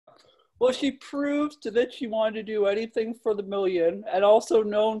Well, she proved that she wanted to do anything for the million, and also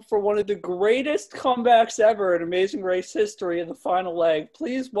known for one of the greatest comebacks ever in Amazing Race history in the final leg.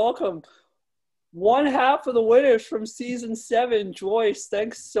 Please welcome one half of the winners from season 7, Joyce.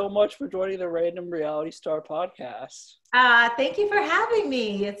 Thanks so much for joining the Random Reality Star podcast. Thank you for having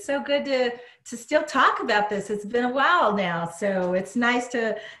me. It's so good to still talk about this. It's been a while now, so it's nice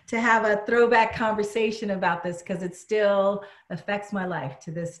to have a throwback conversation about this because it still affects my life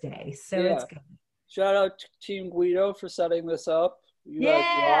to this day. So yeah. It's good. Shout out to Team Guido for setting this up. You guys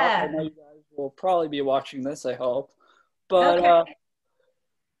rock. I know you guys will probably be watching this, I hope. But okay.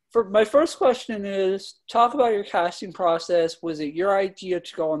 For my first question is, talk about your casting process. Was it your idea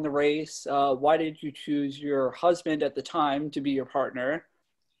to go on the race? Why did you choose your husband at the time to be your partner?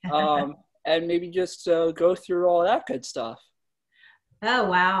 And maybe just go through all that good stuff. Oh,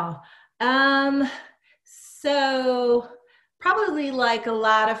 wow. So probably like a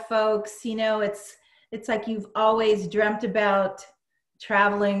lot of folks, you know, it's like you've always dreamt about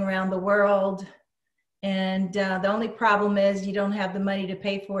traveling around the world. And the only problem is you don't have the money to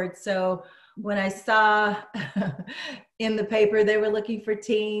pay for it. So when I saw in the paper they were looking for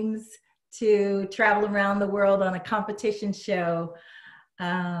teams to travel around the world on a competition show,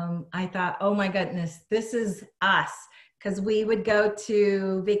 I thought, oh my goodness, this is us. Because we would go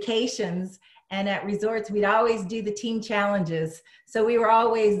to vacations and at resorts, we'd always do the team challenges. So we were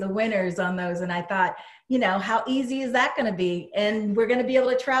always the winners on those. And I thought, you know, how easy is that going to be? And we're going to be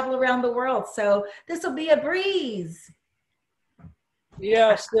able to travel around the world. So this will be a breeze.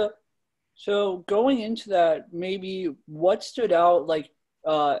 Yeah. So going into that, maybe what stood out,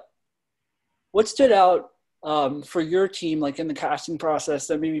 for your team, like in the casting process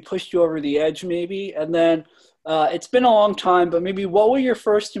that maybe pushed you over the edge maybe? And then it's been a long time, but maybe what were your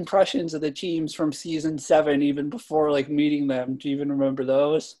first impressions of the teams from season 7, even before like meeting them? Do you even remember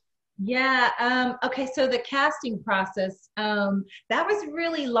those? Yeah. Okay. So the casting process, that was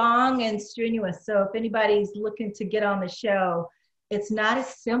really long and strenuous. So if anybody's looking to get on the show, it's not as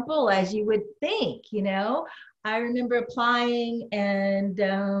simple as you would think, you know. I remember applying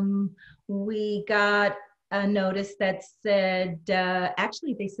and we got a notice that said,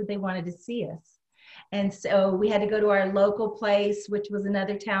 actually they said they wanted to see us. And so we had to go to our local place, which was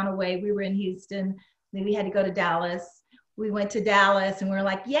another town away. We were in Houston. Then we had to go to Dallas. We went to Dallas and we were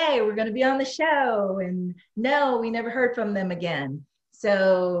like, yay, we're going to be on the show. And no, we never heard from them again.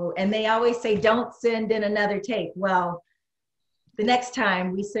 So, and they always say, don't send in another tape. Well, the next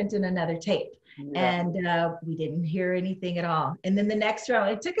time we sent in another tape and we didn't hear anything at all. And then the next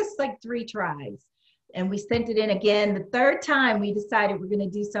round, it took us like 3 tries and we sent it in again. The third time we decided we're going to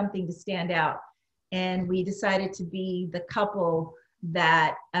do something to stand out. And we decided to be the couple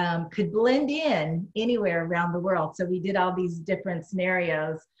that could blend in anywhere around the world. So we did all these different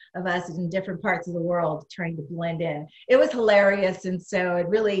scenarios of us in different parts of the world trying to blend in. It was hilarious. And so it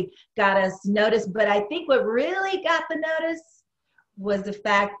really got us noticed. But I think what really got the notice was the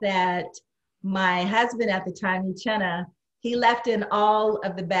fact that my husband at the time, Uchenna, he left in all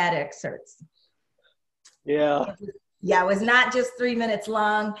of the bad excerpts. Yeah. Yeah, it was not just 3 minutes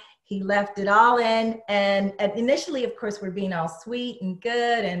long. He left it all in. And initially, of course, we're being all sweet and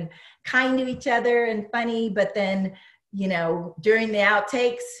good and kind to each other and funny. But then, you know, during the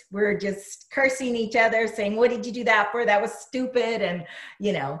outtakes, we're just cursing each other, saying, what did you do that for? That was stupid. And,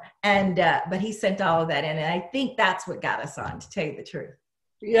 you know, and but he sent all of that in. And I think that's what got us on, to tell you the truth.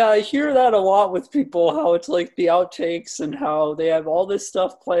 Yeah, I hear that a lot with people, how it's like the outtakes and how they have all this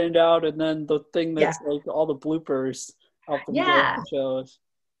stuff planned out. And then the thing that's like all the bloopers help them get the shows.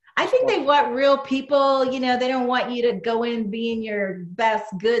 I think they want real people, you know, they don't want you to go in being your best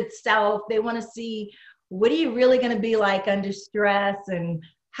good self. They want to see, what are you really going to be like under stress and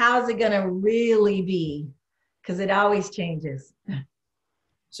how's it going to really be? Because it always changes.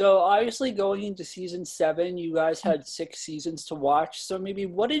 So obviously going into season 7, you guys had 6 seasons to watch. So maybe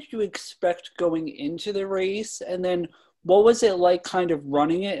what did you expect going into the race? And then what was it like kind of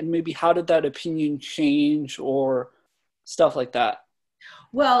running it? And maybe how did that opinion change or stuff like that?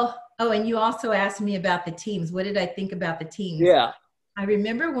 Well, and you also asked me about the teams. What did I think about the teams? Yeah. I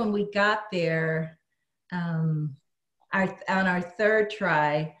remember when we got there, on our third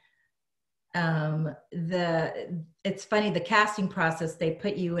try, it's funny, the casting process, they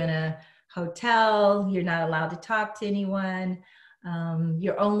put you in a hotel. You're not allowed to talk to anyone.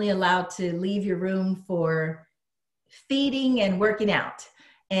 You're only allowed to leave your room for feeding and working out.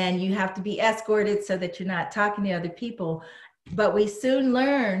 And you have to be escorted so that you're not talking to other people. But we soon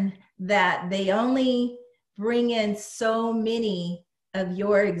learned that they only bring in so many of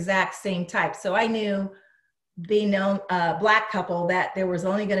your exact same type. So I knew being known black couple, that there was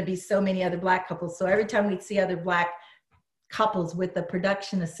only going to be so many other black couples. So every time we'd see other black couples with the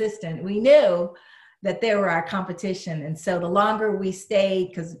production assistant, we knew that they were our competition. And so the longer we stayed,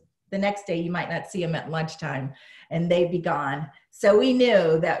 because the next day you might not see them at lunchtime and they'd be gone. So we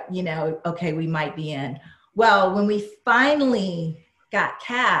knew that, you know, okay, we might be in. Well, when we finally got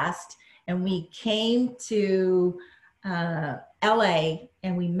cast and we came to LA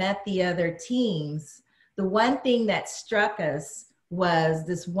and we met the other teams, the one thing that struck us was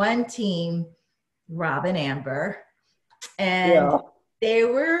this one team, Rob and Amber, and they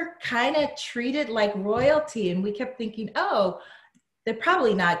were kind of treated like royalty. And we kept thinking, oh, they're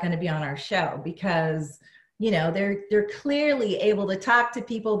probably not going to be on our show because, you know, they're clearly able to talk to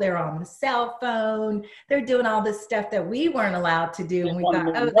people. They're on the cell phone. They're doing all this stuff that we weren't allowed to do. And we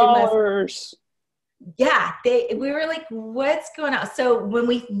thought, oh, they must. Yeah, we were like, what's going on? So when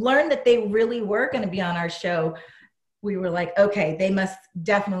we learned that they really were going to be on our show, we were like, okay, they must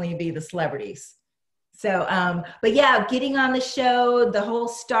definitely be the celebrities. So, but yeah, getting on the show, the whole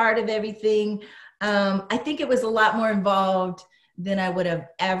start of everything, I think it was a lot more involved than I would have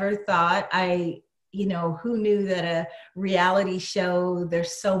ever thought. You know, who knew that a reality show,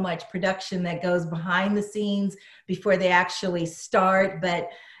 there's so much production that goes behind the scenes before they actually start. But,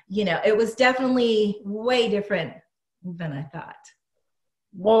 you know, it was definitely way different than I thought.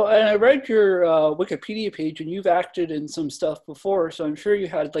 Well, and I read your Wikipedia page, and you've acted in some stuff before, so I'm sure you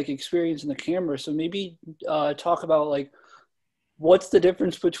had like experience in the camera. So maybe talk about like what's the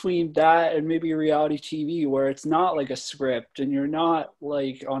difference between that and maybe reality TV where it's not like a script and you're not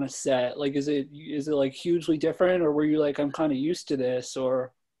like on a set. Like, is it like hugely different, or were you like, I'm kind of used to this,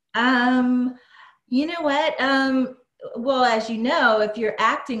 or? You know what? Well, as you know, if you're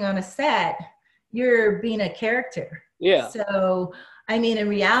acting on a set, you're being a character. Yeah. So, I mean, in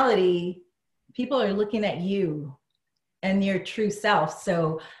reality, people are looking at you and your true self.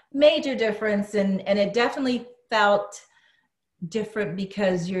 So major difference. And it definitely felt different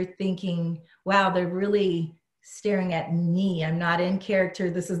because you're thinking, wow, they're really staring at me. I'm not in character.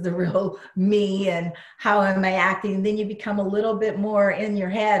 This is the real me. And how am I acting? And then you become a little bit more in your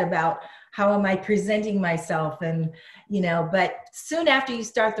head about how am I presenting myself? And, you know, but soon after you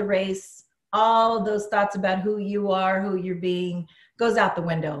start the race, all those thoughts about who you are, who you're being, goes out the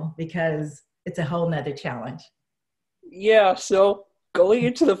window because it's a whole nother challenge. Yeah. So going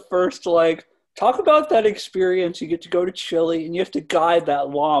into the first leg, talk about that experience. You get to go to Chile and you have to guide that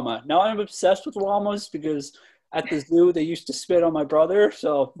llama. Now I'm obsessed with llamas because at the zoo they used to spit on my brother,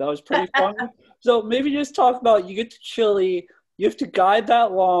 so that was pretty fun. So maybe just talk about, you get to Chile, you have to guide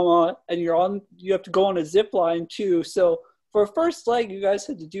that llama, and you have to go on a zip line too. So for a first leg, you guys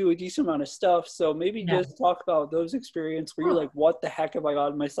had to do a decent amount of stuff. So maybe just talk about those experiences. Were you like, what the heck have I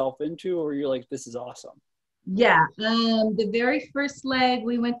gotten myself into? Or were you like, this is awesome? Yeah. The very first leg,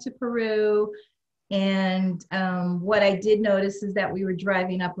 we went to Peru. And what I did notice is that we were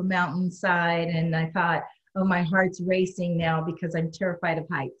driving up a mountainside, and I thought, oh, my heart's racing now because I'm terrified of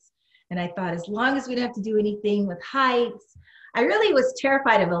heights. And I thought, as long as we don't have to do anything with heights, I really was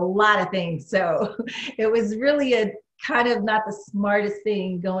terrified of a lot of things. So it was really a kind of not the smartest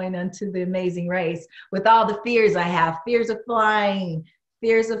thing going into the Amazing Race with all the fears I have, fears of flying,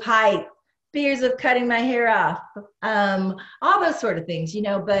 fears of height, fears of cutting my hair off, all those sort of things, you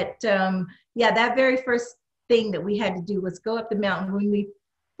know. But yeah, that very first thing that we had to do was go up the mountain. When we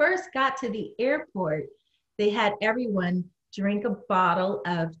first got to the airport, they had everyone drink a bottle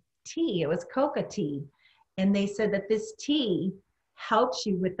of tea. It was coca tea. And they said that this tea helps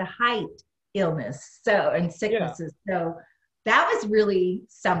you with the height illness and sicknesses. Yeah. So that was really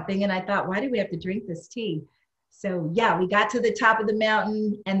something. And I thought, why do we have to drink this tea? So yeah, we got to the top of the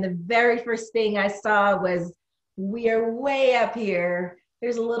mountain, and the very first thing I saw was, we are way up here.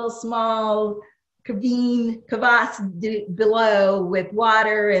 There's a little small crevasse below with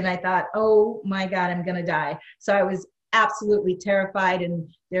water. And I thought, oh my God, I'm gonna die. So I was absolutely terrified. And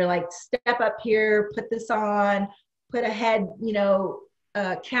they're like, step up here, put this on, put a head,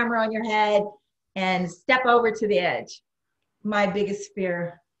 camera on your head, and step over to the edge. My biggest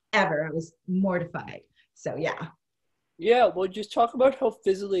fear ever. I was mortified. So yeah. Yeah, well, just talk about how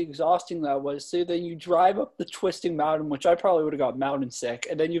physically exhausting that was. So then you drive up the twisting mountain, which I probably would have got mountain sick,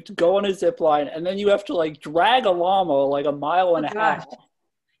 and then you have to go on a zip line, and then you have to like drag a llama like a mile and a half.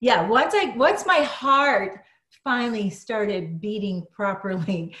 Yeah, once my heart finally started beating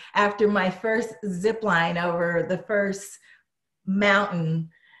properly after my first zip line over the first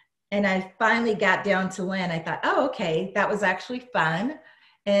mountain, and I finally got down to land, I thought, oh, okay, that was actually fun.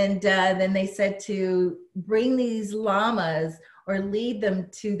 And then they said to bring these llamas or lead them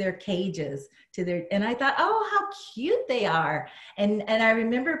to their cages, and I thought, oh, how cute they are. And I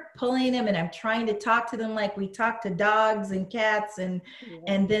remember pulling them, and I'm trying to talk to them like we talk to dogs and cats, and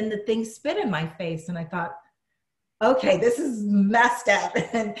then the thing spit in my face, and I thought, okay, this is messed up.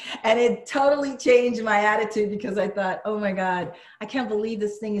 And it totally changed my attitude, because I thought, oh my God, I can't believe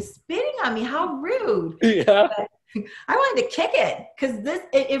this thing is spitting on me. How rude. Yeah. But I wanted to kick it, because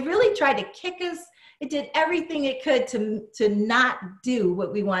it really tried to kick us. It did everything it could to not do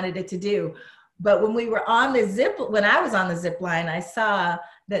what we wanted it to do. But when we were on when I was on the zip line, I saw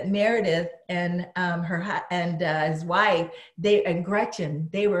that Meredith and his wife, and Gretchen,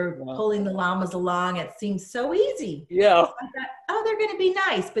 they were pulling the llamas along. It seemed so easy. Yeah. So I thought, oh, they're going to be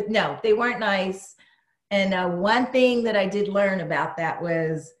nice. But no, they weren't nice. And one thing that I did learn about that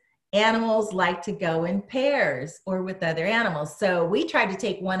was animals like to go in pairs or with other animals. So we tried to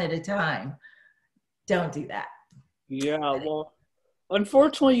take one at a time. Don't do that. Yeah, well,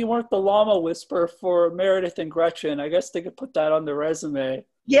 unfortunately, you weren't the llama whisperer for Meredith and Gretchen. I guess they could put that on the resume.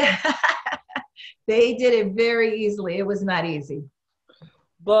 Yeah, they did it very easily. It was not easy.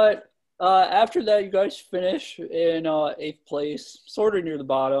 But after that, you guys finish in 8th place, sort of near the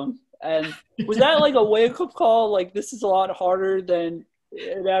bottom. And was that like a wake-up call? Like, this is a lot harder than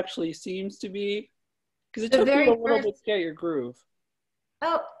it actually seems to be? Because it took you a little bit to get your groove.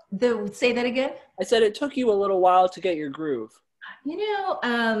 Oh, say that again? I said it took you a little while to get your groove. You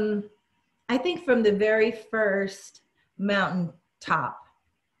know, I think from the very first mountain top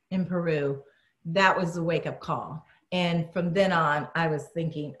in Peru, that was the wake-up call. And from then on, I was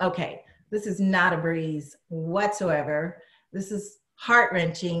thinking, okay, this is not a breeze whatsoever. This is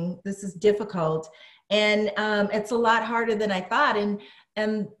heart-wrenching. This is difficult. And it's a lot harder than I thought.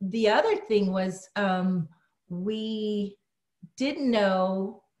 And the other thing was we didn't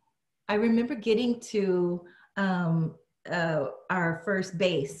know. I remember getting to our first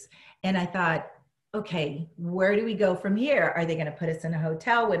base, and I thought, okay, where do we go from here? Are they going to put us in a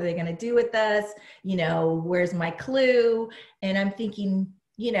hotel? What are they going to do with us? You know, where's my clue? And I'm thinking,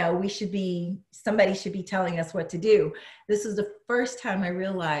 you know, somebody should be telling us what to do. This is the first time I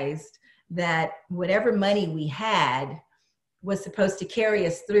realized that whatever money we had was supposed to carry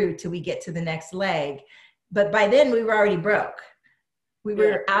us through till we get to the next leg. But by then we were already broke. We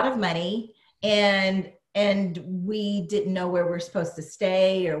were out of money, and we didn't know where we're supposed to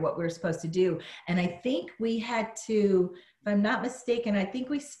stay or what we were supposed to do. And I think we had to, if I'm not mistaken, I think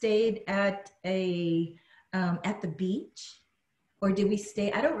we stayed at the beach. Or did we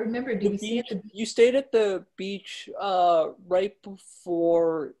stay? I don't remember. Did we stay at the beach? You stayed at the beach right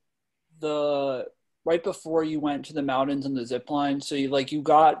before you went to the mountains and the zip line. So you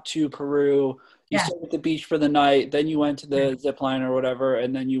got to Peru, you stayed at the beach for the night, then you went to the zip line or whatever,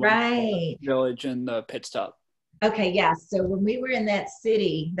 and then you went to the village and the pit stop. Okay, yeah. So when we were in that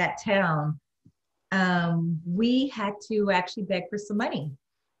city, that town, we had to actually beg for some money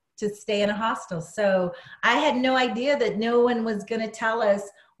to stay in a hostel. So I had no idea that no one was going to tell us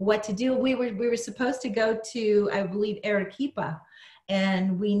what to do. We were supposed to go to, I believe, Arequipa,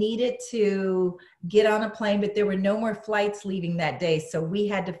 and we needed to get on a plane, but there were no more flights leaving that day. So we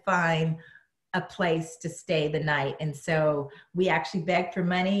had to find a place to stay the night. And so we actually begged for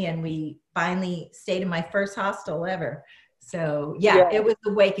money, and we finally stayed in my first hostel ever. So yeah. It was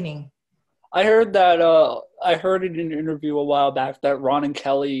awakening. I heard in an interview a while back that Ron and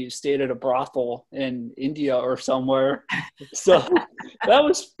Kelly stayed at a brothel in India or somewhere. So that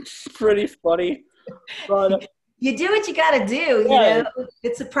was pretty funny. But you do what you got to do. You know,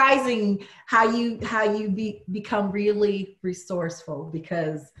 it's surprising how you become really resourceful,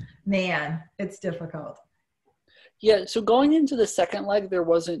 because man, it's difficult. Yeah. So going into the second leg, there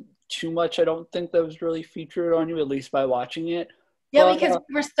wasn't too much. I don't think that was really featured on you, at least by watching it. Yeah, because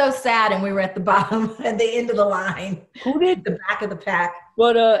we were so sad, and we were at the bottom at the end of the line. Who did the back of the pack?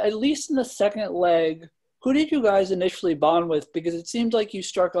 But at least in the second leg, who did you guys initially bond with? Because it seemed like you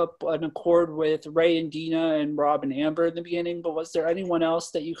struck up an accord with Ray and Dina and Rob and Amber in the beginning, but was there anyone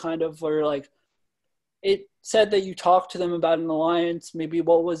else that you kind of were like, it said that you talked to them about an alliance? Maybe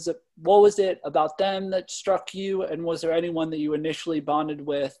what was it about them that struck you? And was there anyone that you initially bonded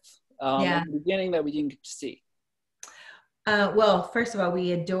with in the beginning that we didn't get to see? Well, first of all,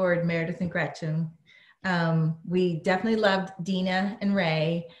 we adored Meredith and Gretchen. We definitely loved Dina and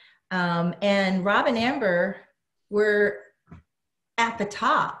Ray. And Rob and Amber were at the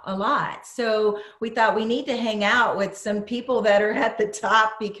top a lot. So we thought we need to hang out with some people that are at the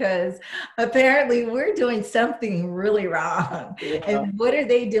top, because apparently we're doing something really wrong. Yeah. And what are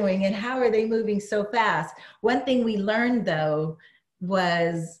they doing, and how are they moving so fast? One thing we learned, though,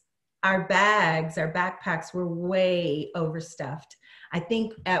 was our bags, our backpacks were way overstuffed. I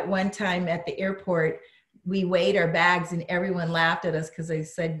think at one time at the airport, we weighed our bags and everyone laughed at us because they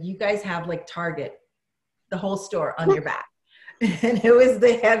said, you guys have like Target, the whole store on your back. And it was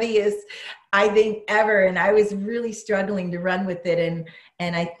the heaviest, I think, ever. And I was really struggling to run with it.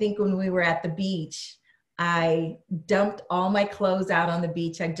 And I think when we were at the beach, I dumped all my clothes out on the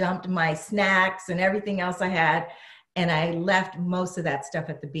beach. I dumped my snacks and everything else I had, and I left most of that stuff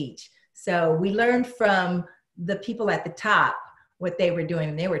at the beach. So we learned from the people at the top what they were doing,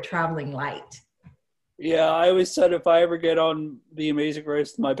 and they were traveling light. Yeah, I always said if I ever get on the Amazing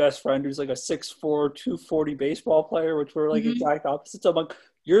Race, my best friend who's like a 6'4", 240 baseball player, which were like exact opposites. I'm like,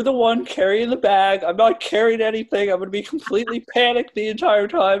 you're the one carrying the bag. I'm not carrying anything. I'm going to be completely panicked the entire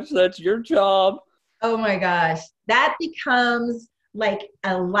time. So that's your job. Oh my gosh. That becomes like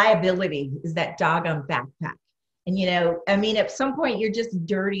a liability, is that doggone backpack. And, you know, I mean, at some point you're just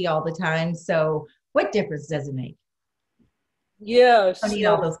dirty all the time. So what difference does it make? Yeah. I need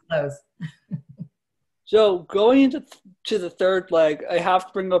all those clothes. So going into to the third leg, I have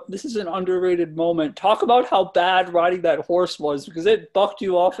to bring up, this is an underrated moment. Talk about how bad riding that horse was, because it bucked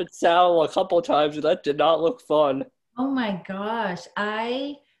you off its saddle a couple of times, and that did not look fun. Oh my gosh.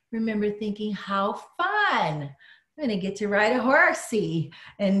 I remember thinking, how fun. I'm going to get to ride a horsey.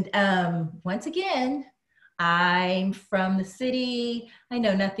 And once again, I'm from the city. I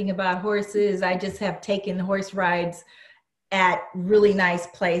know nothing about horses. I just have taken horse rides at really nice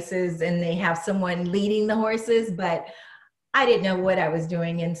places, and they have someone leading the horses, but I didn't know what I was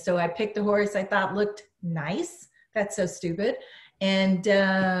doing. And so I picked a horse I thought looked nice. That's so stupid. And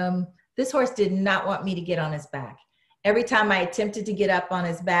this horse did not want me to get on his back. Every time I attempted to get up on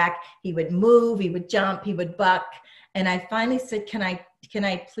his back, he would move, he would jump, he would buck. And I finally said, can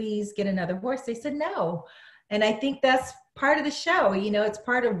I please get another horse? They said no. And I think that's part of the show. You know, it's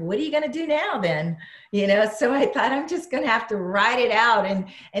part of, what are you going to do now then? You know, so I thought, I'm just going to have to ride it out. And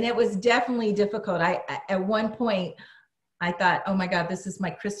it was definitely difficult. I at one point, I thought, oh my God, this is my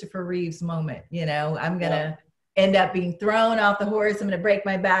Christopher Reeves moment. You know, I'm going to end up being thrown off the horse. I'm going to break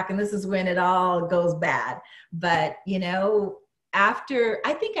my back. And this is when it all goes bad. But, you know, after,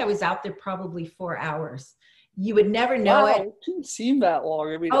 I think I was out there probably 4 hours. You would never know it. It didn't seem that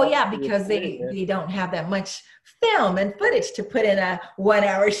long. I mean, oh yeah, because they don't have that much film and footage to put in a 1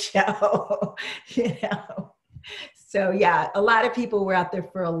 hour show, you know. So yeah, a lot of people were out there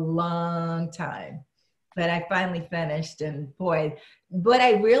for a long time, but I finally finished. And boy, what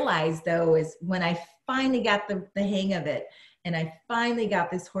I realized though is when I finally got the hang of it, and I finally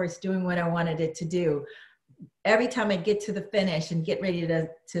got this horse doing what I wanted it to do, every time I get to the finish and get ready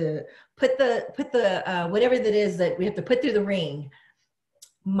to put the whatever that is that we have to put through the ring,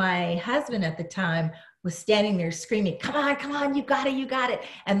 my husband at the time was standing there screaming, come on, you got it.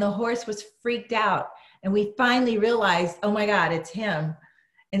 And the horse was freaked out. And we finally realized, oh my God, it's him.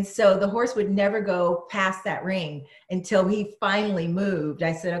 And so the horse would never go past that ring until he finally moved.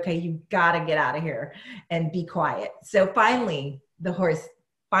 I said, okay, you got to get out of here and be quiet. So finally, the horse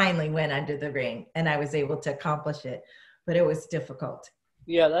finally went under the ring, and I was able to accomplish it, but it was difficult.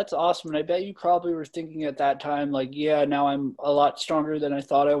 Yeah, that's awesome. And I bet you probably were thinking at that time, like, yeah, now I'm a lot stronger than I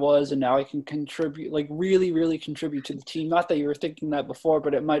thought I was, and now I can contribute, like really, really contribute to the team. Not that you were thinking that before,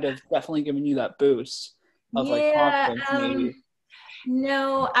 but it might have definitely given you that boost of like confidence maybe.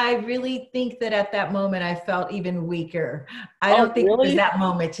 No, I really think that at that moment I felt even weaker. I don't think really? it was that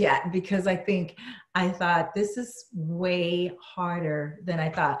moment yet, because I thought this is way harder than I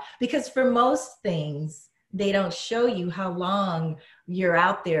thought. Because for most things, they don't show you how long you're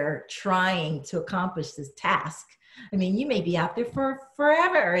out there trying to accomplish this task. I mean, you may be out there for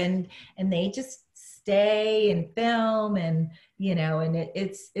forever, and they just stay and film, and you know, and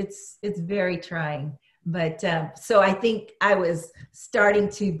it's very trying. But so I think I was starting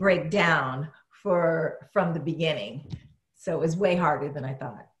to break down from the beginning. So it was way harder than I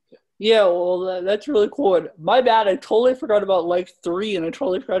thought. Yeah, well, that's really cool. And my bad, I totally forgot about leg 3, and I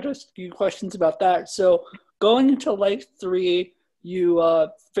totally forgot to ask you questions about that. So going into leg 3, you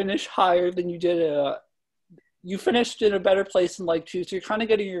finish higher than you did. You finished in a better place in leg 2, so you're kind of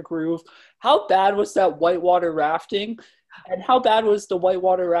getting your groove. How bad was that whitewater rafting? And how bad was the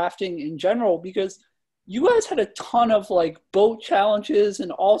whitewater rafting in general? Because you guys had a ton of like boat challenges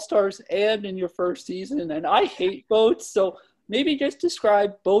and all-stars and in your first season, and I hate boats. So maybe just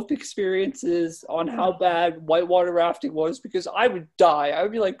describe both experiences on how bad whitewater rafting was, because I would die. I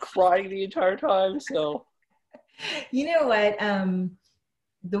would be like crying the entire time. So, you know what?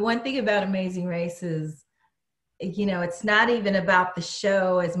 The one thing about Amazing Race is, you know, it's not even about the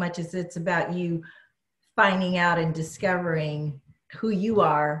show as much as it's about you finding out and discovering who you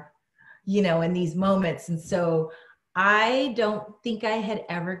are in these moments. And so I don't think I had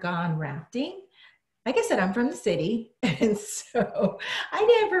ever gone rafting. Like I said, I'm from the city. And so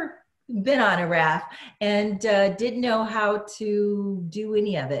I never been on a raft and didn't know how to do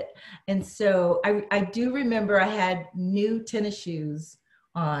any of it. And so I do remember I had new tennis shoes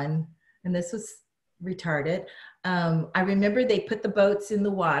on, and this was retarded. I remember they put the boats in the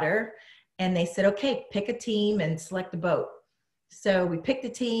water and they said, okay, pick a team and select a boat. So we picked a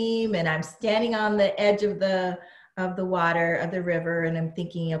team, and I'm standing on the edge of the water of the river, and I'm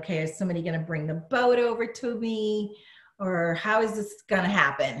thinking, okay, is somebody going to bring the boat over to me, or how is this going to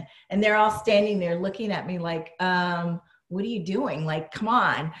happen? And they're all standing there looking at me like, what are you doing? Like, come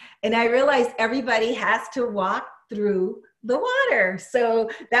on. And I realized everybody has to walk through the water. So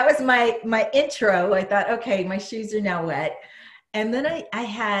that was my intro. I thought, okay, my shoes are now wet. And then I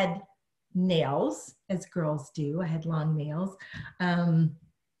had nails, as girls do. I had long nails. And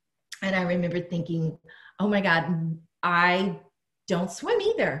I remember thinking, oh my God, I don't swim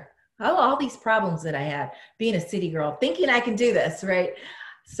either. Oh, all these problems that I had being a city girl, thinking I can do this, right?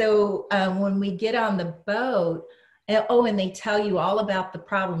 So when we get on the boat, and they tell you all about the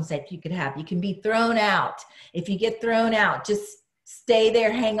problems that you could have. You can be thrown out. If you get thrown out, just stay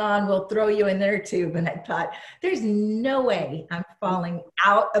there, hang on, we'll throw you in their tube. And I thought, there's no way I'm falling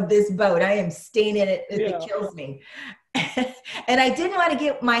out of this boat. I am staying in it if it kills me. And I didn't want to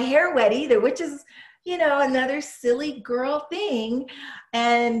get my hair wet either, which is, another silly girl thing.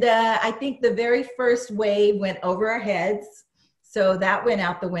 And I think the very first wave went over our heads. So that went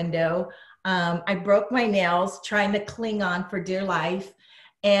out the window. I broke my nails trying to cling on for dear life.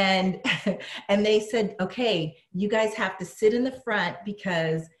 And they said, okay, you guys have to sit in the front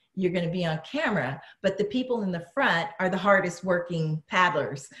because you're going to be on camera, but the people in the front are the hardest working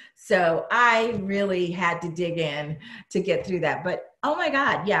paddlers. So I really had to dig in to get through that. But oh my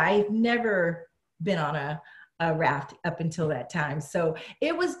God, yeah, I've never been on a raft up until that time. So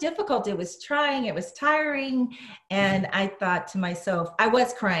it was difficult. It was trying, it was tiring. And I thought to myself, I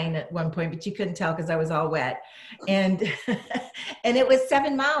was crying at one point, but you couldn't tell because I was all wet. And, and it was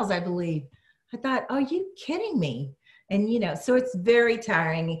 7 miles, I believe. I thought, are you kidding me? And, so it's very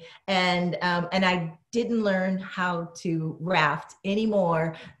tiring. And I didn't learn how to raft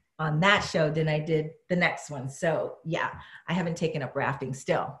anymore on that show than I did the next one. So yeah, I haven't taken up rafting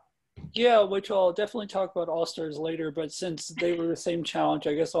still. Yeah, which I'll definitely talk about All-Stars later, but since they were the same challenge,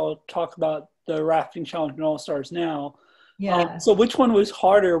 I guess I'll talk about the rafting challenge in All-Stars now. Yeah. So which one was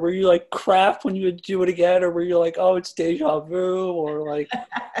harder? Were you like crap when you would do it again, or were you like, oh, it's deja vu, or like?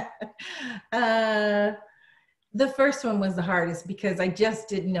 The first one was the hardest because I just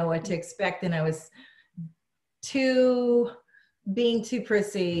didn't know what to expect, and I was being too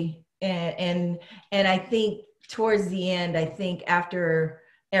prissy, and I think towards the end, I think after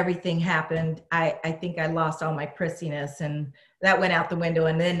everything happened, I think I lost all my prissiness, and that went out the window,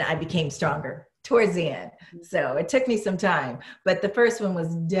 and then I became stronger towards the end. So it took me some time, but the first one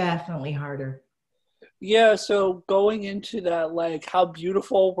was definitely harder. Yeah, so going into that, like, how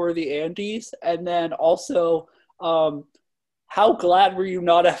beautiful were the Andes? And then also, how glad were you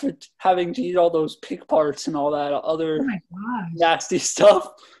not having to eat all those pig parts and all that other nasty stuff?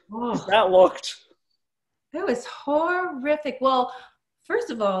 Oh, that looked. It was horrific. Well, first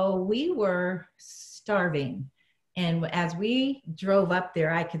of all, we were starving. And as we drove up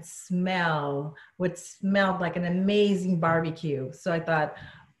there, I could smell what smelled like an amazing barbecue. So I thought,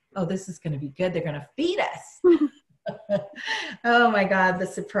 oh, this is going to be good. They're going to feed us. Oh my God, the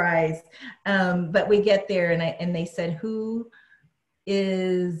surprise. But we get there and they said, who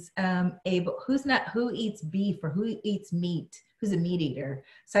is who eats beef or who eats meat? Who's a meat eater?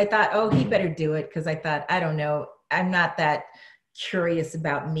 So I thought, oh, he better do it. Cause I thought, I don't know. I'm not that curious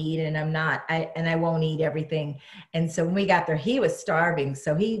about meat, and I won't eat everything. And so when we got there, he was starving.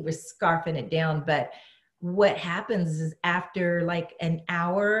 So he was scarfing it down. But what happens is after like an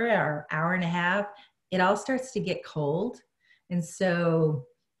hour or hour and a half, it all starts to get cold. And so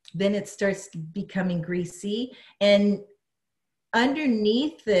then it starts becoming greasy, and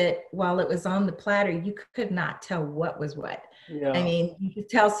underneath it, while it was on the platter, you could not tell what was what. Yeah. I mean, you could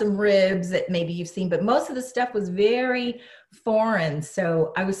tell some ribs that maybe you've seen, but most of the stuff was very foreign.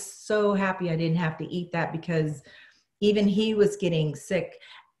 So I was so happy I didn't have to eat that, because even he was getting sick.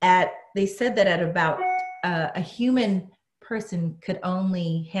 They said that at about a human person could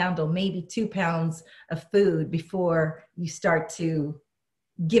only handle maybe 2 pounds of food before you start to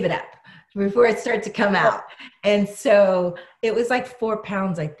give it up, before it starts to come out. And so it was like 4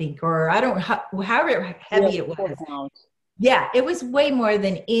 pounds, I think, or I don't know, however heavy it was. Yeah, it was way more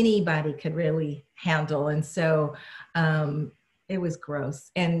than anybody could really handle. And so It was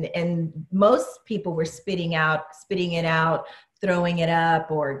gross. And most people were spitting it out, throwing it up,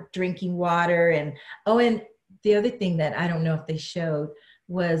 or drinking water. And the other thing that I don't know if they showed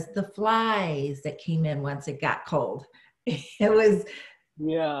was the flies that came in once it got cold. It was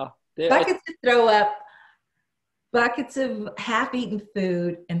buckets of throw up, buckets of half-eaten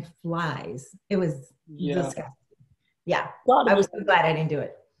food, and flies. It was disgusting. Yeah, I was so glad I didn't do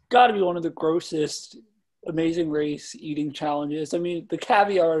it. Got to be one of the grossest Amazing Race eating challenges. I mean, the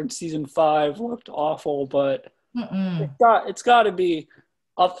caviar in season 5 looked awful, but it's got to be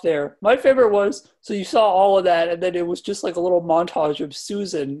up there. My favorite was, so you saw all of that, and then it was just like a little montage of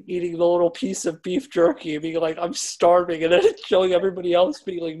Susan eating the little piece of beef jerky and being like, I'm starving, and then it's showing everybody else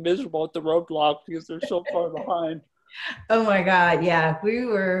being like miserable at the roadblock because they're so far behind. Oh my God, yeah,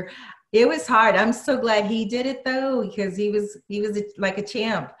 it was hard. I'm so glad he did it though, because he was like a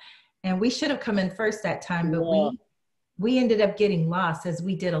champ, and we should have come in first that time, but we ended up getting lost, as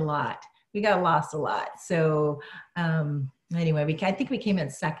we did a lot. We got lost a lot. So anyway, I think we came in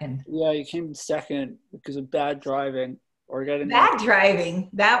second. Yeah, you came in second because of bad driving or getting bad driving.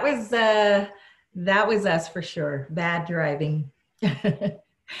 That was us for sure. Bad driving.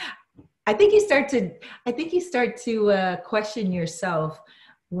 I think you start to question yourself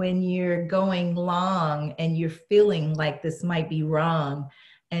when you're going long and you're feeling like this might be wrong.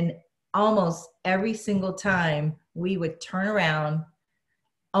 And almost every single time we would turn around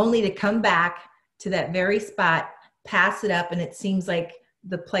only to come back to that very spot, pass it up, and it seems like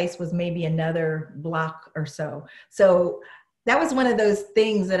the place was maybe another block or so. So that was one of those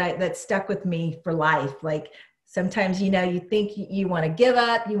things that stuck with me for life. Like sometimes, you think you want to give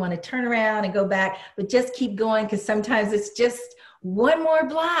up, you want to turn around and go back, but just keep going, because sometimes it's just one more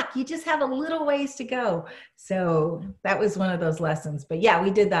block. You just have a little ways to go. So that was one of those lessons. But yeah, we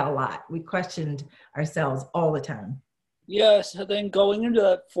did that a lot. We questioned ourselves all the time. Yes, and then going into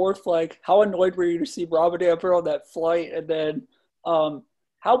that fourth leg, how annoyed were you to see Robin Amber on that flight? And then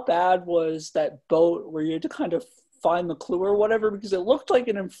how bad was that boat where you had to kind of find the clue or whatever? Because it looked like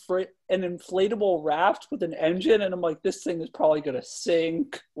an inflatable raft with an engine, and I'm like, this thing is probably going to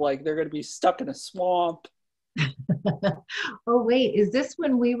sink. Like, they're going to be stuck in a swamp. Oh, wait, is this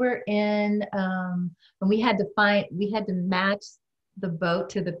when we were in, when we had to match the boat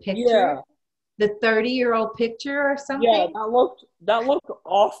to the picture? Yeah. The 30-year-old picture or something? Yeah, that looked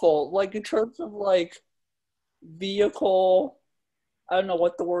awful. Like in terms of like vehicle, I don't know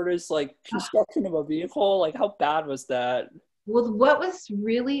what the word is, like construction of a vehicle. Like how bad was that? Well, what was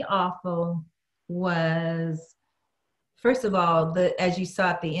really awful was, first of all, as you saw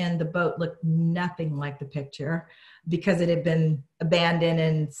at the end, the boat looked nothing like the picture because it had been abandoned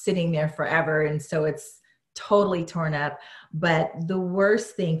and sitting there forever. And so it's totally torn up. But the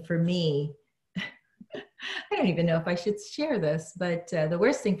worst thing for me, I don't even know if I should share this, but the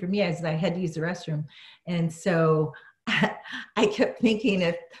worst thing for me is I had to use the restroom. And so I kept thinking,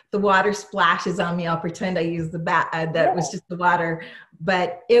 if the water splashes on me, I'll pretend I used that was just the water.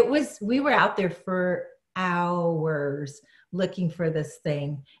 But we were out there for hours looking for this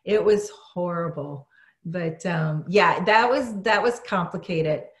thing. It was horrible. But yeah, that was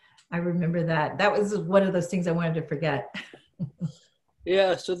complicated. I remember that. That was one of those things I wanted to forget.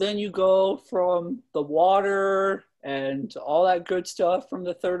 Yeah, so then you go from the water and all that good stuff from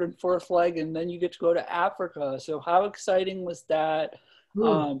the third and fourth leg, and then you get to go to Africa. So how exciting was that?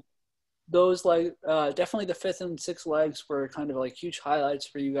 Those definitely the fifth and sixth legs were kind of like huge highlights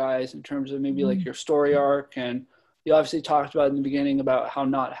for you guys in terms of maybe like your story arc. And you obviously talked about in the beginning about how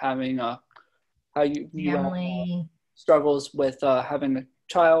not having how you have struggles with having a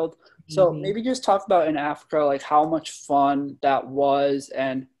child. So maybe just talk about in Africa, like how much fun that was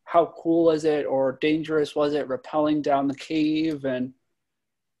and how cool is it or dangerous was it rappelling down the cave, and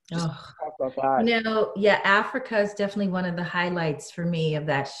just talk about that. Yeah, Africa is definitely one of the highlights for me of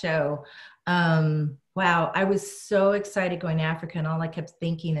that show. Wow, I was so excited going to Africa, and all I kept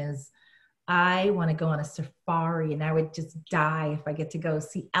thinking is, I want to go on a safari, and I would just die if I get to go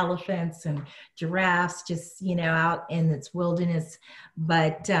see elephants and giraffes just, out in its wilderness.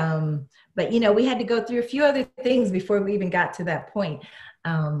 But we had to go through a few other things before we even got to that point.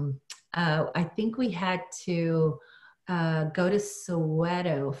 I think we had to go to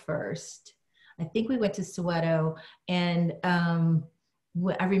Soweto first. I think we went to Soweto, and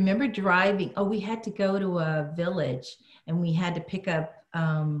I remember driving. We had to go to a village, and we had to pick up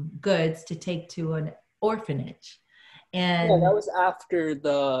goods to take to an orphanage. And that was after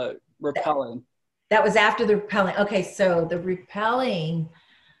the rappelling. That was after the rappelling. Okay, so the rappelling,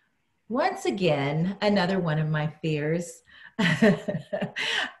 once again, another one of my fears.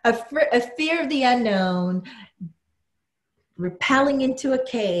 a fear of the unknown rappelling into a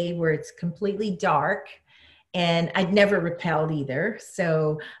cave where it's completely dark. And I'd never rappelled either.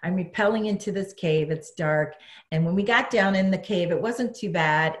 So I'm rappelling into this cave. It's dark. And when we got down in the cave, it wasn't too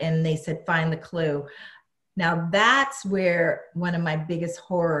bad. And they said, find the clue. Now that's where one of my biggest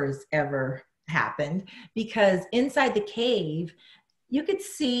horrors ever happened, because inside the cave, you could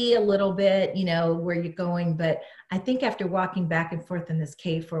see a little bit, you know, where you're going. But I think after walking back and forth in this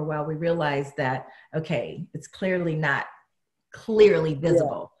cave for a while, we realized that, okay, it's clearly not clearly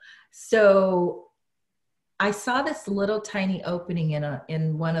visible. Yeah. So I saw this little tiny opening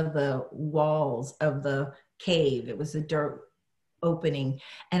in one of the walls of the cave. It was a dirt opening.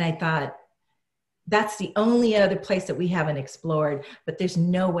 And I thought, that's the only other place that we haven't explored, but there's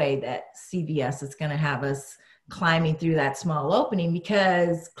no way that CVS is going to have us climbing through that small opening,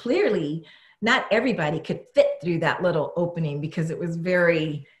 because clearly not everybody could fit through that little opening because it was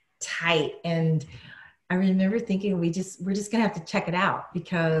very tight. And I remember thinking, we're just gonna have to check it out,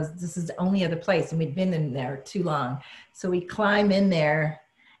 because this is the only other place, and we'd been in there too long. So we climb in there,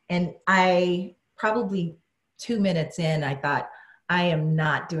 and I probably 2 minutes in, I thought, I am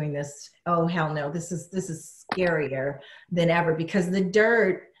not doing this. Oh, hell no. This is scarier than ever, because the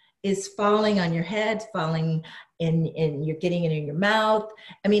dirt is falling on your head, falling in, you're getting it in your mouth.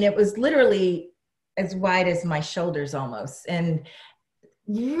 I mean, it was literally as wide as my shoulders almost, and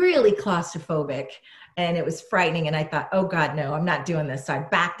really claustrophobic. And it was frightening. And I thought, oh God, no, I'm not doing this. So I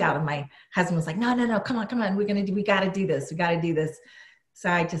backed out, and my husband was like, no, come on. We got to do this. We got to do this.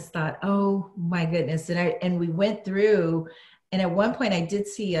 So I just thought, oh my goodness. And we went through, and at one point I did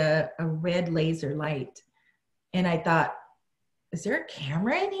see a red laser light, and I thought, is there a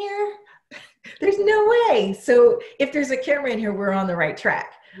camera in here? There's no way. So if there's a camera in here, we're on the right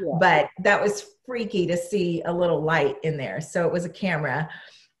track. Yeah. But that was freaky to see a little light in there. So it was a camera,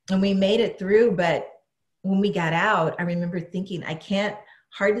 and we made it through. But when we got out, I remember thinking, I can't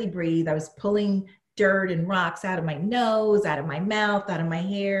hardly breathe. I was pulling dirt and rocks out of my nose, out of my mouth, out of my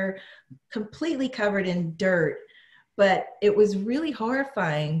hair, completely covered in dirt. But it was really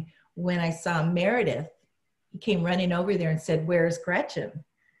horrifying when I saw Meredith. He came running over there and said, where's Gretchen?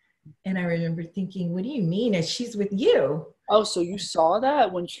 And I remember thinking, what do you mean? And she's with you. Oh, so you saw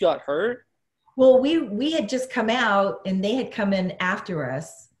that when she got hurt? Well, we had just come out, and they had come in after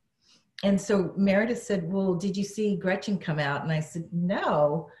us. And so Meredith said, well, did you see Gretchen come out? And I said,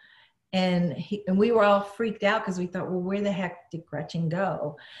 no. And we were all freaked out, because we thought, well, where the heck did Gretchen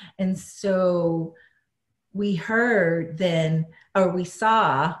go? And so we heard then, or we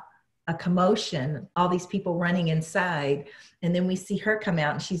saw a commotion, all these people running inside. And then we see her come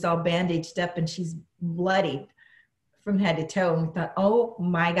out, and she's all bandaged up, and she's bloody from head to toe. And we thought, oh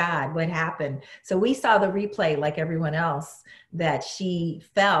my God, what happened? So we saw the replay like everyone else, that she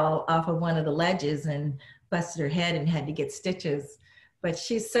fell off of one of the ledges and busted her head and had to get stitches. But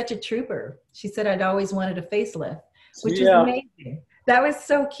she's such a trooper. She said, I'd always wanted a facelift, which is amazing. That was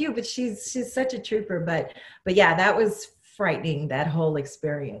so cute, but she's such a trooper. But yeah, that was frightening, that whole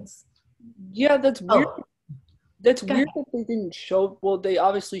experience. Yeah, that's weird. Oh. That's weird that they didn't show, well, they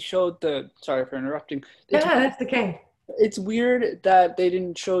obviously showed sorry for interrupting. That's okay. It's weird that they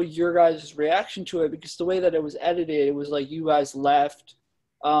didn't show your guys' reaction to it, because the way that it was edited, it was like you guys left,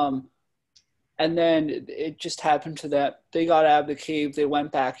 and then it just happened to that. They got out of the cave, they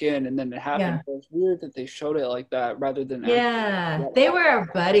went back in, and then it happened. Yeah. It was weird that they showed it like that rather than... Yeah, they were our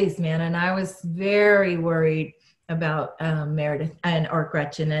buddies, man, and I was very worried about Meredith or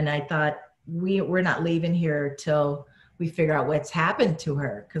Gretchen, and I thought, we're not leaving here till we figure out what's happened to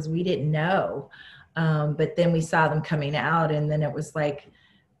her, because we didn't know. But then we saw them coming out, and then it was like,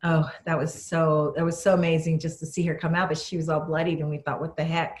 oh, that was so amazing just to see her come out. But she was all bloodied, and we thought, what the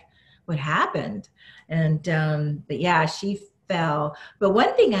heck, what happened? And but yeah, she fell. But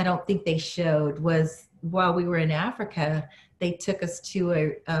one thing I don't think they showed was, while we were in Africa, they took us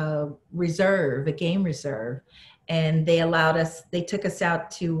to a reserve, a game reserve, and they took us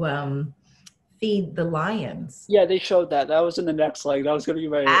out to feed the lions. Yeah, they showed that. That was in the next leg. That was going to be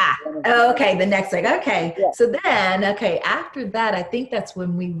my... okay, the next leg. Okay. Yeah. So then, after that, I think that's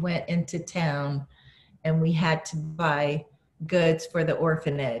when we went into town, and we had to buy goods for the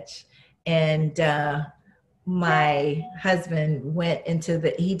orphanage. And my husband went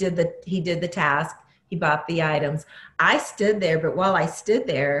into he did the task. He bought the items. I stood there, but while I stood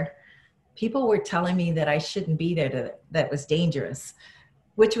there, people were telling me that I shouldn't be there, that was dangerous,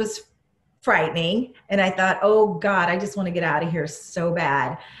 which was frightening. And I thought, oh God, I just want to get out of here so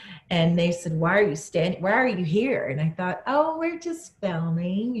bad. And they said, why are you here? And I thought, oh, we're just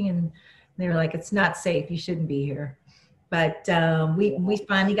filming. And they were like, it's not safe. You shouldn't be here. But we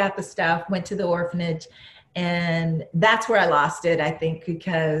finally got the stuff, went to the orphanage. And that's where I lost it, I think,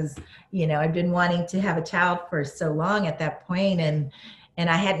 because, you know, I'd been wanting to have a child for so long at that point, and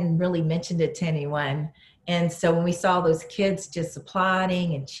I hadn't really mentioned it to anyone. And so when we saw those kids just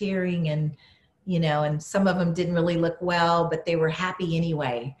applauding and cheering, and, you know, and some of them didn't really look well, but they were happy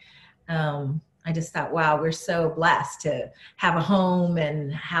anyway. I just thought, wow, we're so blessed to have a home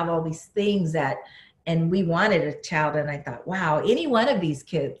and have all these things that, and we wanted a child. And I thought, wow, any one of these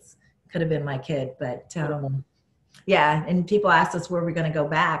kids could have been my kid. But yeah, and people asked us where we're going to go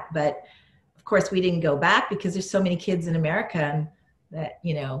back, but of course we didn't go back because there's so many kids in America and that,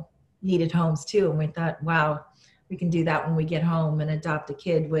 you know, needed homes too. And we thought, wow, we can do that when we get home and adopt a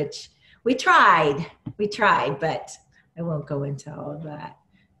kid, which we tried, but I won't go into all of that.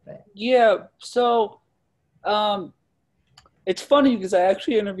 But yeah, so it's funny because I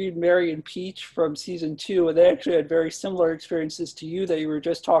actually interviewed Mary and Peach from season 2, and they actually had very similar experiences to you that you were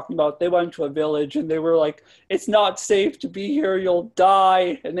just talking about. They went to a village and they were like, "It's not safe to be here, you'll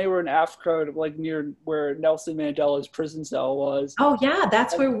die." And they were in Africa, like near where Nelson Mandela's prison cell was. oh yeah,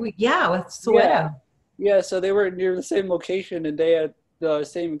 that's where with Yeah, Soweto. yeah. So they were near the same location and they had the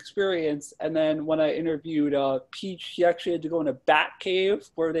same experience. And then when I interviewed Peach, she actually had to go in a bat cave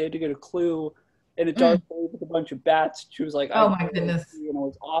where they had to get a clue in a dark cave with a bunch of bats. She was like, Oh I, my goodness. you know,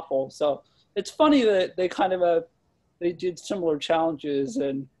 it's awful. So it's funny that they kind of they did similar challenges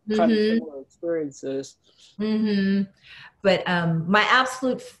and kind of similar experiences. But my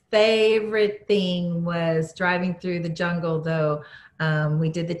absolute favorite thing was driving through the jungle. Though we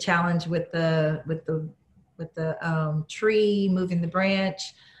did the challenge with the tree moving the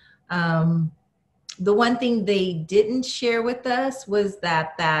branch. The one thing they didn't share with us was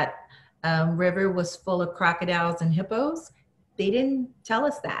that river was full of crocodiles and hippos. They didn't tell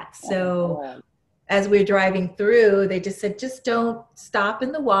us that. So as we're driving through, they just said, just don't stop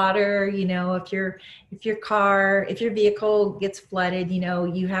in the water. You know, if your vehicle gets flooded, you know,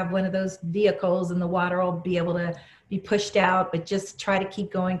 you have one of those vehicles and the water will be able to be pushed out, but just try to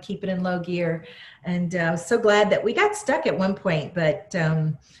keep going, keep it in low gear. And I was so glad that we got stuck at one point, but,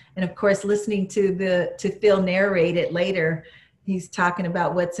 and of course, listening to Phil narrate it later, he's talking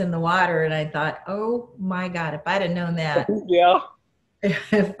about what's in the water. And I thought, oh my God, if I'd have known that, Yeah.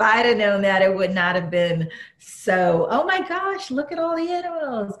 if I'd have known that, it would not have been so, oh my gosh, look at all the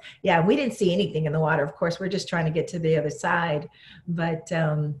animals. Yeah, we didn't see anything in the water. Of course, we're just trying to get to the other side. But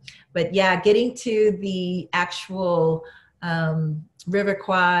yeah, getting to the actual River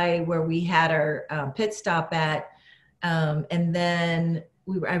Kwai where we had our pit stop at, and then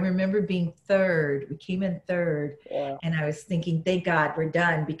I remember being third. We came in third, and I was thinking, thank God we're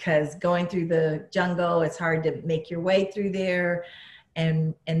done, because going through the jungle, it's hard to make your way through there.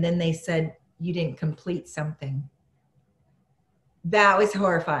 And then they said, you didn't complete something. That was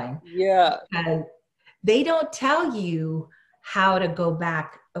horrifying. Yeah. And they don't tell you how to go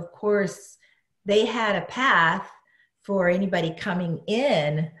back. Of course, they had a path for anybody coming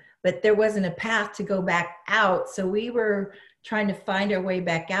in, but there wasn't a path to go back out. So we were trying to find our way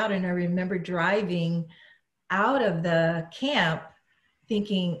back out. And I remember driving out of the camp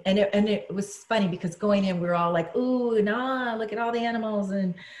thinking, and it was funny because going in, we were all like, ooh, nah, look at all the animals.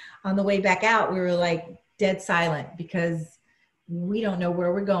 And on the way back out, we were like dead silent because we don't know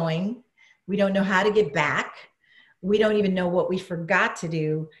where we're going. We don't know how to get back. We don't even know what we forgot to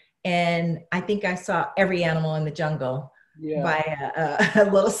do. And I think I saw every animal in the jungle by a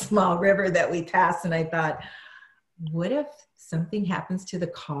little small river that we passed. And I thought, what if something happens to the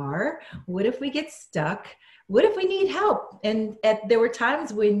car? What if we get stuck? What if we need help? And there were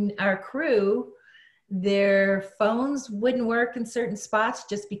times when our crew, their phones wouldn't work in certain spots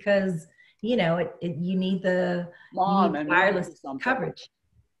just because, you know, you need the wireless coverage.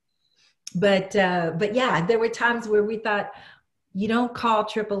 But yeah, there were times where we thought, you don't call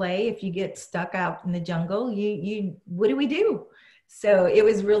AAA if you get stuck out in the jungle. What do we do? So it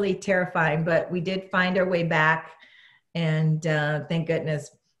was really terrifying, but we did find our way back, and thank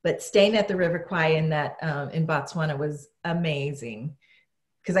goodness. But staying at the River Kwai in Botswana was amazing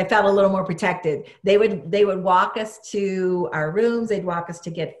because I felt a little more protected. They would walk us to our rooms. They'd walk us to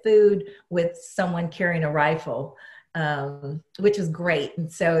get food with someone carrying a rifle, which was great. And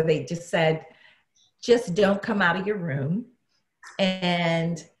so they just said, just don't come out of your room.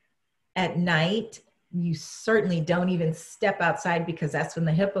 And at night, you certainly don't even step outside because that's when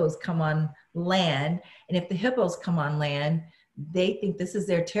the hippos come on land. And if the hippos come on land, they think this is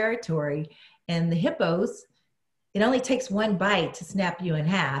their territory. And the hippos, it only takes one bite to snap you in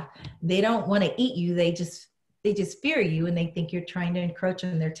half. They don't want to eat you. They just fear you, and they think you're trying to encroach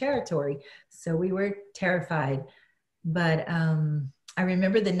on their territory. So we were terrified. But I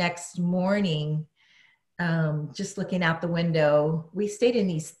remember the next morning, just looking out the window. We stayed in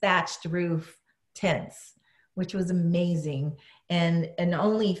these thatched roof tents, which was amazing, and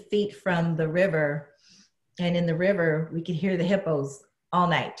only feet from the river. And in the river, we could hear the hippos all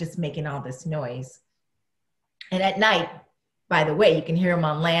night, just making all this noise. And at night, by the way, you can hear them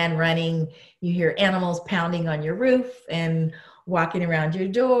on land running. You hear animals pounding on your roof and walking around your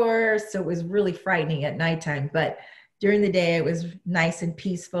door. So it was really frightening at nighttime. But during the day, it was nice and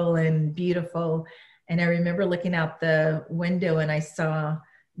peaceful and beautiful. And I remember looking out the window and I saw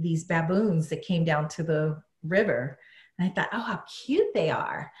these baboons that came down to the river. And I thought, oh, how cute they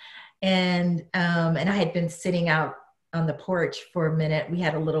are. And I had been sitting out on the porch for a minute. We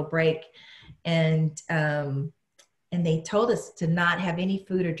had a little break, and they told us to not have any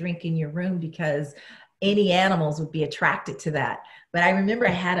food or drink in your room because any animals would be attracted to that. But I remember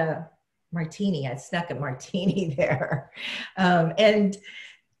I had a martini. I snuck a martini there. And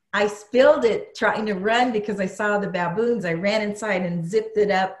I spilled it trying to run because I saw the baboons. I ran inside and zipped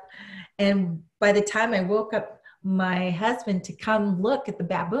it up. And by the time I woke up my husband to come look at the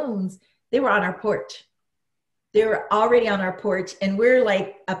baboons, they were on our porch. They were already on our porch, and we're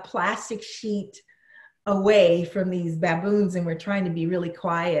like a plastic sheet away from these baboons, and we're trying to be really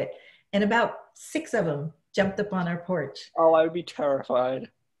quiet. And about 6 of them jumped up on our porch. Oh, I would be terrified.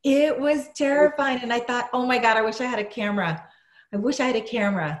 It was terrifying. And I thought, oh my God, I wish I had a camera. I wish I had a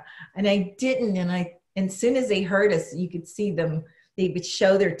camera. And I didn't. And as soon as they heard us, you could see them. They would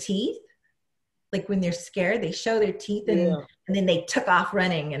show their teeth. Like when they're scared, they show their teeth and then they took off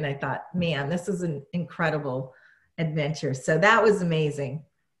running. And I thought, man, this is an incredible adventure. So that was amazing.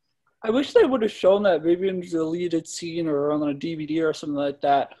 I wish they would have shown that maybe in the deleted scene or on a DVD or something like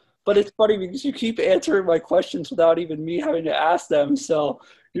that. But it's funny because you keep answering my questions without even me having to ask them. So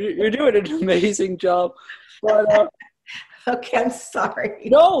you're doing an amazing job. But okay, I'm sorry.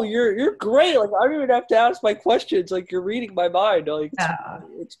 No, you're great. Like I don't even have to ask my questions. Like you're reading my mind. Like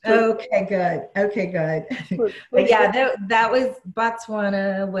it's okay, good. Okay, good. But yeah, that was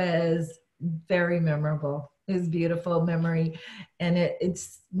Botswana was very memorable. It was a beautiful memory, and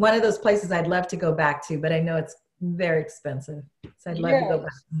it's one of those places I'd love to go back to, but I know it's very expensive. So I'd love to go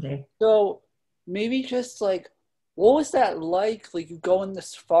back someday. So maybe just like, what was that like? Like you go in the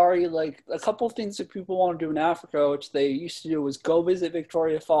safari, like a couple of things that people want to do in Africa, which they used to do was go visit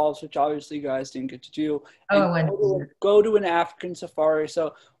Victoria Falls, which obviously you guys didn't get to do. And go to an African safari.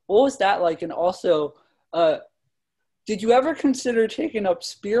 So what was that like? And also, did you ever consider taking up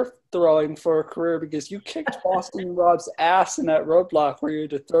spear throwing for a career? Because you kicked Boston Rob's ass in that roadblock where you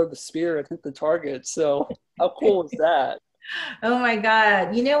had to throw the spear and hit the target. So how cool was that? Oh my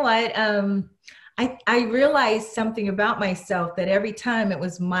God. You know what? I realized something about myself, that every time it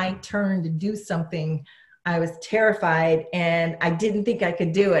was my turn to do something, I was terrified and I didn't think I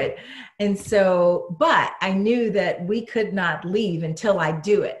could do it. And so, but I knew that we could not leave until I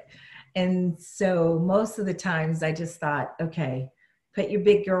do it. And so most of the times I just thought, okay, put your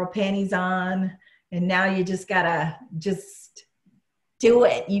big girl panties on, and now you just gotta just do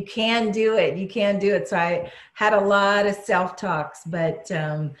it. You can do it. You can do it. So I had a lot of self-talks, but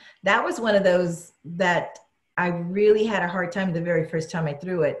that was one of those that I really had a hard time the very first time I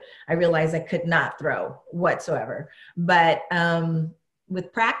threw it. I realized I could not throw whatsoever. But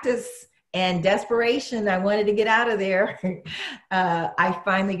with practice and desperation, I wanted to get out of there. I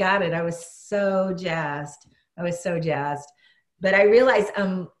finally got it. I was so jazzed. But I realized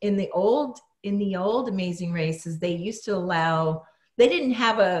in the old Amazing Races, they used to allow, they didn't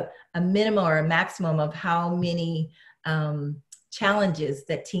have a minimum or a maximum of how many challenges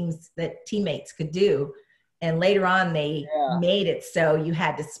that teammates could do. And later on, they made it so you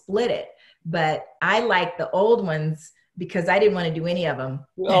had to split it. But I like the old ones because I didn't want to do any of them.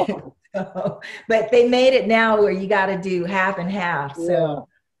 Oh. But they made it now where you got to do half and half.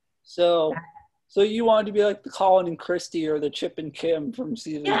 So you wanted to be like the Colin and Christy or the Chip and Kim from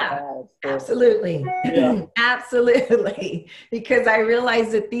season 5. So. Absolutely. Yeah. Absolutely. Because I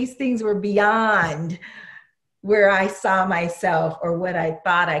realized that these things were beyond where I saw myself or what I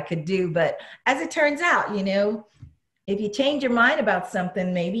thought I could do. But as it turns out, you know, if you change your mind about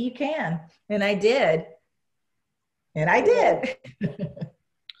something, maybe you can. And I did.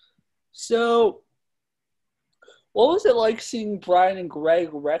 So what was it like seeing Brian and Greg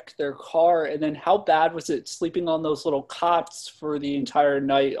wreck their car? And then how bad was it sleeping on those little cots for the entire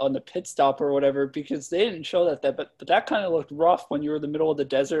night on the pit stop or whatever? Because they didn't show that, but that kind of looked rough when you were in the middle of the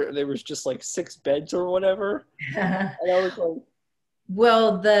desert and there was just like 6 beds or whatever. And I was like,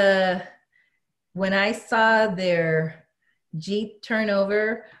 well, when I saw their Jeep turn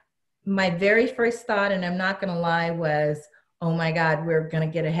over, my very first thought, and I'm not going to lie, was, oh my God, we're going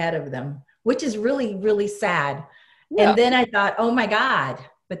to get ahead of them. which is really, really sad. Yeah. And then I thought, oh my God,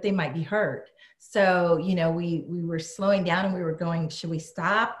 but they might be hurt. So, you know, we were slowing down and we were going, should we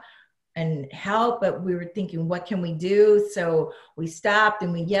stop and help? But we were thinking, what can we do? So we stopped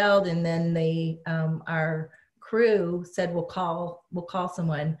and we yelled, and then our crew said, we'll call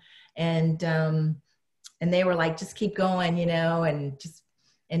someone. And they were like, just keep going, you know,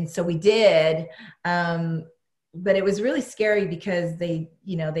 and so we did. But it was really scary because they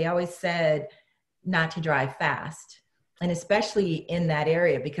always said not to drive fast, and especially in that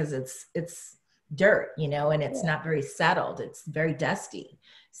area because it's dirt, you know, and it's not very settled. It's very dusty.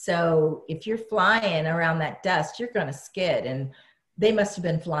 So if you're flying around that dust, you're going to skid, and they must have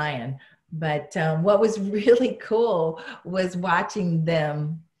been flying. But what was really cool was watching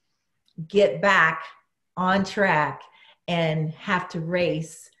them get back on track and have to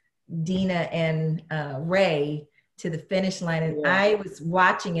race Dina and Ray to the finish line. And I was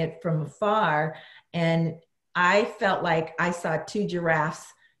watching it from afar, and I felt like I saw two giraffes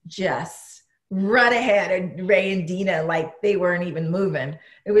just run ahead of Ray and Dina like they weren't even moving.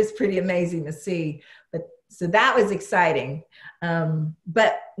 It was pretty amazing to see. But so that was exciting.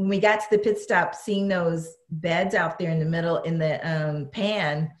 But when we got to the pit stop, seeing those beds out there in the middle in the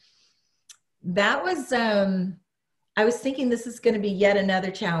pan, that was, I was thinking this is going to be yet another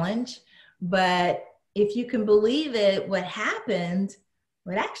challenge. But if you can believe it, what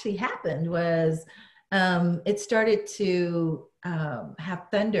actually happened was it started to have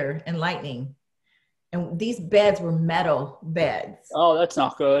thunder and lightning. And these beds were metal beds. Oh, that's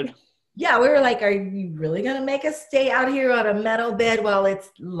not good. Yeah, we were like, are you really going to make us stay out here on a metal bed while it's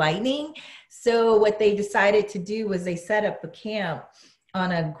lightning? So what they decided to do was they set up the camp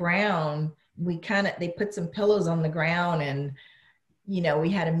on a ground. They put some pillows on the ground, and, you know, we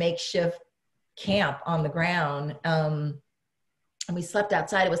had a makeshift camp on the ground. And we slept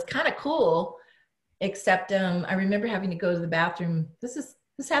outside. It was kind of cool, except I remember having to go to the bathroom.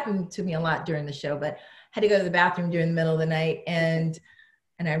 This happened to me a lot during the show, but I had to go to the bathroom during the middle of the night. And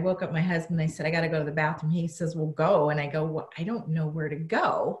I woke up my husband. I said, I got to go to the bathroom. He says, well, go. And I go, well, I don't know where to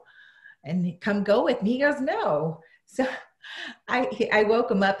go. And he, come go with me. He goes, no. So I woke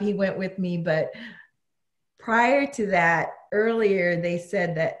him up. He went with me. But prior to that, earlier, they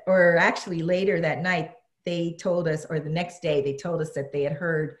said that, or actually later that night, they told us, or the next day, they told us that they had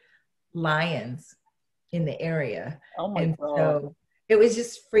heard lions in the area. Oh my God. So it was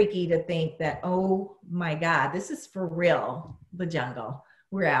just freaky to think that, oh my God, this is for real, the jungle.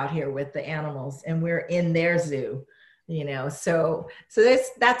 We're out here with the animals and we're in their zoo, you know. So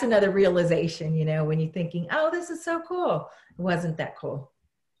that's another realization, you know, when you're thinking, oh, this is so cool. It wasn't that cool.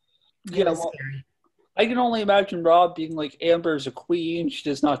 It was scary. I can only imagine Rob being like, Amber's a queen. She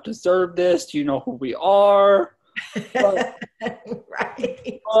does not deserve this. Do you know who we are? But,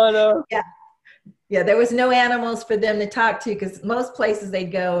 right. But, yeah, there was no animals for them to talk to, because most places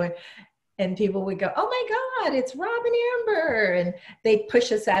they'd go and people would go, oh my God, it's Rob and Amber. And they'd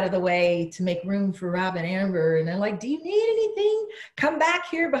push us out of the way to make room for Rob and Amber. And they're like, do you need anything? Come back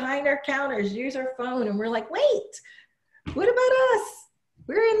here behind our counters, use our phone. And we're like, wait, what about us?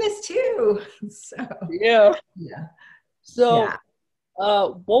 We're in this too. So yeah. So yeah.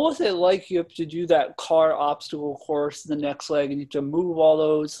 what was it like? You have to do that car obstacle course the next leg, and you have to move all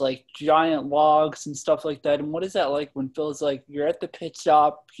those like giant logs and stuff like that. And what is that like when Phil's like, you're at the pit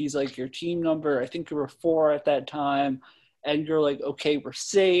stop, he's like your team number, I think you were 4 at that time, and you're like, okay, we're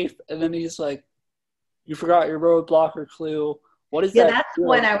safe. And then he's like, you forgot your roadblocker clue. What is that? Yeah, that's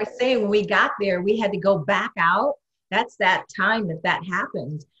when I was saying, when we got there, we had to go back out. That's that time that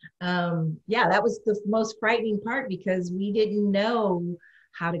happened. Yeah, that was the most frightening part, because we didn't know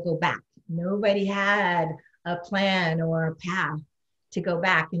how to go back. Nobody had a plan or a path to go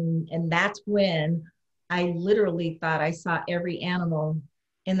back. And that's when I literally thought I saw every animal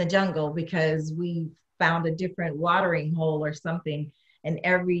in the jungle, because we found a different watering hole or something, and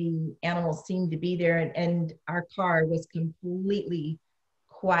every animal seemed to be there. And our car was completely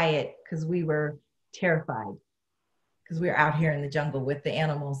quiet because we were terrified, because we were out here in the jungle with the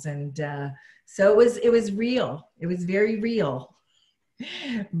animals. And so it was real. It was very real.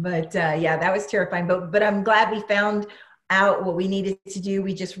 But yeah, that was terrifying. But I'm glad we found out what we needed to do.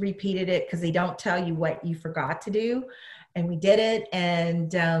 We just repeated it, because they don't tell you what you forgot to do. And we did it,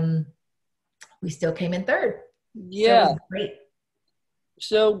 and we still came in third. Yeah. So it was great.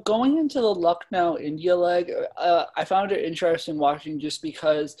 So going into the Lucknow India leg, I found it interesting watching, just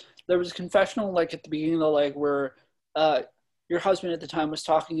because there was a confessional like at the beginning of the leg where your husband at the time was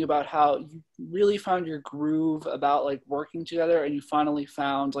talking about how you really found your groove about like working together, and you finally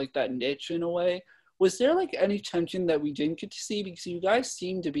found like that niche in a way was there like any tension that we didn't get to see? Because you guys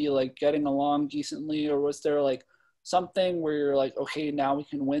seem to be like getting along decently, or was there like something where you're like, okay, now we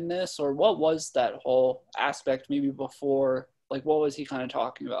can win this? Or what was that whole aspect maybe before? Like, what was he kind of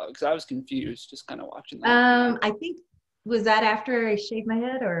talking about? Because I was confused just kind of watching that. I think, was that after I shaved my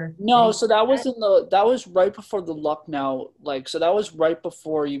head, or did No, he? so that was right before the Lucknow, like, so that was right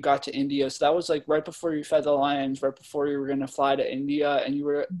before you got to India. So that was like right before you fed the lions, right before you were gonna fly to India, and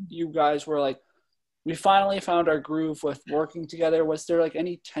you guys were like, we finally found our groove with working together. Was there like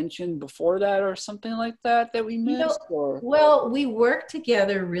any tension before that or something like that that we missed, or? Well, we worked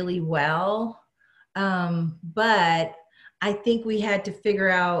together really well, but I think we had to figure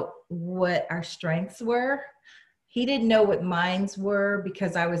out what our strengths were. He didn't know what mines were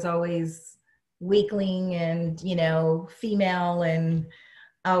because I was always weakling and, female and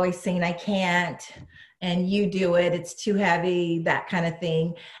always saying I can't, and you do it, it's too heavy, that kind of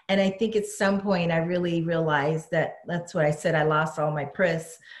thing. And I think at some point I really realized that, that's what I said, I lost all my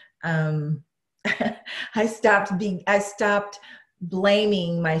pris. Um, I stopped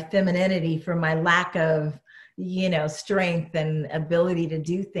blaming my femininity for my lack of, strength and ability to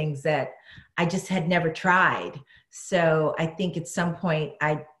do things that I just had never tried. So I think at some point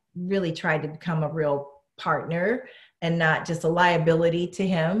I really tried to become a real partner and not just a liability to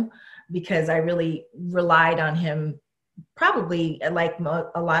him, because I really relied on him, probably like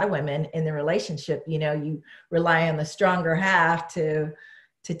a lot of women in the relationship. You rely on the stronger half to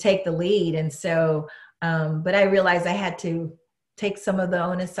take the lead. And so, but I realized I had to take some of the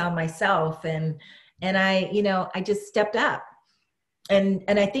onus on myself, and I just stepped up. And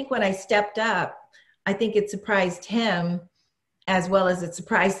I think when I stepped up, I think it surprised him as well as it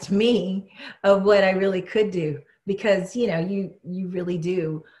surprised me of what I really could do. Because, you really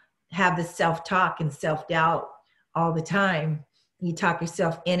do have the self-talk and self-doubt all the time. You talk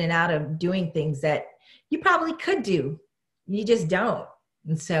yourself in and out of doing things that you probably could do. You just don't.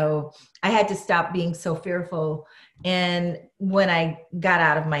 And so I had to stop being so fearful. And when I got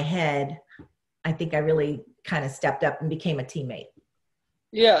out of my head, I think I really kind of stepped up and became a teammate.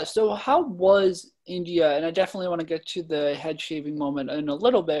 Yeah, so how was India, and I definitely want to get to the head shaving moment in a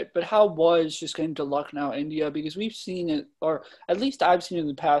little bit, but how was just getting to Lucknow, India? Because we've seen it, or at least I've seen in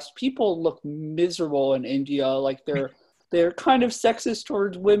the past, people look miserable in India, like they're kind of sexist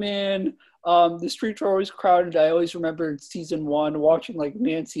towards women. The streets are always crowded. I always remember in season 1 watching like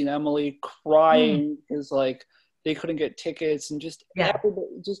Nancy and Emily crying because like they couldn't get tickets, and just Yeah. everybody,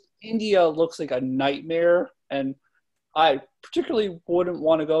 just India looks like a nightmare. And I particularly wouldn't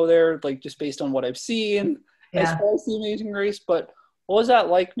want to go there, like just based on what I've seen as Yeah. far as the Amazing Race. But what was that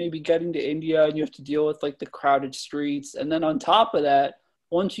like, maybe getting to India and you have to deal with like the crowded streets, and then on top of that,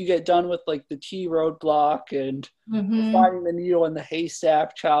 once you get done with like the T roadblock and Mm-hmm. finding the needle in the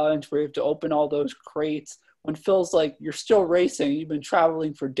haystack challenge, where you have to open all those crates, when it feels like you're still racing, you've been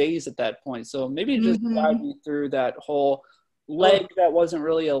traveling for days at that point. So maybe just guide Mm-hmm. me through that whole leg Oh, that wasn't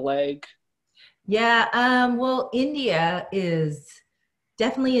really a leg. yeah. Well, India is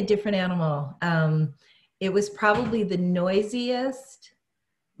definitely a different animal. It was probably the noisiest,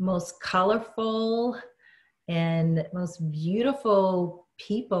 most colorful, and most beautiful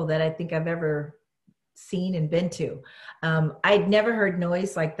people that I think I've ever seen and been to. I'd never heard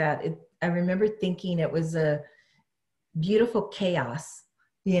noise like that. I remember thinking it was a beautiful chaos.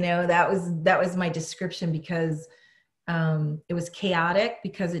 That was my description, because it was chaotic,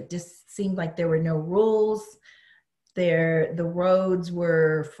 because it just seemed like there were no rules. The roads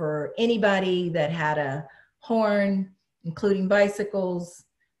were for anybody that had a horn, including bicycles,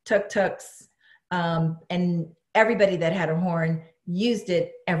 tuk-tuks, and everybody that had a horn used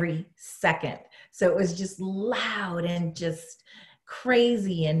it every second. So it was just loud and just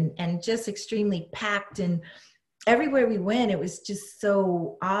crazy, and just extremely packed. And everywhere we went, it was just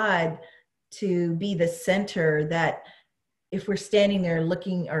so odd to be the center, that if we're standing there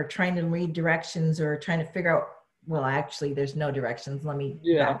looking or trying to read directions or trying to figure out, well, actually, there's no directions. Let me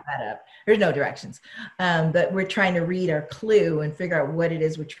Yeah. back that up. There's no directions. But we're trying to read our clue and figure out what it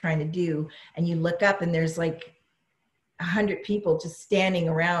is we're trying to do. And you look up and there's like 100 people just standing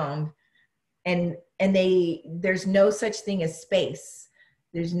around, and there's no such thing as space.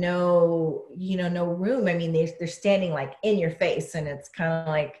 There's no room. I mean, they're standing like in your face, and it's kind of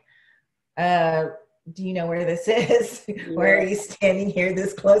like, do you know where this is? Why are you standing here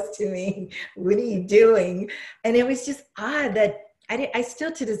this close to me? What are you doing? And it was just odd that I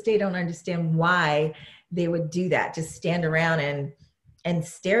still to this day don't understand why they would do that. Just stand around and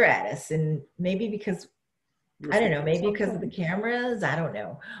stare at us. And maybe because, I don't know, maybe because of the cameras, I don't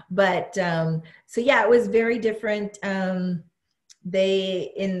know. But so yeah, it was very different.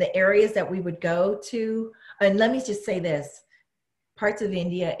 in the areas that we would go to, and let me just say this, parts of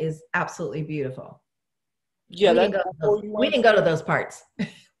India is absolutely beautiful. Yeah, We didn't go to those parts.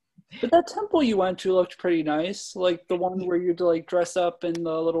 But that temple you went to looked pretty nice. Like the one where you'd like dress up in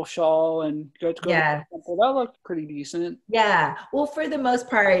the little shawl and go to the temple. That looked pretty decent. Yeah. Well, for the most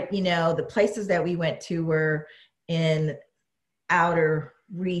part, you know, the places that we went to were in outer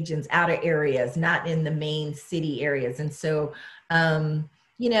regions, outer areas, not in the main city areas. And so,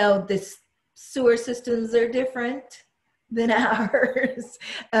 you know, the sewer systems are different than ours.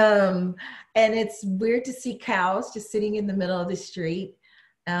 And it's weird to see cows just sitting in the middle of the street.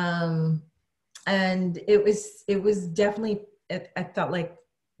 And it was definitely, I felt like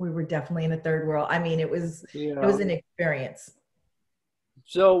we were definitely in a third world. I mean, it was an experience.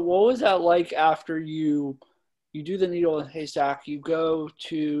 So what was that like after you do the needle and haystack, you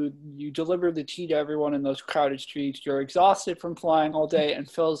deliver the tea to everyone in those crowded streets, you're exhausted from flying all day, and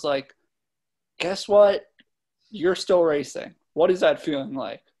feels like, guess what? You're still racing. What is that feeling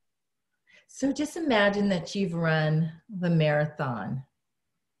like? So just imagine that you've run the marathon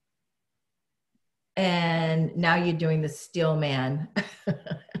and now you're doing the Steelman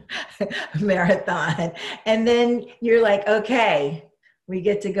marathon. And then you're like, okay, we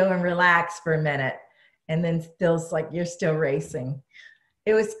get to go and relax for a minute. And then feels like you're still racing.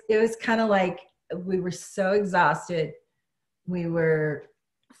 It was kind of like we were so exhausted. We were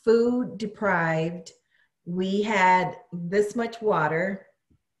food deprived. We had this much water.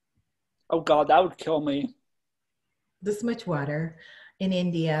 Oh God, that would kill me. This much water in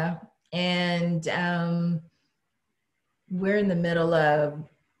India. And we're in the middle of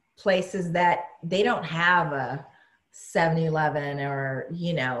places that they don't have a 7-Eleven, or,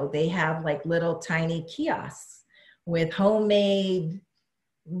 you know, they have like little tiny kiosks with homemade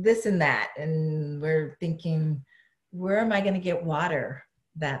this and that. And we're thinking, where am I going to get water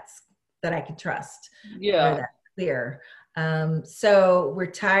that I can trust? Yeah. Or that's clear. So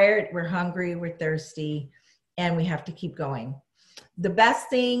we're tired, we're hungry, we're thirsty, and we have to keep going. The best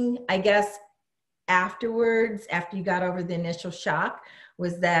thing, I guess, afterwards, after you got over the initial shock,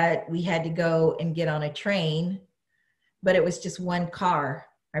 was that we had to go and get on a train, but it was just one car.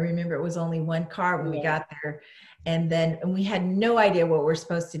 I remember it was only one car when we got there. And we had no idea what we're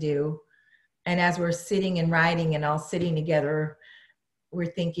supposed to do. And as we're sitting and riding and all sitting together, we're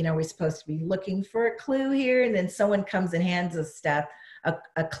thinking, are we supposed to be looking for a clue here? And then someone comes and hands us stuff,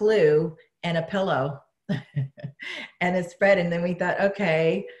 a clue and a pillow and a spread. And then we thought,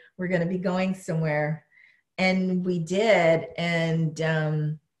 okay, we're going to be going somewhere. And we did. And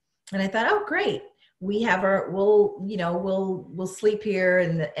I thought, oh, great. We have we'll sleep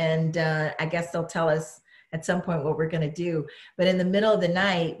here. And I guess they'll tell us at some point what we're going to do. But in the middle of the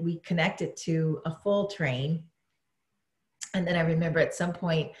night, we connected to a full train. And then I remember at some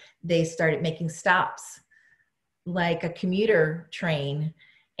point they started making stops like a commuter train.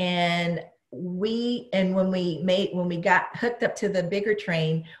 And when we got hooked up to the bigger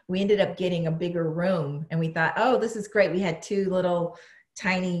train, we ended up getting a bigger room. And we thought, oh, this is great. We had 2 little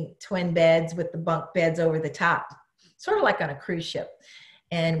tiny twin beds with the bunk beds over the top, sort of like on a cruise ship.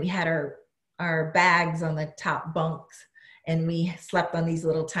 And we had our bags on the top bunks, and we slept on these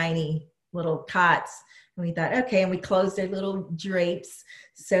little tiny little cots. And we thought, okay, and we closed their little drapes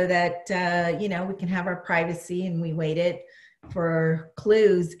so that, we can have our privacy. And we waited for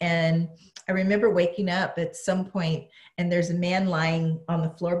clues. And I remember waking up at some point, and there's a man lying on the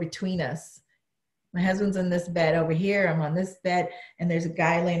floor between us. My husband's on this bed over here. I'm on this bed, and there's a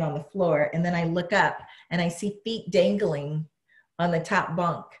guy laying on the floor. And then I look up and I see feet dangling on the top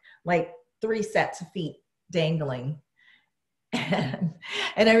bunk, like 3 sets of feet dangling.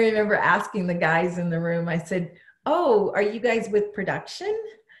 And I remember asking the guys in the room, I said, oh, are you guys with production?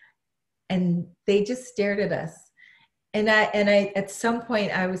 And they just stared at us. And I at some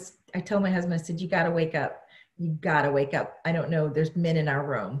point I told my husband, I said, you got to wake up. You got to wake up. I don't know. There's men in our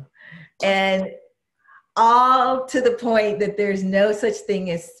room. And all to the point that there's no such thing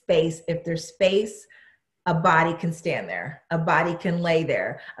as space. If there's space, a body can stand there. A body can lay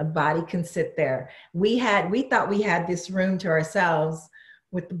there. A body can sit there. We thought we had this room to ourselves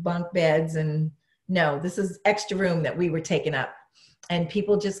with the bunk beds, and no, this is extra room that we were taking up. And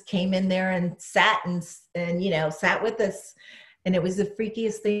people just came in there and sat and sat with us. And it was the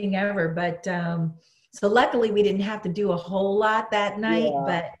freakiest thing ever. But so luckily we didn't have to do a whole lot that night,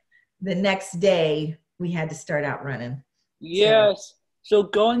 but the next day we had to start out running. Yes. So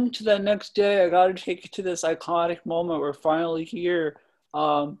going to the next day, I got to take you to this iconic moment. We're finally here.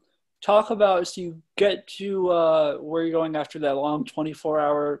 Talk about, so you get to where you're going after that long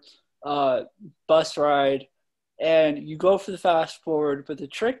 24-hour bus ride, and you go for the fast forward, but the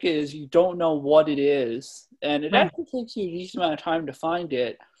trick is you don't know what it is, and it actually takes you a decent amount of time to find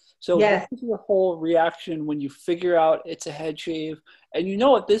it. So what is your whole reaction when you figure out it's a head shave? And you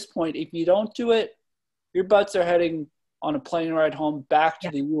know at this point, if you don't do it, your butts are heading on a plane ride home back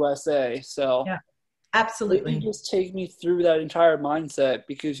to the USA. So absolutely. maybe just take me through that entire mindset,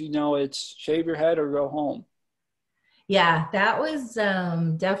 because you know it's shave your head or go home. Yeah, that was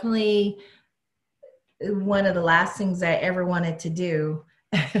definitely one of the last things I ever wanted to do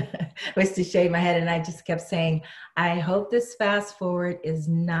was to shave my head. And I just kept saying, I hope this fast forward is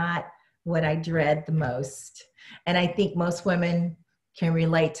not what I dread the most. And I think most women can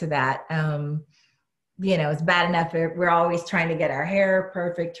relate to that. You know, it's bad enough we're always trying to get our hair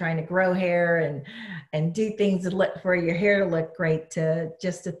perfect, trying to grow hair and do things for your hair to look great, to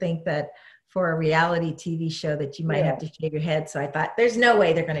think that for a reality TV show that you might have to shave your head. So I thought, there's no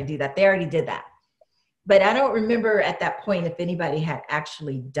way they're going to do that. They already did that. But I don't remember at that point if anybody had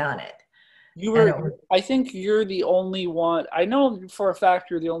actually done it. I think you're the only one. I know for a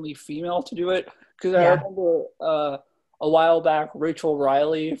fact you're the only female to do it, because I remember a while back, Rachel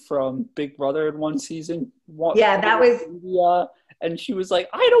Riley from Big Brother in one season. That was India, and she was like,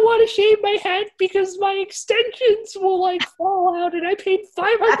 I don't want to shave my head because my extensions will like fall out, and I paid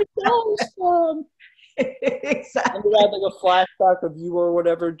 $500 for them. Exactly. And we had like a flashback of you or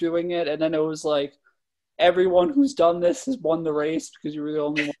whatever doing it, and then it was like, everyone who's done this has won the race because you were the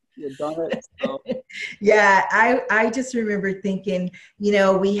only one who had done it. So. Yeah, I just remember thinking, you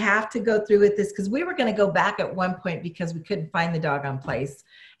know, we have to go through with this, because we were going to go back at one point because we couldn't find the doggone place,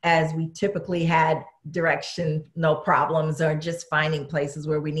 as we typically had directional problems or just finding places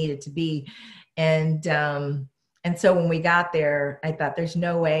where we needed to be. And so when we got there, I thought, there's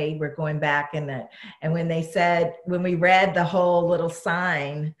no way we're going back. And when we read the whole little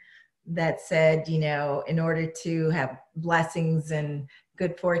sign that said, you know, in order to have blessings and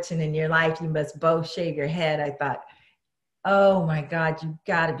good fortune in your life, you must both shave your head. I thought, oh my God, you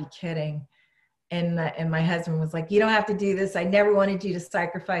gotta be kidding. And my husband was like, you don't have to do this. I never wanted you to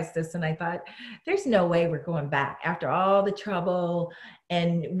sacrifice this. And I thought, there's no way we're going back after all the trouble.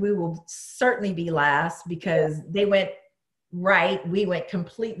 And we will certainly be last, because they went right. We went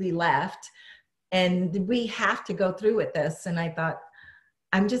completely left, and we have to go through with this. And I thought,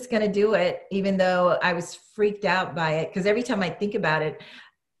 I'm just going to do it, even though I was freaked out by it. Because every time I think about it,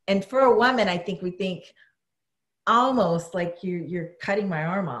 and for a woman, I think we think almost like you're cutting my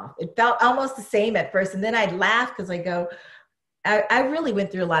arm off. It felt almost the same at first. And then I'd laugh because I go, I really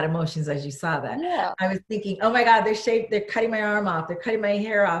went through a lot of emotions, as you saw that. Yeah. I was thinking, oh my God, they're cutting my arm off. They're cutting my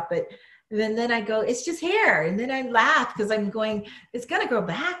hair off. But then I go, it's just hair. And then I laugh because I'm going, it's going to grow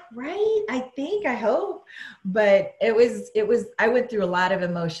back, right? I hope. But I went through a lot of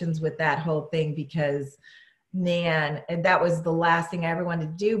emotions with that whole thing, because man, and that was the last thing I ever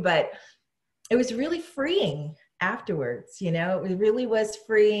wanted to do. But it was really freeing afterwards. You know, it really was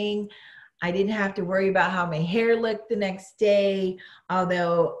freeing. I didn't have to worry about how my hair looked the next day.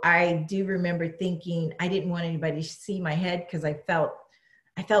 Although I do remember thinking I didn't want anybody to see my head, because I felt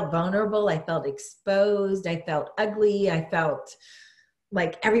vulnerable. I felt exposed. I felt ugly. I felt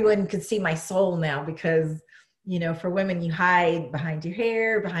like everyone could see my soul now, because, you know, for women, you hide behind your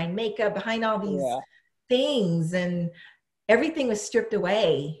hair, behind makeup, behind all these things, and everything was stripped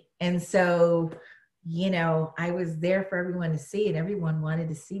away. And so, you know, I was there for everyone to see, and everyone wanted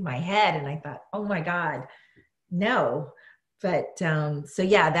to see my head. And I thought, oh my God, no. But so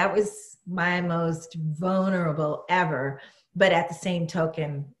yeah, that was my most vulnerable ever. But at the same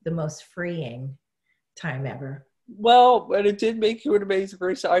token, the most freeing time ever. Well, and it did make you an Amazing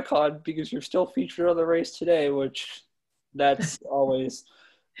Race icon, because you're still featured on the race today, which that's always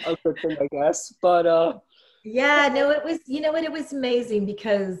a good thing, I guess. But yeah, no, it was, you know what, it was amazing,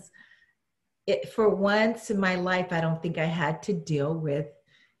 because for once in my life, I don't think I had to deal with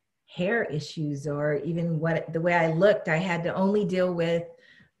hair issues, or even the way I looked. I had to only deal with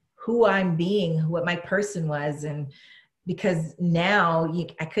who I'm being, what my person was. And because now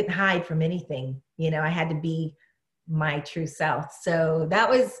I couldn't hide from anything, you know, I had to be my true self. So it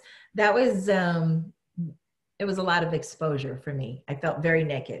was a lot of exposure for me. I felt very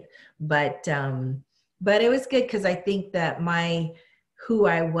naked, but it was good, because I think that who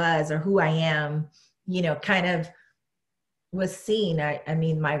I was, or who I am, you know, kind of was seen. I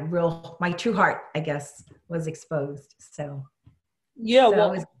mean, my true heart, I guess, was exposed. So yeah,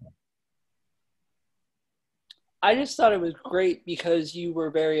 well, I just thought it was great, because you were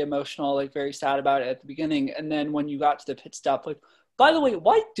very emotional, like very sad about it at the beginning. And then when you got to the pit stop, like, by the way,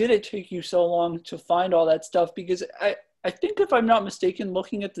 why did it take you so long to find all that stuff? Because I think if I'm not mistaken,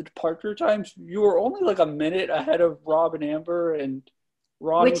 looking at the departure times, you were only like a minute ahead of Rob and Amber and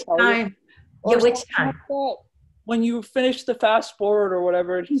Ron. Which time? Yeah, Or which something like time? that. When you finished the fast forward or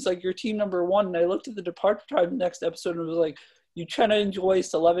whatever, and he's like, "You're team number one." And I looked at the departure time next episode and it was like, Uchenna and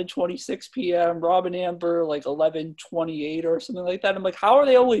Joyce 11:26 p.m. Rob and Amber like 11:28 or something like that. I'm like, how are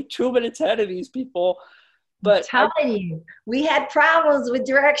they only 2 minutes ahead of these people? But Telling you, we had problems with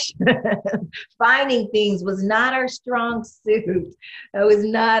direction. Finding things was not our strong suit. It was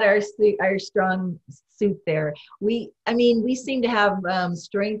not our strong suit there. I mean, we seem to have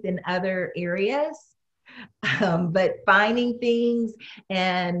strength in other areas, but finding things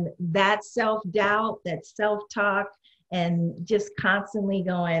and that self-doubt, that self-talk, and just constantly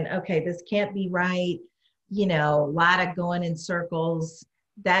going, okay, this can't be right. You know, a lot of going in circles,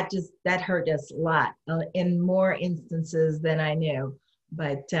 that hurt us a lot in more instances than I knew.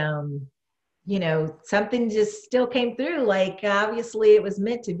 But you know, something just still came through. Like obviously it was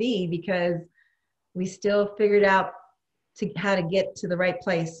meant to be because we still figured out how to get to the right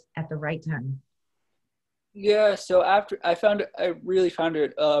place at the right time. yeah, so after I really found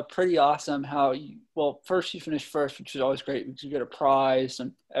it pretty awesome how first you finished first, which is always great because you get a prize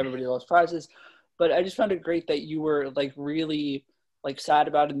and everybody loves prizes. But I just found it great that you were like really like sad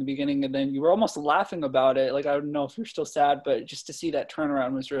about it in the beginning and then you were almost laughing about it. Like I don't know if you're still sad, but just to see that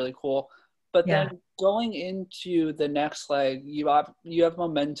turnaround was really cool. But Yeah. then going into the next leg, you have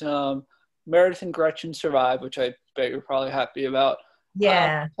momentum. Meredith and Gretchen survive, which I bet you're probably happy about.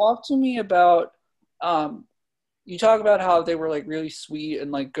 Yeah. Talk to me about you talk about how they were like really sweet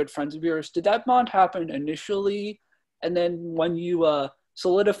and like good friends of yours. Did that bond happen initially? And then when you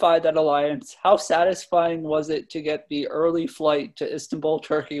solidified that alliance, how satisfying was it to get the early flight to Istanbul,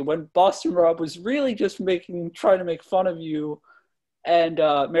 Turkey, when Boston Rob was really just trying to make fun of you and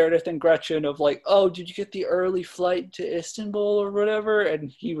Meredith and Gretchen of like, oh, did you get the early flight to Istanbul or whatever?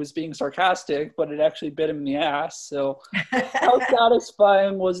 And he was being sarcastic, but it actually bit him in the ass. So how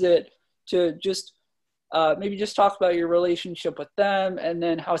satisfying was it to just maybe just talk about your relationship with them, and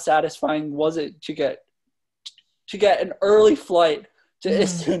then how satisfying was it to get an early flight to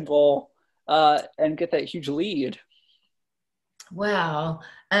Istanbul and get that huge lead? Wow.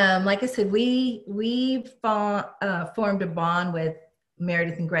 Like I said, we formed a bond with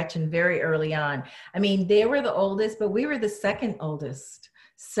Meredith and Gretchen very early on. I mean, they were the oldest, but we were the second oldest.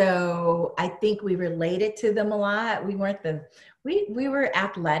 So I think we related to them a lot. We weren't we were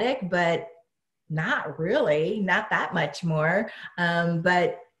athletic, but not really, not that much more.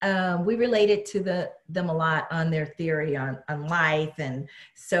 But we related to them a lot on their theory on life. And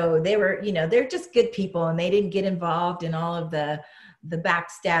so they were, you know, they're just good people and they didn't get involved in all of the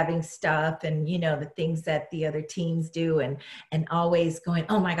backstabbing stuff and, you know, the things that the other teams do and always going,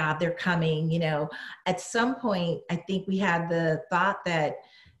 oh my God, they're coming. You know, at some point, I think we had the thought that,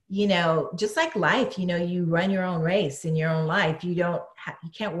 you know, just like life, you know, you run your own race in your own life. You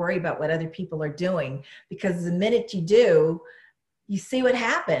can't worry about what other people are doing, because the minute you do, you see what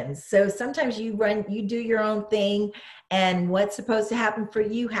happens. So sometimes you do your own thing and what's supposed to happen for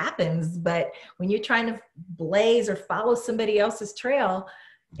you happens. But when you're trying to blaze or follow somebody else's trail,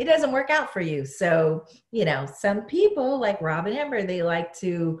 it doesn't work out for you. So, you know, some people like Rob and Amber, they like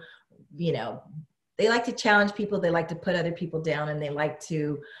to, you know, they like to challenge people. They like to put other people down, and they like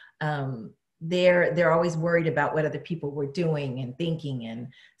to, they're always worried about what other people were doing and thinking. And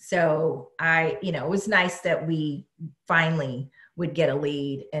so you know, it was nice that we finally would get a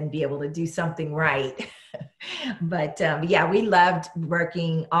lead and be able to do something right. But yeah, we loved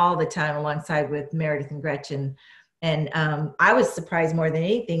working all the time alongside with Meredith and Gretchen. And I was surprised more than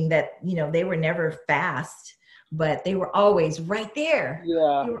anything that, you know, they were never fast, but they were always right there.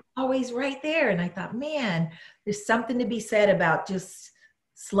 Yeah. They were always right there. And I thought, man, there's something to be said about just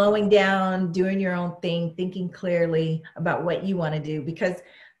slowing down, doing your own thing, thinking clearly about what you want to do. Because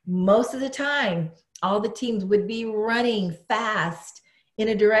most of the time, all the teams would be running fast in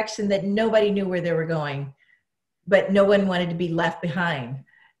a direction that nobody knew where they were going, but no one wanted to be left behind.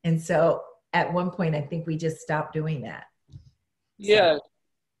 And so at one point, I think we just stopped doing that. Yeah.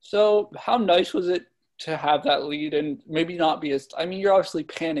 So how nice was it to have that lead and maybe not be I mean, you're obviously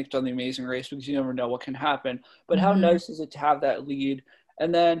panicked on the Amazing Race because you never know what can happen, but how nice is it to have that lead?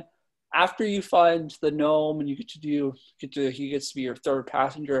 And then after you find the gnome and he gets to be your third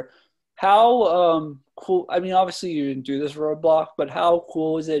passenger, how cool, I mean, obviously you didn't do this roadblock, but how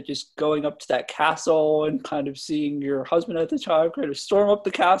cool is it just going up to that castle and kind of seeing your husband at the time kind of storm up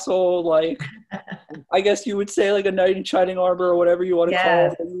the castle, like, I guess you would say like a knight in shining armor or whatever you want to call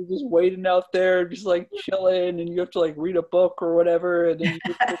Yes. it, and you're just waiting out there, just like chilling, and you have to like read a book or whatever, and then you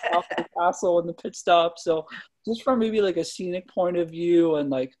get to the top of the castle and the pit stop. So just from maybe like a scenic point of view and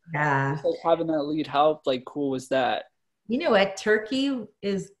like Yeah. just like having that lead, how like cool was that? You know what? Turkey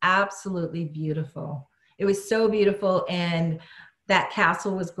is absolutely beautiful. It was so beautiful. And that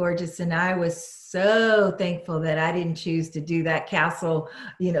castle was gorgeous. And I was so thankful that I didn't choose to do that castle,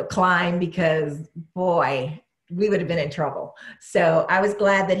 climb, because boy, we would have been in trouble. So I was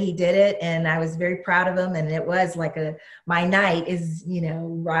glad that he did it. And I was very proud of him. And it was like my knight is,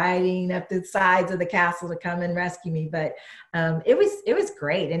 riding up the sides of the castle to come and rescue me. But it was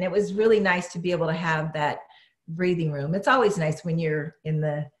great. And it was really nice to be able to have that breathing room. It's always nice when you're in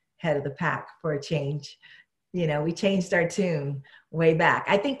the head of the pack for a change. We changed our tune way back.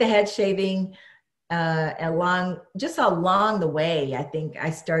 I think the head shaving along the way, I think I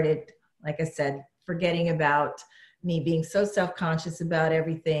started, like I said, forgetting about me being so self-conscious about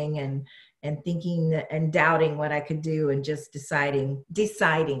everything and thinking and doubting what I could do and just deciding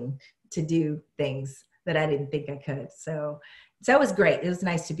to do things that I didn't think I could. So it was great. It was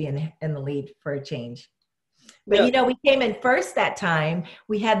nice to be in the lead for a change. But Yeah. we came in first that time.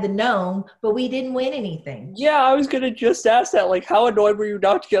 We had the gnome, but we didn't win anything. Yeah, I was gonna just ask that. Like, how annoyed were you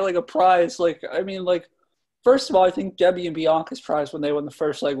not to get like a prize? Like, I mean, like, first of all, I think Debbie and Bianca's prize when they won the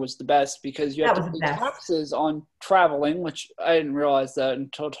first leg was the best because you have That to was the pay best. taxes on traveling, which I didn't realize that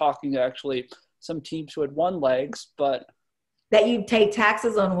until talking to actually some teams who had won legs. But That you take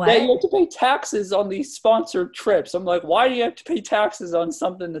taxes on yeah, what? you have to pay taxes on these sponsored trips. I'm like, why do you have to pay taxes on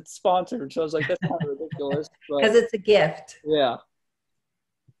something that's sponsored? So I was like, that's kind of ridiculous. Because But it's a gift. yeah,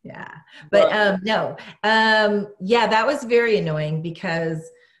 Yeah. But but no. Yeah, that was very annoying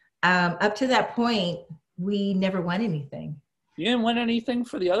because up to that point, we never won anything. you didn't win anything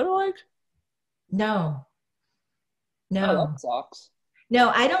for the other leg. No, Oh, that no, sucks. no,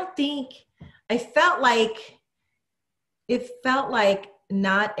 I don't think I felt like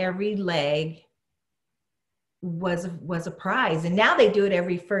not every leg was a prize. And now they do it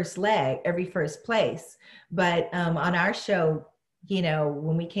every first leg, every first place. But on our show,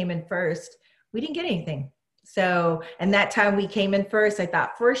 when we came in first, we didn't get anything. So, and that time we came in first, I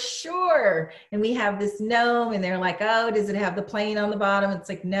thought for sure. And we have this gnome, and they're like, "Oh, does it have the plane on the bottom?" It's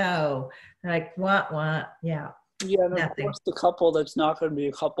like, no. They're like, what? Yeah, Yeah, and of nothing. course the couple that's not going to be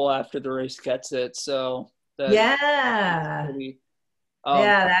a couple after the race gets it. So that's Yeah. pretty.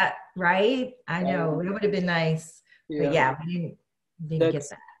 Yeah, that right. I know. Um, It would have been nice. But yeah, yeah, we didn't get that's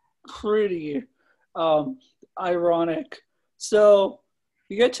that. pretty um, ironic. So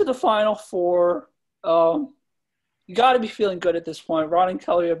you get to the final four. You got to be feeling good at this point. Ron and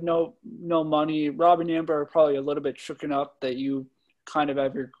Kelly have no money. Rob and Amber are probably a little bit shooken up that you kind of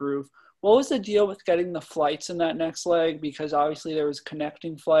have your groove. What was the deal with getting the flights in that next leg? Because obviously there was a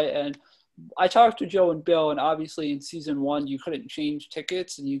connecting flight, and I talked to Joe and Bill, and obviously in season one you couldn't change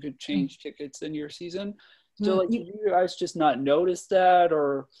tickets, and you could change tickets in your season. So like, did you guys just not notice that,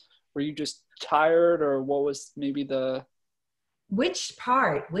 or were you just tired, or what was maybe the Which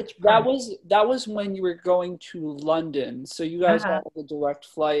part? Which that part? was when you were going to London. So you guys Uh-huh. got the direct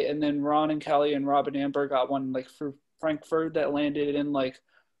flight, and then Ron and Kelly and Rob and Amber got one like for Frankfurt that landed in like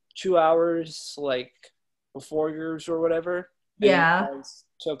 2 hours like before yours or whatever. And then you Yeah. guys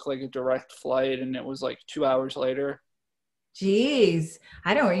took like a direct flight, and it was like 2 hours later. Geez,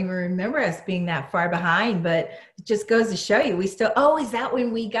 I don't even remember us being that far behind, but it just goes to show you we still, oh, is that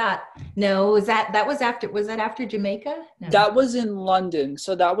when we got, no, was that after Jamaica? No. That was in London.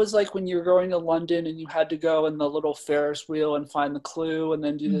 So that was like when you were going to London and you had to go in the little Ferris wheel and find the clue and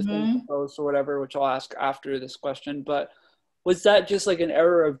then do the thing Mm-hmm. post or whatever, which I'll ask after this question. But was that just like an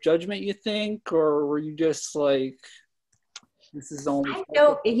error of judgment, you think? Or were you just like, this is the only I flight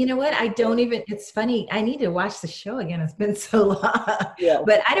don't, that- you know what? I don't even, it's funny. I need to watch the show again. It's been so long, Yeah.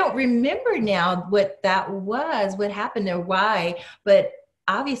 but I don't remember now what that was, what happened or why, but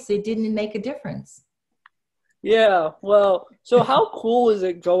obviously it didn't make a difference. Yeah. Well, so how cool is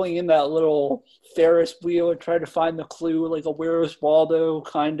it going in that little Ferris wheel and trying to find the clue, like a Where's Waldo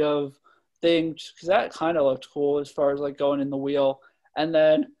kind of thing? Because that kind of looked cool as far as like going in the wheel. And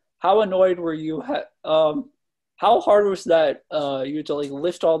then how annoyed were you? How hard was that? You had to like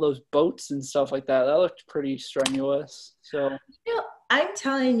lift all those boats and stuff like that. That looked pretty strenuous. So I'm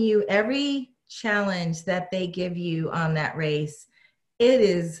telling you, every challenge that they give you on that race, it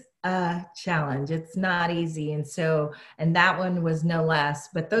is a challenge. It's not easy. And that one was no less,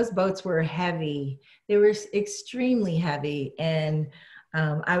 but those boats were heavy. They were extremely heavy. And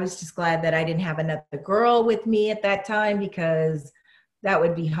I was just glad that I didn't have another girl with me at that time, because that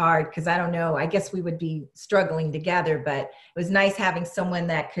would be hard. Because I don't know, I guess we would be struggling together, but it was nice having someone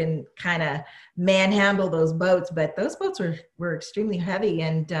that can kind of manhandle those boats. But those boats were extremely heavy.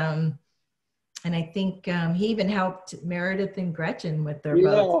 And I think he even helped Meredith and Gretchen with their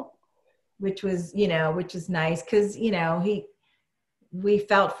boats, which was nice, because, we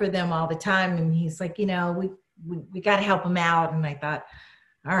felt for them all the time. And he's like, we got to help them out. And I thought,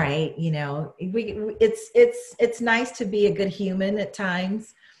 all right, it's nice to be a good human at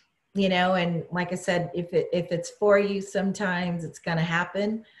times, and like I said, if it's for you, sometimes it's going to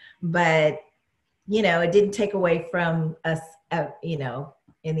happen, but, it didn't take away from us,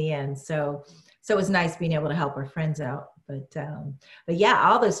 in the end. So it was nice being able to help our friends out. But yeah,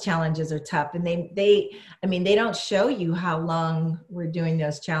 all those challenges are tough, and they don't show you how long we're doing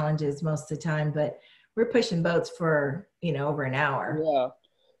those challenges most of the time, but we're pushing boats for, over an hour. Yeah.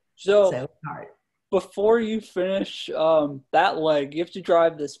 So it's hard. Before you finish that leg, you have to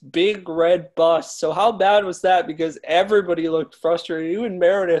drive this big red bus. So how bad was that? Because everybody looked frustrated. Even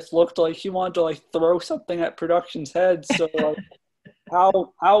Meredith looked like she wanted to throw something at production's head. So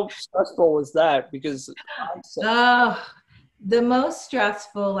how stressful was that? Because the most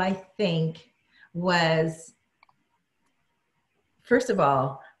stressful, I think, was, first of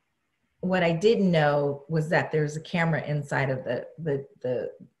all, what I didn't know was that there's a camera inside of the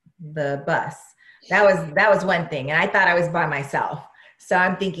bus. That was one thing. And I thought I was by myself. So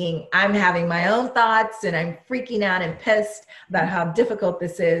I'm thinking I'm having my own thoughts, and I'm freaking out and pissed about how difficult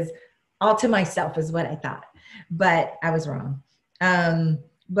this is, all to myself is what I thought. But I was wrong.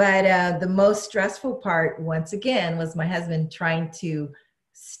 But the most stressful part, once again, was my husband trying to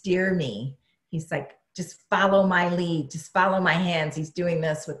steer me. He's like, just follow my lead, just follow my hands. He's doing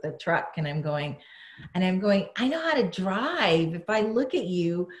this with the truck, and I'm going, I know how to drive. If I look at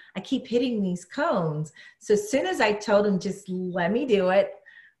you, I keep hitting these cones. So as soon as I told him, just let me do it,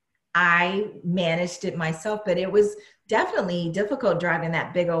 I managed it myself. But it was definitely difficult driving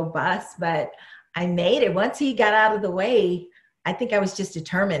that big old bus, but I made it. Once he got out of the way, I think I was just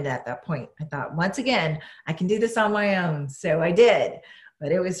determined at that point. I thought, once again, I can do this on my own. So I did,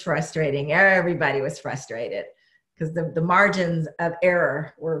 but it was frustrating. Everybody was frustrated because the margins of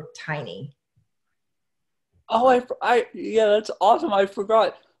error were tiny. Oh, yeah, that's awesome. I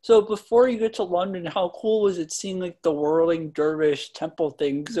forgot. So before you get to London, how cool was it seeing the whirling dervish temple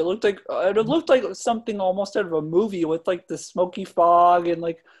thing? Because it looked like something almost out of a movie with the smoky fog and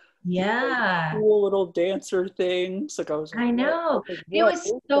yeah, cool little dancer things. I know. It was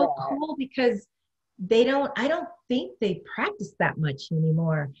so cool because I don't think they practice that much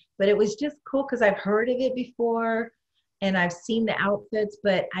anymore, but it was just cool because I've heard of it before and I've seen the outfits,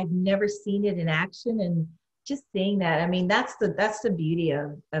 but I've never seen it in action. And just seeing that, that's the beauty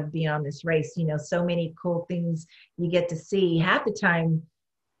of being on this race. So many cool things you get to see. Half the time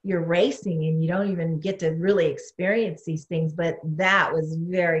you're racing and you don't even get to really experience these things, but that was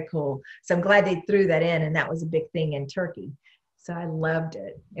very cool. So I'm glad they threw that in, and that was a big thing in Turkey. So I loved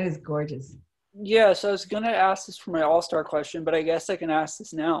it. It was gorgeous. Yeah, so I was going to ask this for my all-star question, but I guess I can ask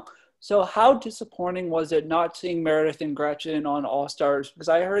this now. So how disappointing was it not seeing Meredith and Gretchen on All-Stars? Because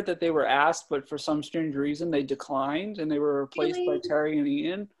I heard that they were asked, but for some strange reason they declined and they were replaced by Terry and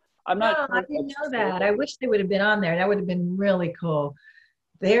Ian. I didn't know that. I wish they would have been on there. That would have been really cool.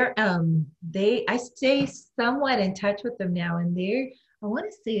 I stay somewhat in touch with them now, and I want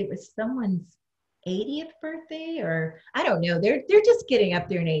to say it was someone's 80th birthday, or I don't know. They're just getting up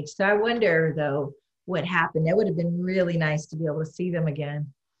there in age. So I wonder though what happened. That would have been really nice to be able to see them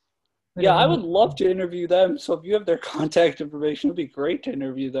again. Yeah, I would love to interview them. So if you have their contact information, it'd be great to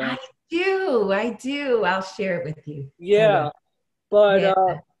interview them. I do. I'll share it with you. Yeah, but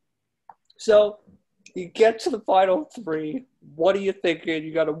so you get to the final three. What are you thinking?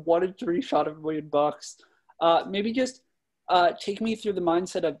 You got a 1 in 3 shot of $1 million. Maybe just take me through the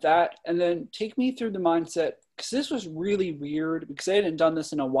mindset of that, and then take me through the mindset, because this was really weird because they hadn't done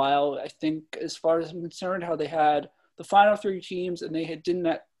this in a while. I think, as far as I'm concerned, how they had the final 3 teams and they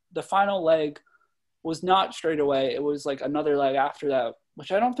the final leg was not straight away. It was another leg after that,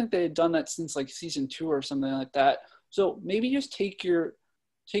 which I don't think they had done that since season 2 or something like that. So maybe just take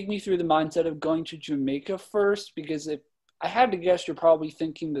me through the mindset of going to Jamaica first, because if I had to guess, you're probably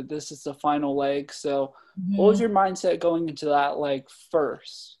thinking that this is the final leg. So what was your mindset going into that leg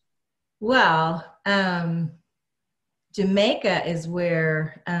first? Well, Jamaica is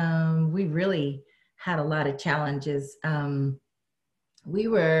where we really had a lot of challenges. we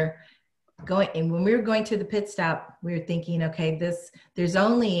were going, and when we were going to the pit stop, we were thinking, okay, there's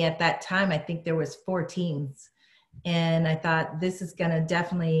only at that time, I think there was 4 teams. And I thought this is going to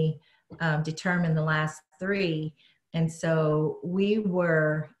definitely determine the last 3. And so we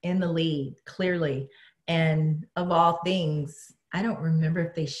were in the lead clearly. And of all things, I don't remember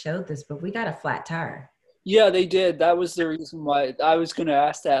if they showed this, but we got a flat tire. Yeah, they did. That was the reason why I was going to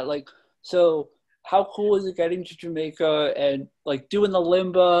ask that. Like, so how cool is it getting to Jamaica and like doing the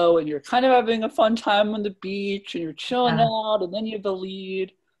limbo and you're kind of having a fun time on the beach and you're chilling Yeah. out and then you have the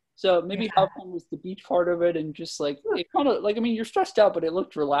lead. So maybe Yeah. how fun was the beach part of it and just like it kind of like I mean you're stressed out but it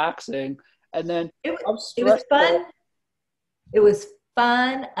looked relaxing. And then how It was stressful. fun. It was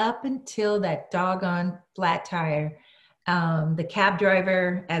fun up until that doggone flat tire. The cab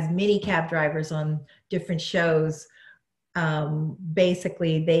driver, as many cab drivers on different shows,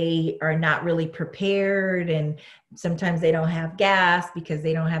 basically they are not really prepared, and sometimes they don't have gas because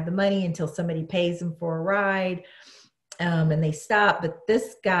they don't have the money until somebody pays them for a ride, and they stop. But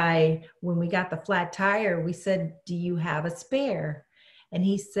this guy, when we got the flat tire, we said, do you have a spare? And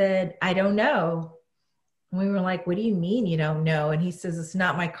he said, I don't know. And we were like, what do you mean you don't know? And he says, it's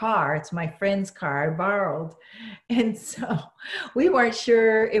not my car, it's my friend's car I borrowed. And so we weren't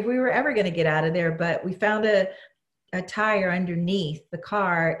sure if we were ever going to get out of there, but we found a tire underneath the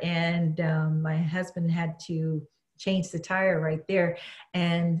car, and my husband had to change the tire right there.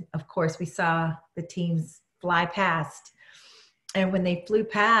 And of course we saw the teams fly past, and when they flew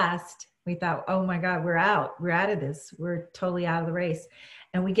past, we thought, oh my God, we're out of this, we're totally out of the race.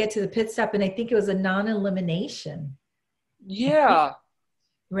 And we get to the pit stop, and I think it was a non-elimination. Yeah.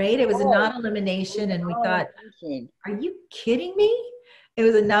 Right, it was a Oh, it was non-elimination, a and we thought, non-elimination. are you kidding me? It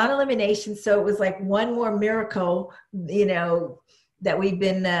was a non-elimination, so it was like one more miracle, that we've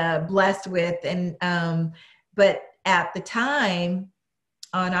been blessed with. And but at the time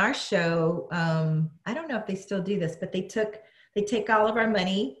on our show, I don't know if they still do this, but they take all of our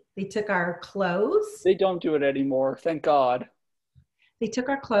money, they took our clothes, They don't do it anymore, thank God. they took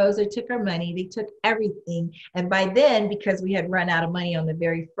our clothes, they took our money, they took everything. And by then, because we had run out of money on the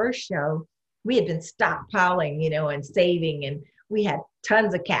very first show, we had been stockpiling, and saving, and we had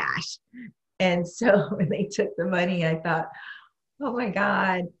tons of cash. And so when they took the money, I thought, oh my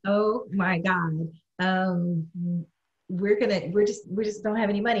God, oh my God. Um, we just don't have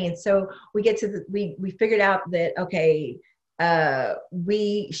any money. And so we get to we figured out that, okay,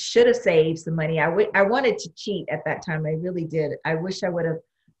 we should have saved some money. I wanted to cheat at that time. I really did. I wish I would have.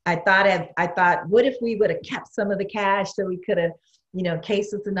 I thought, what if we would have kept some of the cash so we could have, in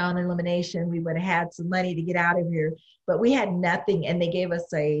case it's a non-elimination, we would have had some money to get out of here. But we had nothing, and they gave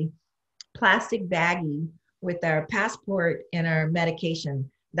us a plastic baggie with our passport and our medication.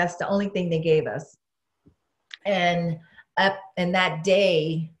 That's the only thing they gave us. And that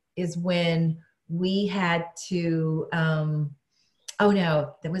day is when we had to oh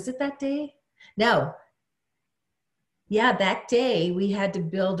no, was it that day? No. Yeah, that day we had to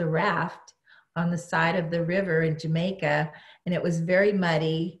build a raft on the side of the river in Jamaica, and it was very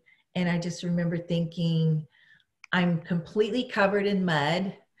muddy. And I just remember thinking, I'm completely covered in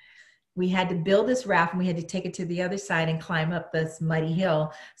mud. We had to build this raft, and we had to take it to the other side and climb up this muddy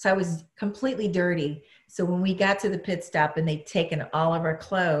hill. So I was completely dirty. So when we got to the pit stop and they'd taken all of our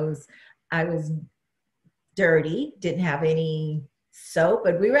clothes, I was dirty, didn't have any soap,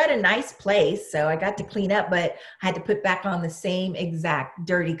 but we were at a nice place. So I got to clean up, but I had to put back on the same exact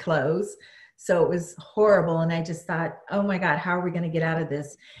dirty clothes. So it was horrible. And I just thought, oh my God, how are we going to get out of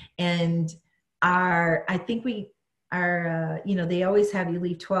this? And I think they always have you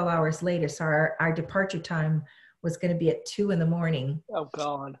leave 12 hours later. So our departure time was going to be at 2 a.m. Oh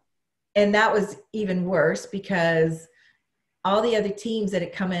God. And that was even worse because all the other teams that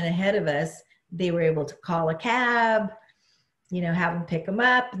had come in ahead of us, they were able to call a cab, have them pick them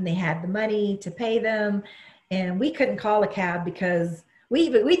up, and they had the money to pay them. And we couldn't call a cab because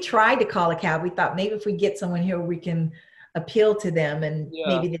we tried to call a cab. We thought maybe if we get someone here, we can appeal to them and Yeah.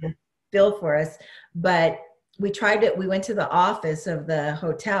 maybe they'll bill for us. But we went to the office of the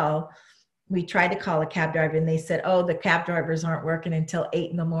hotel. We tried to call a cab driver, and they said, oh, the cab drivers aren't working until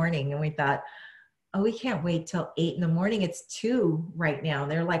 8 a.m. And we thought, oh, we can't wait till 8 a.m. It's 2 right now.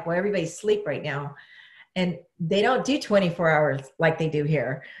 And they're like, well, everybody's asleep right now. And they don't do 24 hours like they do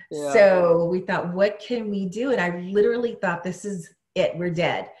here. Yeah. So we thought, what can we do? And I literally thought, this is it. We're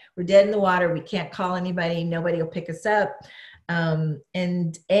dead. We're dead in the water. We can't call anybody. Nobody will pick us up. And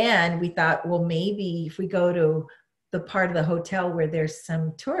we thought, well, maybe if we go to the part of the hotel where there's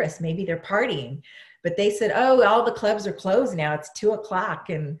some tourists, maybe they're partying. But they said, oh, all the clubs are closed now. It's 2:00.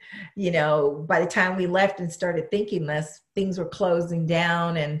 And, by the time we left and started thinking this, things were closing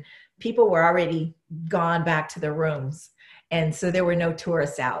down and people were already gone back to their rooms. And so there were no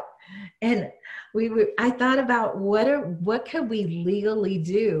tourists out. And I thought about what could we legally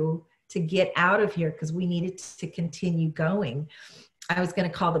do to get out of here? Because we needed to continue going. I was going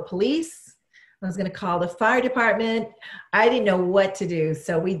to call the police. I was going to call the fire department. I didn't know what to do.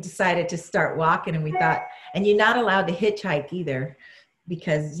 So we decided to start walking, and we thought, and you're not allowed to hitchhike either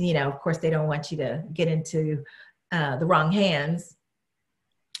because, of course they don't want you to get into the wrong hands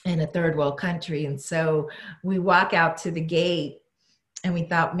in a third world country. And so we walk out to the gate, and we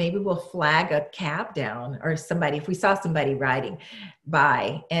thought maybe we'll flag a cab down or somebody, if we saw somebody riding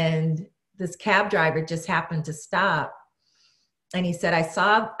by. And this cab driver just happened to stop. And he said, I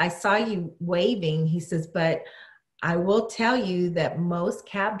saw you waving. He says, but I will tell you that most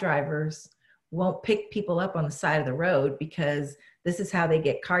cab drivers won't pick people up on the side of the road because this is how they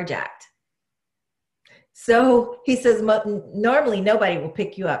get carjacked. So he says, normally nobody will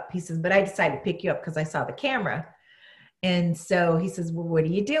pick you up. He says, but I decided to pick you up because I saw the camera. And so he says, well, what are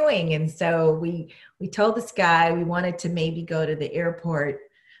you doing? And so we told this guy we wanted to maybe go to the airport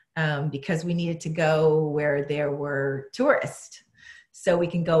because we needed to go where there were tourists so we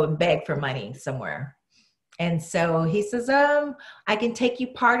can go and beg for money somewhere. And so he says, I can take you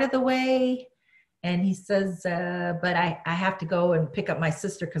part of the way. And he says, but I have to go and pick up my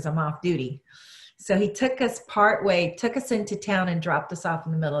sister because I'm off duty. So he took us part way, took us into town and dropped us off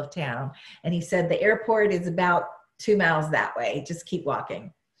in the middle of town. And he said, the airport is about 2 miles that way. Just keep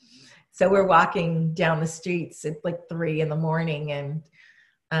walking. So we're walking down the streets at like 3 a.m.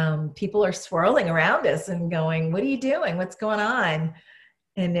 and people are swirling around us and going, what are you doing? What's going on?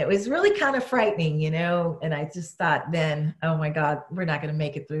 And it was really kind of frightening, and I just thought then, oh my God, we're not going to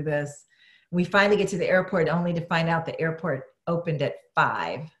make it through this. We finally get to the airport only to find out the airport opened at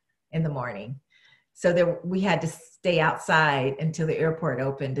 5 a.m. So we had to stay outside until the airport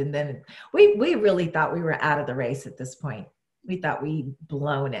opened. And then we really thought we were out of the race at this point. We thought we'd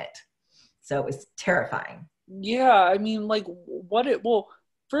blown it. So it was terrifying. Yeah. I mean, like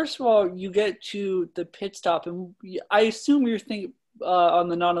first of all, you get to the pit stop and I assume you're thinking on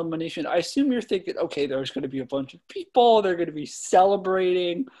the non-elimination, I assume you're thinking, okay, there's going to be a bunch of people. They're going to be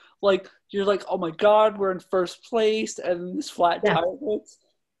celebrating. Like, you're like, oh my God, we're in first place. And this flat tire hits.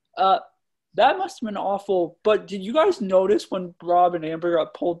 That must have been awful. But did you guys notice when Rob and Amber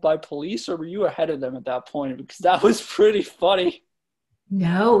got pulled by police, or were you ahead of them at that point? Because that was pretty funny.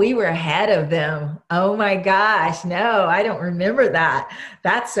 No, we were ahead of them. Oh my gosh. No, I don't remember that.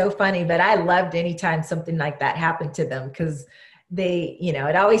 That's so funny. But I loved anytime something like that happened to them because they,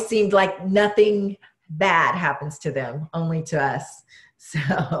 it always seemed like nothing bad happens to them, only to us.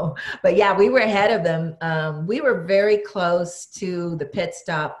 So, but yeah, we were ahead of them. We were very close to the pit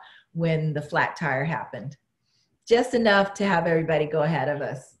stop when the flat tire happened, just enough to have everybody go ahead of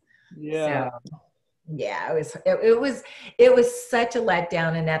us. Yeah. So, yeah, it was such a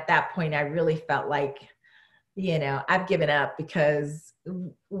letdown. And at that point, I really felt like, I've given up because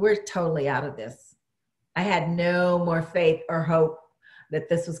we're totally out of this. I had no more faith or hope that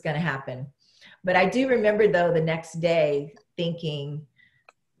this was going to happen. But I do remember though, the next day thinking,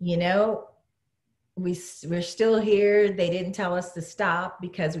 we're still here. They didn't tell us to stop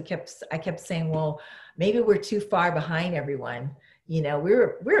because I kept saying, well, maybe we're too far behind everyone.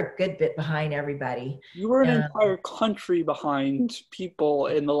 We're a good bit behind everybody. You were an entire country behind people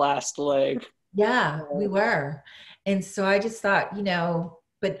in the last leg. Yeah, we were. And so I just thought,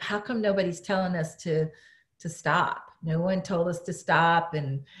 but how come nobody's telling us to stop? No one told us to stop.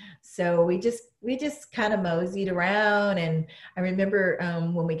 And so we just kind of moseyed around. And I remember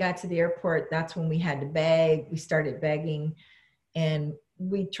when we got to the airport, that's when we had to beg. We started begging, and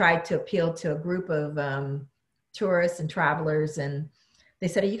we tried to appeal to a group of tourists and travelers. And they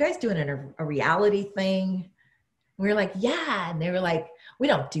said, are you guys doing a reality thing? We were like, yeah. And they were like, we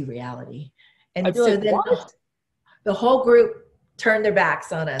don't do reality. And so then the whole group turned their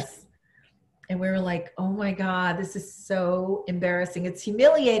backs on us. And we were like, oh my God, this is so embarrassing. It's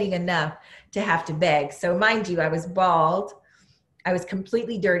humiliating enough to have to beg. So mind you, I was bald. I was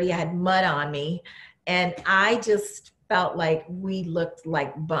completely dirty. I had mud on me. And I just felt like we looked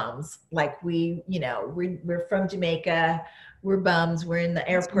like bums. Like we're from Jamaica. We're bums. We're in the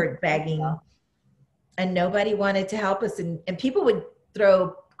airport begging. And nobody wanted to help us. And people would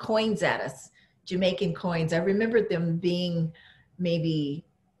throw coins at us, Jamaican coins. I remember them being maybe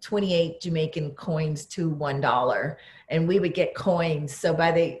 28 Jamaican coins to $1, and we would get coins. So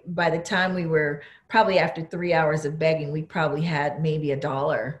by the time we were probably after 3 hours of begging, we probably had maybe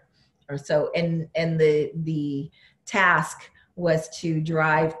 $1 or so. And the task was to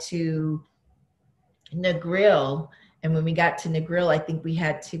drive to Negril. And when we got to Negril, I think we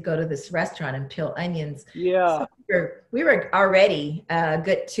had to go to this restaurant and peel onions. Yeah. So we were already a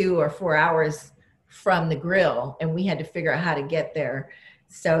good 2 or 4 hours from the grill, and we had to figure out how to get there.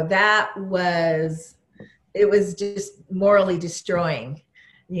 So it was just morally destroying,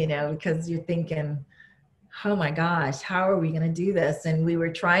 because you're thinking, oh my gosh, how are we going to do this? And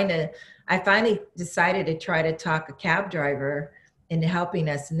I finally decided to try to talk a cab driver into helping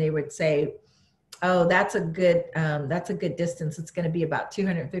us. And they would say, oh, that's a good distance. It's going to be about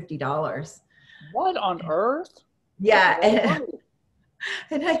 $250. What on earth? Yeah.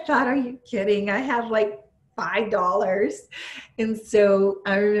 And I thought, are you kidding? I have like $5. And so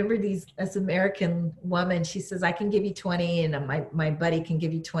I remember this American woman, she says, I can give you 20 and my buddy can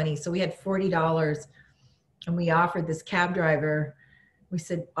give you 20. So we had $40 and we offered this cab driver. We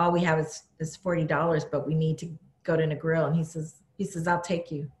said, all we have is $40, but we need to go to Negril. And he says, I'll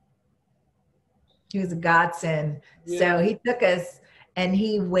take you. He was a godsend. Yeah. So he took us and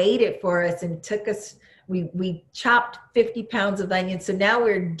he waited for us and took us. We chopped 50 pounds of onions. So now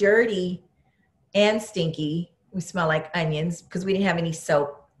we're dirty and stinky. We smell like onions because we didn't have any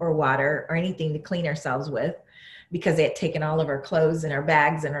soap or water or anything to clean ourselves with because they had taken all of our clothes and our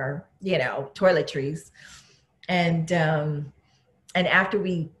bags and our, toiletries. And after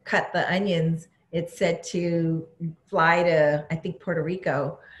we cut the onions, it said to fly to, I think, Puerto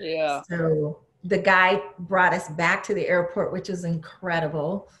Rico. Yeah. So the guy brought us back to the airport, which was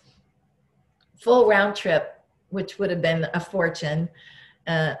incredible. Full round trip, which would have been a fortune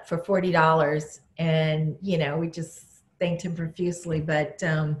for $40. And, we just thanked him profusely. But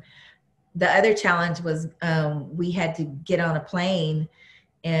the other challenge was we had to get on a plane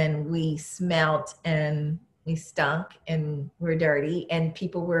and we smelled and we stunk and we're dirty and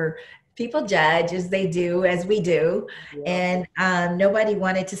people judge as we do. Yeah. And nobody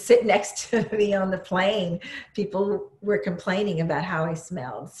wanted to sit next to me on the plane. People were complaining about how I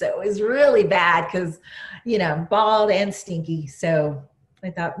smelled. So it was really bad because, bald and stinky. So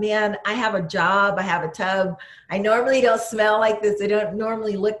I thought, man, I have a job. I have a tub. I normally don't smell like this. I don't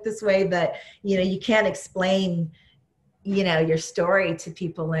normally look this way, but, you can't explain, your story to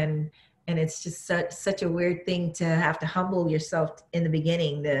people. And it's just such a weird thing to have to humble yourself in the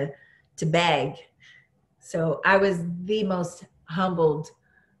beginning to beg. So I was the most humbled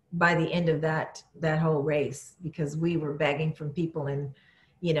by the end of that whole race because we were begging from people and,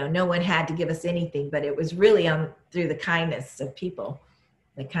 no one had to give us anything, but it was really through the kindness of people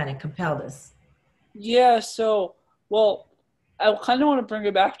that kind of compelled us. Yeah. So, well, I kind of want to bring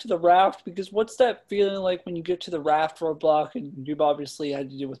it back to the raft because what's that feeling like when you get to the raft roadblock and you've obviously had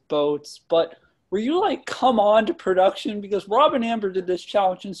to deal with boats, but were you like, come on to production? Because Rob and Amber did this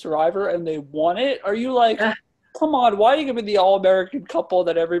challenge in Survivor and they won it. Are you like, come on, why are you giving the all-American couple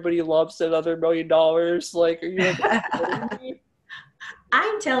that everybody loves another $1 million? Like, are you like,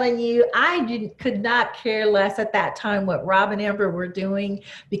 I'm telling you, could not care less at that time what Rob and Amber were doing,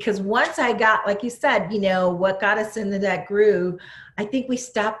 because once I got, like you said, what got us into that groove, I think we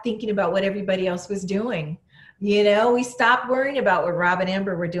stopped thinking about what everybody else was doing. We stopped worrying about what Rob and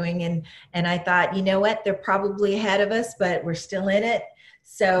Amber were doing. And I thought, you know what, they're probably ahead of us, but we're still in it.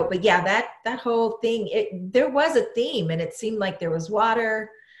 So, but yeah, that whole thing, there was a theme and it seemed like there was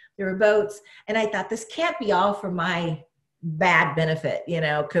water, there were boats. And I thought this can't be all for my bad benefit,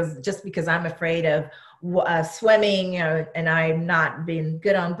 because I'm afraid of swimming and I'm not being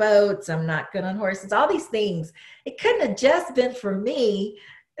good on boats. I'm not good on horses, all these things. It couldn't have just been for me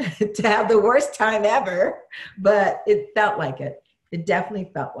to have the worst time ever, but it felt like it. It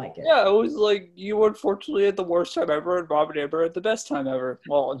definitely felt like it. Yeah, it was like you unfortunately had the worst time ever and Rob and Amber had the best time ever.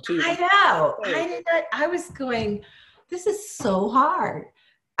 Well, until you... I know. I was going, this is so hard.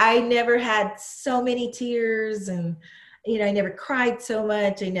 I never had so many tears and, I never cried so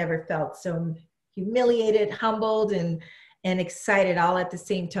much. I never felt so humiliated, humbled, and excited all at the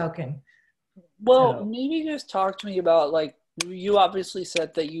same token. Well, maybe just talk to me about like, you obviously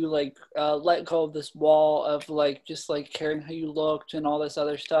said that you like let go of this wall of like just like caring how you looked and all this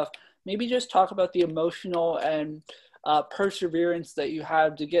other stuff. Maybe just talk about the emotional and perseverance that you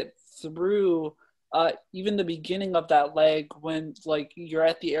had to get through even the beginning of that leg when like you're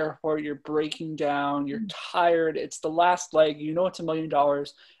at the airport, you're breaking down, you're tired. It's the last leg, it's $1 million.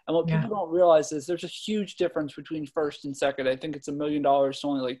 And what people don't realize is there's a huge difference between first and second. I think it's $1 million to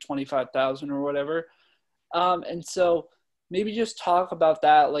only like 25,000 or whatever. And so maybe just talk about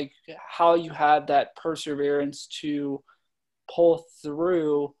that, like how you had that perseverance to pull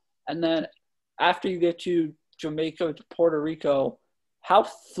through. And then after you get to Jamaica, to Puerto Rico, how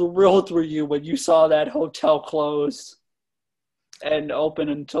thrilled were you when you saw that hotel close and open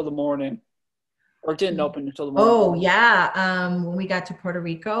until the morning? Or didn't open until the morning? Oh, yeah. When we got to Puerto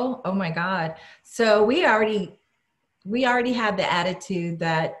Rico, oh my God. So we already had the attitude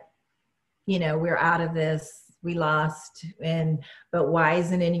that, we're out of this, we lost, but why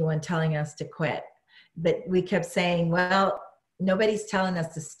isn't anyone telling us to quit? But we kept saying, well, nobody's telling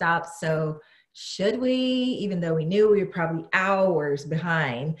us to stop, so should we? Even though we knew we were probably hours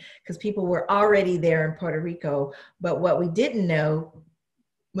behind because people were already there in Puerto Rico. But what we didn't know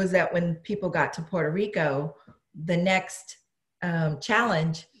was that when people got to Puerto Rico, the next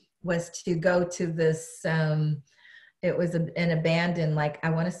challenge was to go to this, it was an abandoned, like I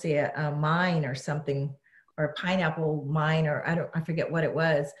want to say a mine or something, or a pineapple mine, or I forget what it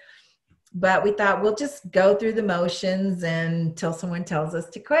was. But we thought we'll just go through the motions until someone tells us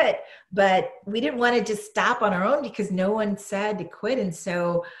to quit. But we didn't want to just stop on our own because no one said to quit. And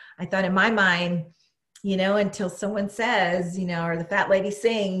so I thought in my mind, until someone says, or the fat lady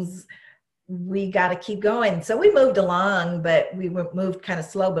sings, we got to keep going. So we moved along, but we moved kind of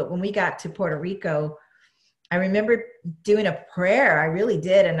slow. But when we got to Puerto Rico, I remember doing a prayer. I really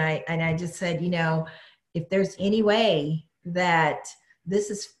did. And I just said, if there's any way that this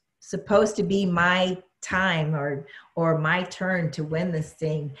is supposed to be my time or my turn to win this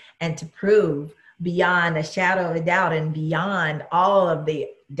thing and to prove beyond a shadow of a doubt and beyond all of the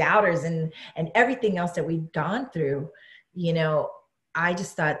doubters and everything else that we've gone through, I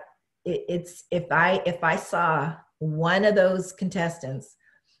just thought it's if I saw one of those contestants,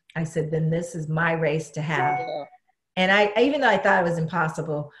 I said, then this is my race to have. Yeah. And I, even though I thought it was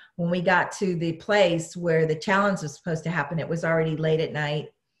impossible, when we got to the place where the challenge was supposed to happen, it was already late at night.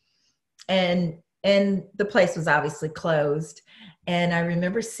 And the place was obviously closed. And I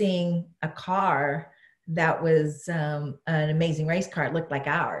remember seeing a car that was an Amazing Race car. It looked like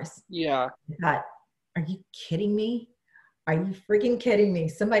ours. Yeah. I thought, are you kidding me? Are you freaking kidding me?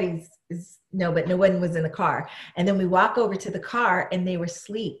 But no one was in the car. And then we walk over to the car and they were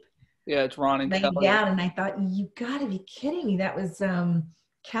asleep. Yeah, it's Ron and laying Kelly. Down, and I thought, you gotta be kidding me. That was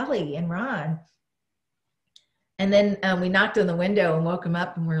Kelly and Ron. And then we knocked on the window and woke them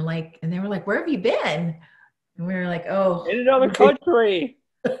up, and they were like, where have you been? And we were like, oh, in another country.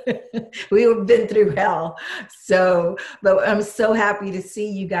 We've been through hell. So, but I'm so happy to see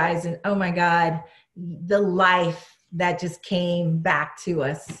you guys. And oh my God, the life that just came back to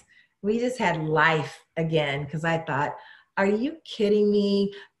us. We just had life again. Cause I thought, are you kidding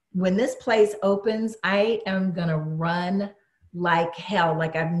me? When this place opens, I am going to run like hell,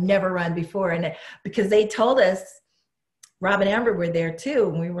 like I've never run before. And because they told us, Rob and Amber were there too.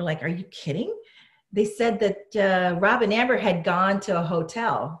 And we were like, are you kidding? They said that Rob and Amber had gone to a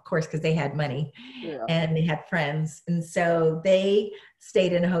hotel, of course, because they had money. Yeah. And they had friends. And so they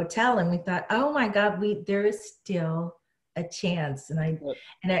stayed in a hotel, and we thought, oh my God, there is still a chance.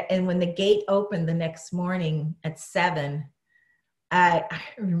 And when the gate opened the next morning at 7, I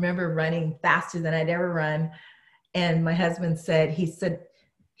remember running faster than I'd ever run. And my husband said, he said,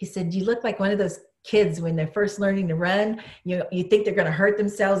 you look like one of those kids when they're first learning to run. You think they're going to hurt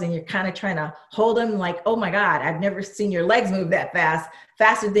themselves, and you're kind of trying to hold them like, oh my God, I've never seen your legs move that fast,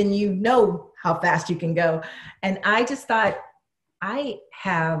 faster than you know how fast you can go. And I just thought, I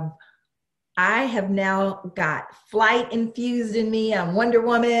have now got flight infused in me. I'm Wonder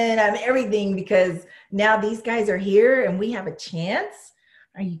Woman. I'm everything, because now these guys are here and we have a chance.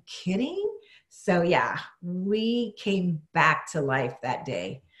 Are you kidding? So yeah, we came back to life that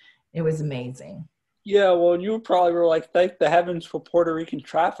day. It was amazing. Yeah, well, you probably were like, thank the heavens for Puerto Rican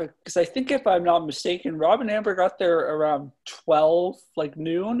traffic. Because I think, if I'm not mistaken, Rob and Amber got there around 12, like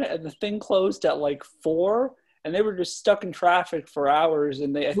noon, and the thing closed at like 4. And they were just stuck in traffic for hours.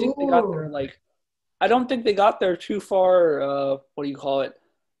 And I think they got there I don't think they got there too far, what do you call it?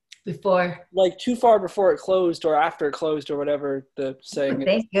 Before. Like too far before it closed or after it closed or whatever the saying is.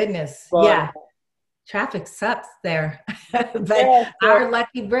 Thank goodness. But, yeah. Traffic sucks there. But our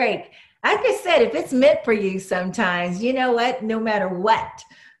lucky break. Like I said, if it's meant for you sometimes, you know what? No matter what,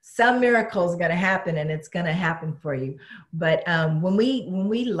 some miracle is going to happen, and it's going to happen for you. But when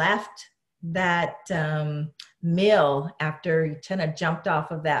we left that mill, after Jenna jumped off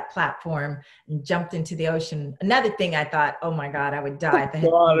of that platform and jumped into the ocean, another thing I thought, oh my God, I would die.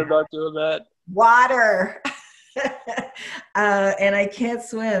 God, I'm not doing that. Water. And I can't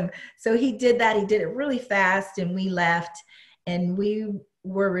swim. So he did that. He did it really fast, and we left, and we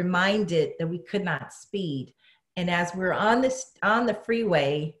were reminded that we could not speed. And as we're on the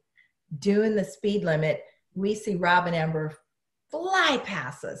freeway doing the speed limit, we see Rob and Amber fly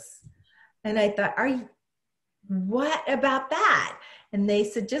past us. And I thought, what about that? And they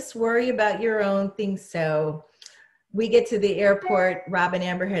said, just worry about your own things. So we get to the airport. Rob and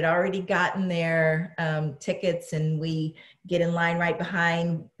Amber had already gotten their tickets, and we get in line right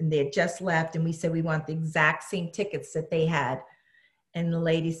behind, and they had just left. And we said, we want the exact same tickets that they had. And the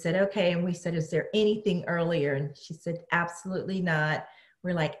lady said, okay. And we said, is there anything earlier? And she said, absolutely not.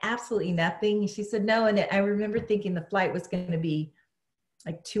 We're like, absolutely nothing. And she said, no. And I remember thinking the flight was going to be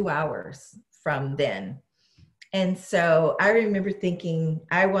like 2 hours from then. And so I remember thinking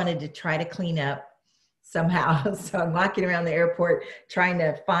I wanted to try to clean up somehow. So I'm walking around the airport trying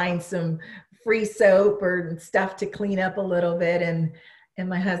to find some free soap or stuff to clean up a little bit. And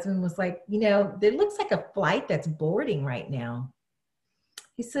my husband was like, you know, there looks like a flight that's boarding right now.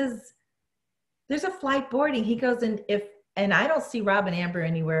 He says, there's a flight boarding. He goes, and I don't see Rob and Amber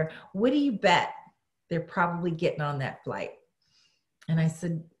anywhere. What do you bet they're probably getting on that flight? And I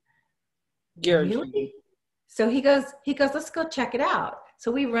said, really? So he goes, let's go check it out.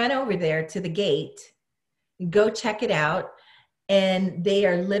 So we run over there to the gate, go check it out. And they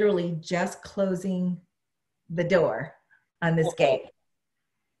are literally just closing the door on this gate.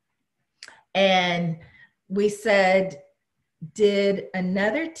 And we said, did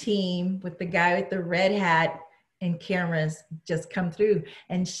another team with the guy with the red hat and cameras just come through?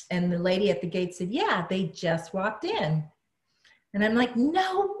 And the lady at the gate said, yeah, they just walked in. And I'm like,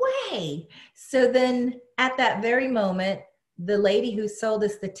 no way. So then at that very moment, the lady who sold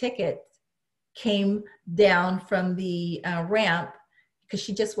us the ticket came down from the ramp, because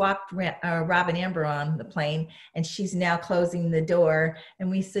she just walked Rob and Amber on the plane, and she's now closing the door. And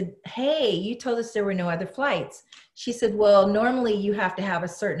we said, hey, you told us there were no other flights. She said, well, normally you have to have a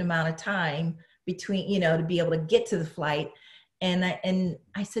certain amount of time between, you know, to be able to get to the flight. And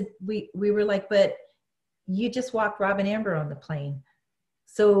I said, we were like, but you just walked Rob and Amber on the plane.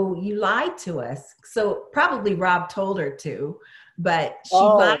 So you lied to us. So probably Rob told her to, but she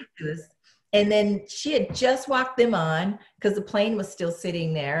lied to us. And then she had just walked them on because the plane was still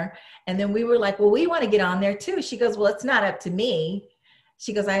sitting there. And then we were like, well, we want to get on there too. She goes, well, it's not up to me.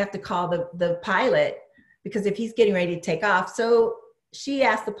 She goes, I have to call the pilot, because if he's getting ready to take off. So she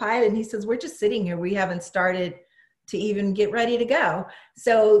asked the pilot, and he says, we're just sitting here. We haven't started to even get ready to go.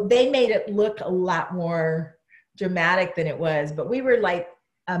 So they made it look a lot more dramatic than it was. But we were like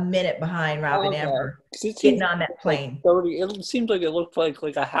a minute behind Rob and Amber getting on that plane. It seemed like it looked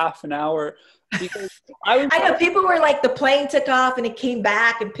like a half an hour. Because I know people were like, the plane took off and it came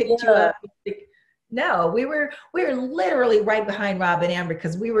back and picked you up. No, we were literally right behind Rob and Amber,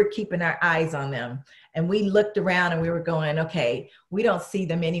 because we were keeping our eyes on them. And we looked around and we were going, okay, we don't see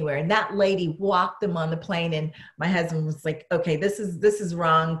them anywhere. And that lady walked them on the plane. And my husband was like, okay, this is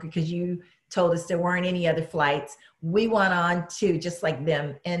wrong, because you told us there weren't any other flights. We want on too, just like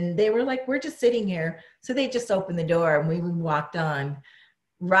them. And they were like, we're just sitting here. So they just opened the door and we walked on.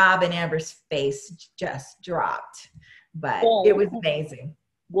 Rob and Amber's face just dropped, but it was amazing.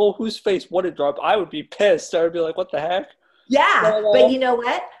 Well, whose face would it drop? I would be pissed. I would be like, what the heck? Yeah, but you know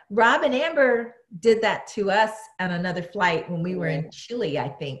what? Rob and Amber did that to us on another flight when we were in Chile, I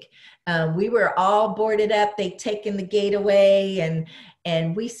think. We were all boarded up. They'd taken the gate away,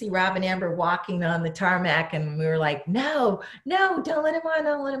 and we see Rob and Amber walking on the tarmac, and we were like, no, don't let him on,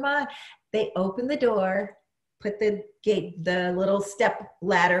 don't let him on. They opened the door, put the gate, the little step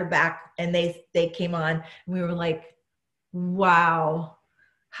ladder back, and they came on. And we were like, wow,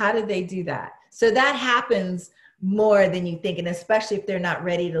 how did they do that? So that happens more than you think. And especially if they're not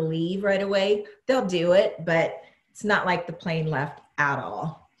ready to leave right away, they'll do it, but it's not like the plane left at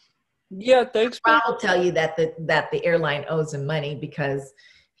all. Yeah, thanks. I'll tell you that the airline owes him money, because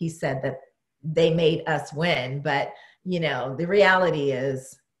he said that they made us win. But, you know, the reality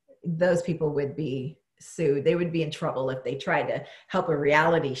is those people would be sued. They would be in trouble if they tried to help a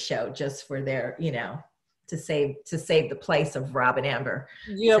reality show just for their, you know, to save the place of Rob and Amber.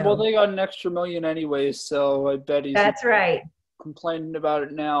 Yeah, so, well, they got an extra $1 million anyways, so I bet he's that's right. complaining about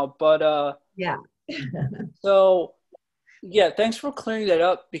it now. But yeah. So yeah, thanks for clearing that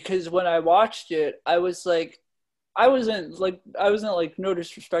up, because when I watched it, I was like, I wasn't like no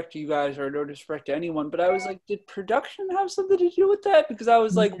disrespect to you guys or no disrespect to anyone, but I was like, did production have something to do with that? Because I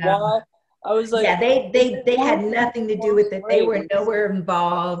was like, why? I was like, yeah, they had nothing to do with it. They were nowhere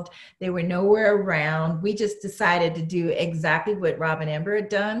involved. They were nowhere around. We just decided to do exactly what Rob and Amber had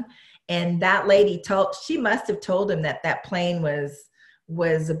done. And that lady she must have told him that plane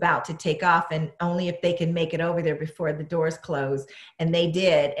was about to take off, and only if they can make it over there before the doors close. And they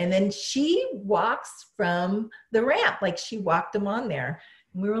did. And then she walks from the ramp, like she walked them on there.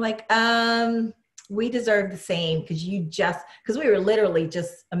 And we were like, we deserve the same, because we were literally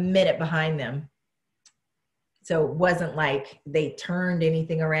just a minute behind them. So it wasn't like they turned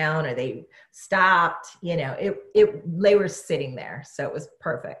anything around or they stopped, you know, they were sitting there. So it was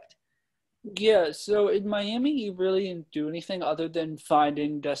perfect. Yeah, so in Miami, you really didn't do anything other than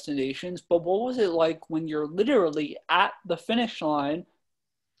finding destinations. But what was it like when you're literally at the finish line?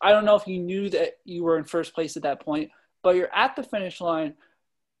 I don't know if you knew that you were in first place at that point, but you're at the finish line.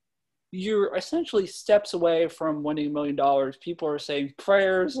 You're essentially steps away from winning $1 million. People are saying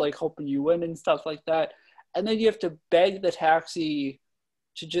prayers, like hoping you win and stuff like that. And then you have to beg the taxi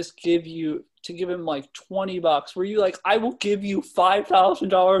to just give him like $20. Were you like, I will give you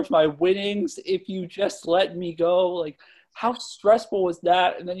 $5,000 my winnings if you just let me go? Like, how stressful was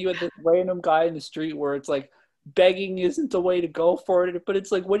that? And then you had this random guy in the street where it's like begging isn't the way to go for it, but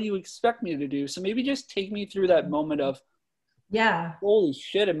it's like, what do you expect me to do? So maybe just take me through that moment of, yeah, holy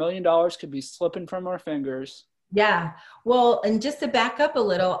shit, $1 million could be slipping from our fingers. yeah. Well, and just to back up a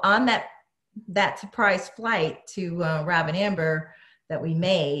little on that surprise flight to Rob and Amber that we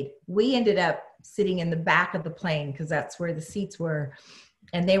made, we ended up sitting in the back of the plane because that's where the seats were,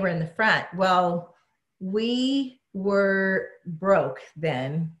 and they were in the front. Well, we were broke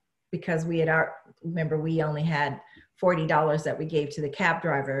then because remember, we only had $40 that we gave to the cab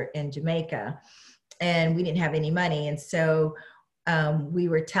driver in Jamaica, and we didn't have any money. And so we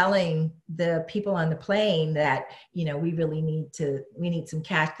were telling the people on the plane that, you know, we need some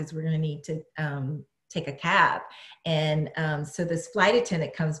cash because we're going to need to take a cab. And so this flight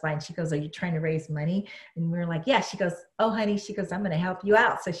attendant comes by and she goes, are you trying to raise money? And we're like, yeah. She goes, oh, honey, she goes, I'm going to help you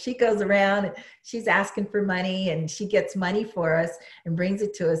out. So she goes around and she's asking for money, and she gets money for us and brings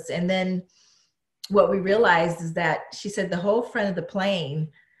it to us. And then what we realized is that she said the whole front of the plane,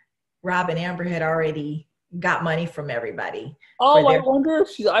 Rob and Amber had already got money from everybody. Oh, I wonder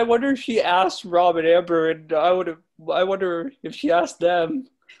if she asked Rob and Amber, and I wonder if she asked them.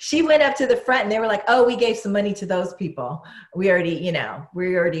 She went up to the front and they were like, oh, we gave some money to those people. We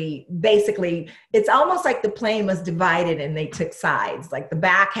already basically, it's almost like the plane was divided and they took sides. Like the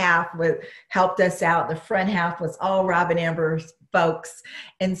back half helped us out. The front half was all Rob and Amber's folks.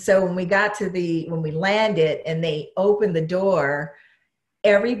 And so when we landed and they opened the door,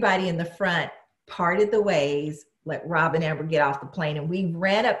 everybody in the front parted the ways, let Rob and Amber get off the plane. And we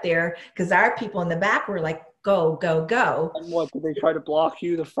ran up there because our people in the back were like, go, go, go. And what, did they try to block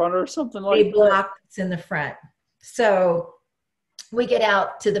you the front or something like that? They blocked us in the front. So we get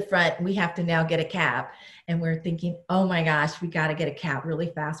out to the front. We have to now get a cab. And we're thinking, oh my gosh, we got to get a cab really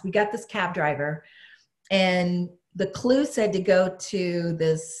fast. We got this cab driver, and the clue said to go to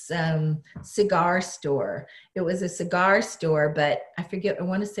this cigar store. It was a cigar store, but I forget, I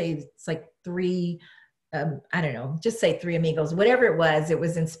want to say it's like three, I don't know, just say Three Amigos, whatever it was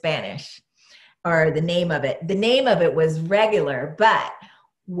in Spanish, or the name of it. The name of it was regular, but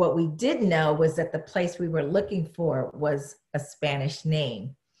what we didn't know was that the place we were looking for was a Spanish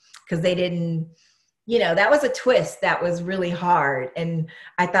name, because they didn't, you know, that was a twist that was really hard. And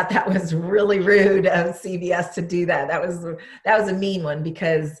I thought that was really rude of CBS to do that. That was a mean one,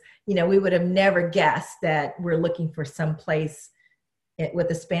 because, you know, we would have never guessed that we're looking for some place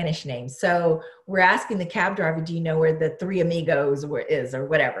with a Spanish name. So we're asking the cab driver, do you know where the Three Amigos is, or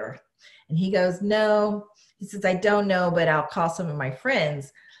whatever? And he goes, no. He says, I don't know, but I'll call some of my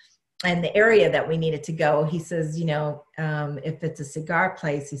friends. And the area that we needed to go, he says, you know, if it's a cigar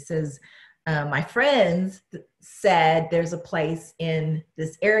place, he says, my friends said there's a place in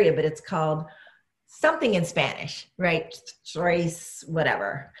this area, but it's called something in Spanish, right? Trace,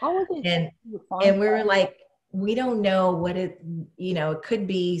 whatever. And we were like, we don't know what it could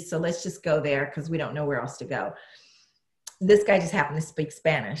be. So let's just go there because we don't know where else to go. This guy just happened to speak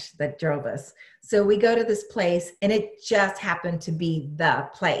Spanish that drove us. So we go to this place, and it just happened to be the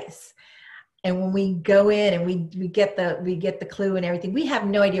place. And when we go in and we get the clue and everything, we have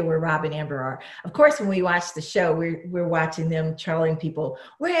no idea where Rob and Amber are. Of course, when we watch the show, we're watching them telling people,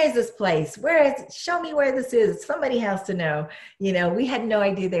 where is this place? Show me where this is. Somebody has to know. You know, we had no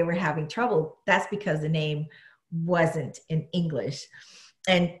idea they were having trouble. That's because the name wasn't in English.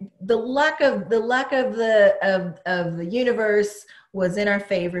 And the luck of the universe was in our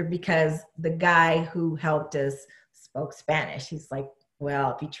favor, because the guy who helped us spoke Spanish. He's like,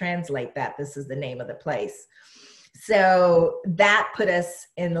 well, if you translate that, this is the name of the place. So that put us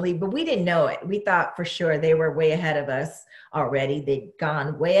in the lead, but we didn't know it. We thought for sure they were way ahead of us already. They'd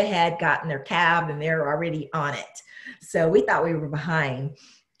gone way ahead, gotten their cab, and they're already on it. So we thought we were behind.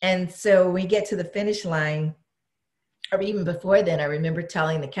 And so we get to the finish line, or even before then, I remember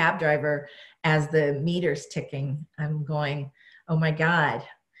telling the cab driver as the meter's ticking, I'm going, oh my God,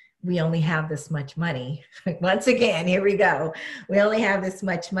 we only have this much money. Once again, here we go. We only have this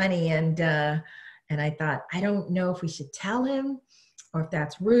much money. And And I thought, I don't know if we should tell him or if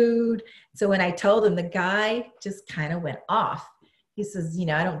that's rude. So when I told him, the guy just kind of went off. He says,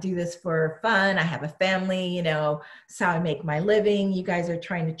 I don't do this for fun. I have a family, it's how I make my living. You guys are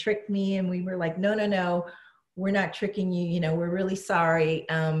trying to trick me. And we were like, no, we're not tricking you. We're really sorry,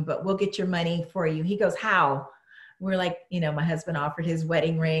 but we'll get your money for you. He goes, how? We're like, my husband offered his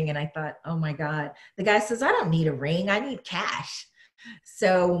wedding ring. And I thought, oh my God. The guy says, I don't need a ring. I need cash.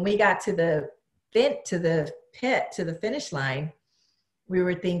 So when we got to the finish line, we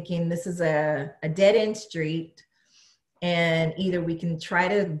were thinking this is a dead end street. And either we can try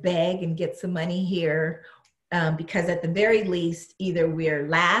to beg and get some money here, because at the very least, either we're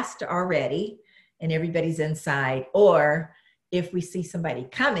last already and everybody's inside, or if we see somebody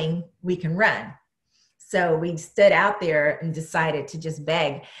coming, we can run. So we stood out there and decided to just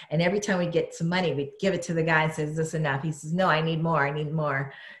beg. And every time we get some money, we give it to the guy and says, is this enough? He says, no, I need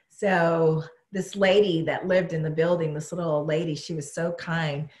more. So this lady that lived in the building, this little old lady, she was so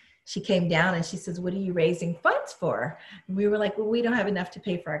kind. She came down and she says, what are you raising funds for? And we were like, well, we don't have enough to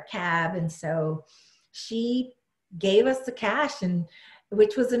pay for our cab. And so she gave us the cash, and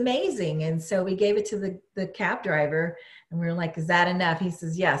which was amazing. And so we gave it to the cab driver, and we were like, is that enough? He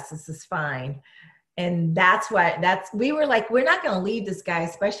says, yes, this is fine. And we were like, we're not going to leave this guy,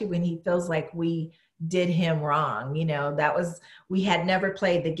 especially when he feels like we did him wrong. We had never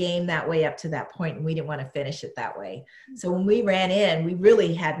played the game that way up to that point, and we didn't want to finish it that way. So when we ran in, we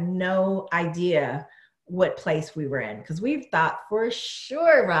really had no idea what place we were in, because we thought for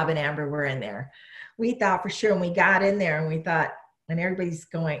sure Rob and Amber were in there. We thought for sure, and we got in there and we thought, and everybody's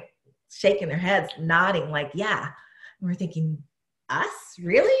going, shaking their heads, nodding like, yeah. And we're thinking, us?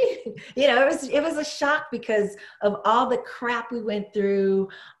 Really? It was a shock because of all the crap we went through,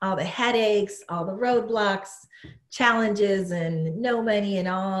 all the headaches, all the roadblocks, challenges, and no money and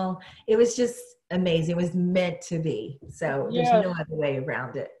all. It was just amazing. It was meant to be. So there's no other way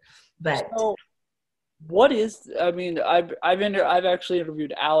around it. But so what is, I've actually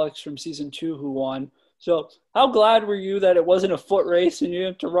interviewed Alex from season 2 who won. So how glad were you that it wasn't a foot race and you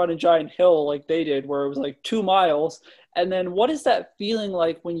didn't have to run a giant hill like they did, where it was like 2 miles? And then what is that feeling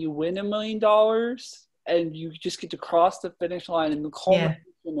like when you win $1 million and you just get to cross the finish line, and the culmination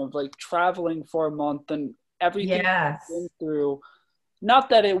of like traveling for a month and everything you've been through? Not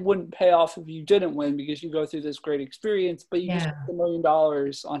that it wouldn't pay off if you didn't win, because you go through this great experience, but you just get $1 million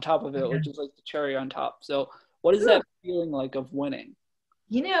on top of it, which is like the cherry on top. So what is that feeling like of winning?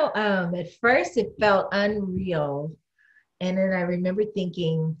 At first it felt unreal. And then I remember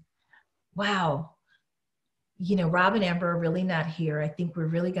thinking, wow, Rob and Amber are really not here. I think we're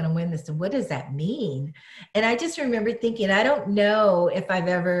really going to win this. And what does that mean? And I just remember thinking, I don't know if I've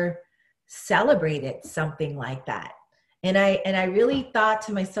ever celebrated something like that. And I really thought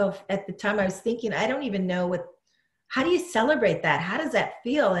to myself at the time, I was thinking, I don't even know how do you celebrate that? How does that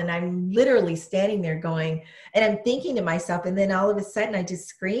feel? And I'm literally standing there going, and I'm thinking to myself, and then all of a sudden I just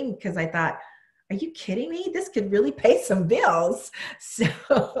screamed, because I thought, are you kidding me? This could really pay some bills. So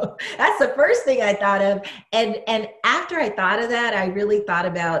that's the first thing I thought of. And after I thought of that, I really thought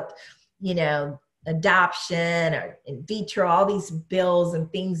about, adoption or in vitro, all these bills and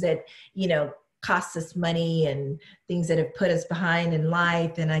things that, cost us money and things that have put us behind in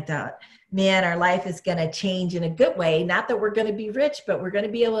life. And I thought, man, our life is going to change in a good way. Not that we're going to be rich, but we're going to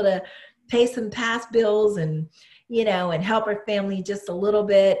be able to pay some past bills and, and help our family just a little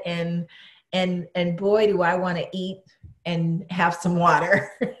bit. And boy, do I want to eat and have some water.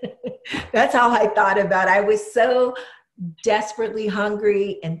 That's how I thought about it. I was so desperately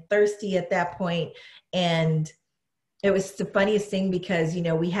hungry and thirsty at that point. And it was the funniest thing because,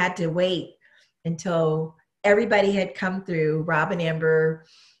 we had to wait until everybody had come through, Rob and Amber,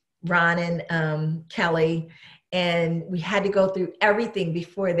 Ron and Kelly, and we had to go through everything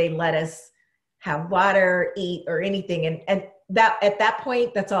before they let us have water, eat, or anything. And that at that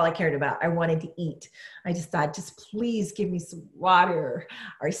point, that's all I cared about. I wanted to eat. I just thought, just please give me some water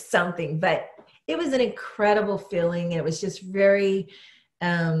or something. But it was an incredible feeling. It was just very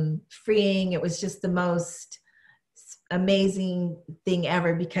freeing. It was just the most amazing thing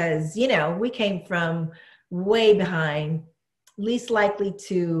ever because, we came from way behind, least likely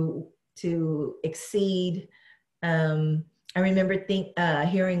to exceed. I remember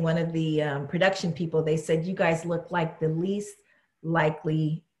hearing one of the production people, they said, you guys look like the least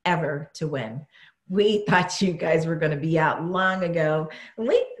likely ever to win. We thought you guys were going to be out long ago. And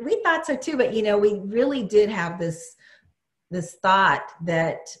we thought so too, but we really did have this thought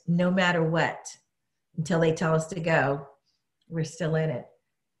that no matter what, until they tell us to go, we're still in it.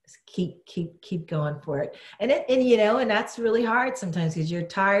 Just keep going for it. And that's really hard sometimes because you're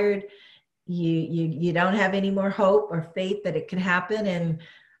tired. you don't have any more hope or faith that it could happen. And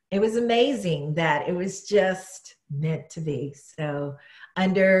it was amazing that it was just meant to be. So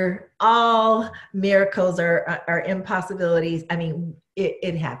under all miracles or impossibilities, I mean,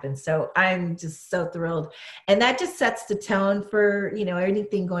 it happens. So I'm just so thrilled. And that just sets the tone for, you know,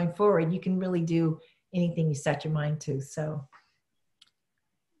 anything going forward. You can really do anything you set your mind to. So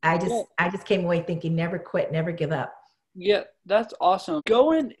I just came away thinking, never quit, never give up. Yeah, that's awesome.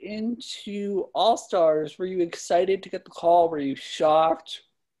 Going into All-Stars, were you excited to get the call? Were you shocked?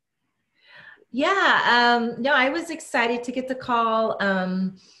 Yeah, no, I was excited to get the call.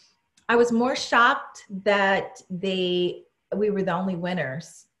 I was more shocked that we were the only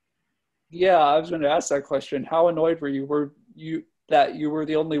winners. Yeah, I was going to ask that question. How annoyed were you? Were you that you were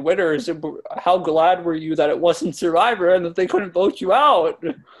the only winners? And how glad were you that it wasn't Survivor and that they couldn't vote you out?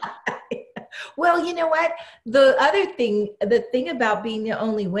 Well, you know what? The thing about being the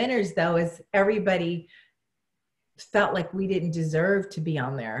only winners, though, is everybody felt like we didn't deserve to be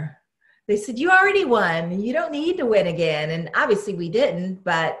on there. They said, you already won. You don't need to win again. And obviously we didn't,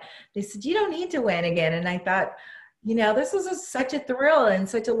 but they said, you don't need to win again. And I thought, you know, this was such a thrill and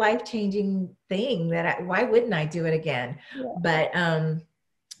such a life-changing thing that why wouldn't I do it again? Yeah. But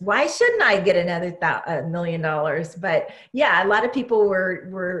why shouldn't I get another $1 million? But yeah, a lot of people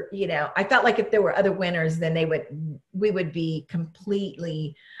were, you know, I felt like if there were other winners, then we would be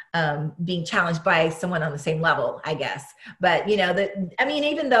completely being challenged by someone on the same level, I guess. But you know, I mean,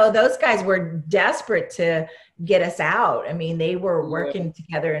 even though those guys were desperate to get us out, I mean, they were working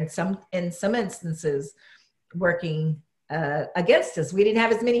together in some instances, working against us. We didn't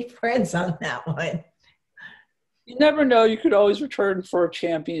have as many friends on that one. You never know. You could always return for a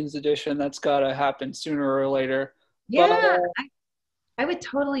Champions Edition. That's got to happen sooner or later. Yeah, but, I would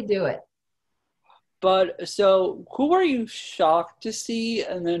totally do it. But so who were you shocked to see?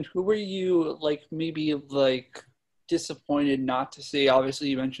 And then who were you maybe disappointed not to see? Obviously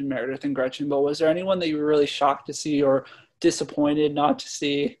you mentioned Meredith and Gretchen, but was there anyone that you were really shocked to see or disappointed not to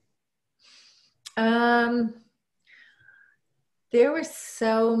see? There were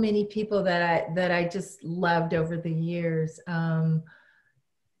so many people that I just loved over the years.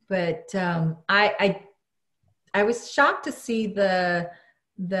 But I was shocked to see the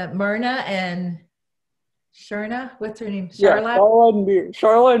Myrna and Sharna, what's her name? Charlotte? Yeah,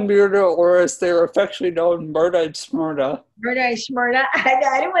 Charlotte and Myrna, or as they're affectionately known, Myrna and Smyrna. Myrna and Smyrna.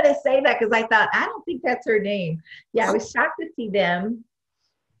 I didn't want to say that because I thought, I don't think that's her name. Yeah, I was shocked to see them.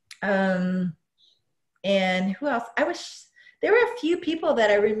 And who else? There were a few people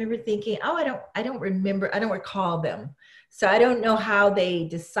that I remember thinking, oh, I don't recall them. So I don't know how they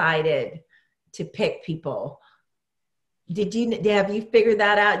decided to pick people. Have you figured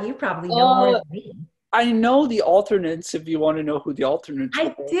that out? You probably know more than me. I know the alternates if you want to know who the alternates are.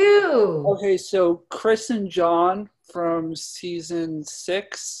 I do. Okay, so Chris and John from season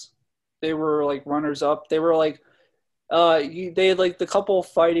 6, they were runners up. They were they had the couple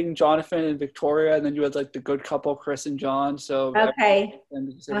fighting Jonathan and Victoria, and then you had the good couple Chris and John. So okay,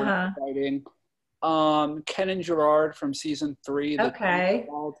 fighting. Ken and Gerard from season 3,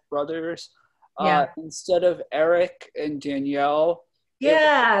 the brothers. Yeah. Instead of Eric and Danielle.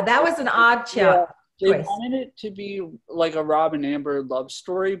 Yeah, that was an odd choice. Yeah, they wanted it to be like a Rob and Amber love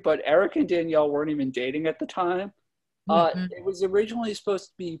story, but Eric and Danielle weren't even dating at the time. It was originally supposed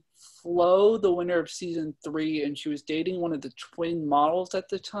to be Flo, the winner of season 3, and she was dating one of the twin models at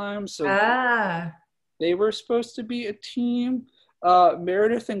the time. So they were supposed to be a team.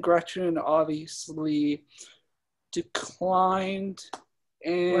 Meredith and Gretchen obviously declined.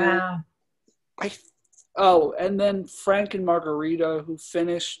 And and then Frank and Margarita, who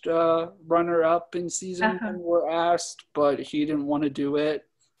finished runner-up in season 1, were asked, but he didn't want to do it.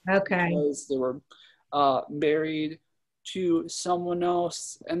 Okay. Because they were married to someone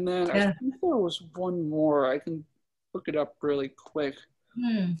else. And then I think there was one more. I can look it up really quick.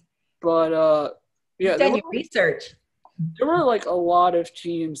 But you've done your research. There were a lot of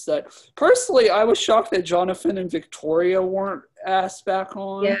teams that personally I was shocked that Jonathan and Victoria weren't asked back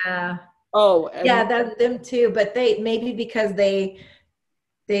on. Yeah. Oh, them too, but maybe because they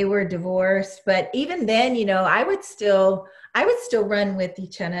were divorced. But even then, you know, I would still run with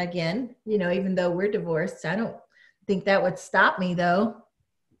Uchenna again, you know, even though we're divorced. I don't think that would stop me though.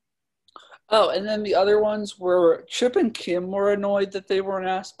 Oh, and then the other ones were Chip and Kim were annoyed that they weren't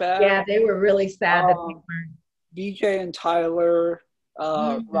asked back. Yeah, they were really sad that they weren't. BJ and Tyler,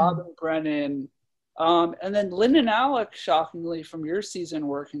 Rob and Brennan, and then Lynn and Alex, shockingly, from your season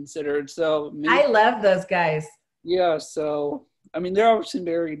were considered. So I love those guys. Yeah, so I mean they're obviously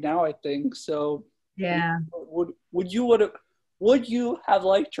married now, I think. So yeah, would you would you have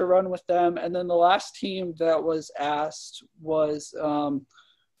liked to run with them? And then the last team that was asked was,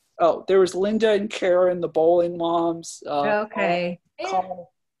 there was Linda and Karen, the bowling moms. Okay.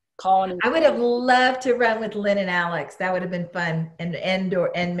 Colin and I would have loved to run with Lynn and Alex. That would have been fun.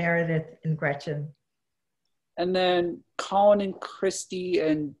 And Meredith and Gretchen. And then Colin and Christy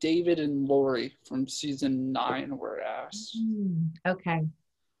and David and Lori from season 9 were asked. Okay.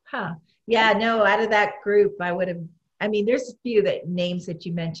 Huh. Yeah, no, out of that group, I would have, I mean, there's a few names that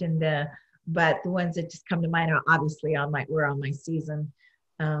you mentioned, but the ones that just come to mind are obviously were on my season.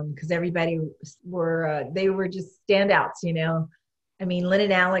 Because everybody they were just standouts, you know. I mean, Lynn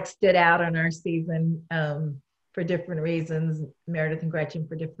and Alex stood out on our season for different reasons. Meredith and Gretchen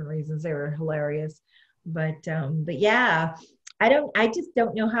for different reasons. They were hilarious. But yeah, I just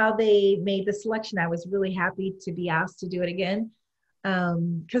don't know how they made the selection. I was really happy to be asked to do it again.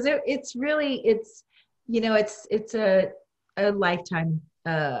 Because it's a lifetime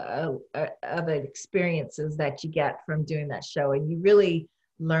of experiences that you get from doing that show, and you really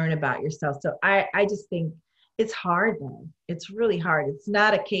learn about yourself. So I just think it's hard though. It's really hard. It's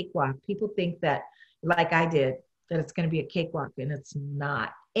not a cakewalk. People think that, like I did, that it's going to be a cakewalk, and it's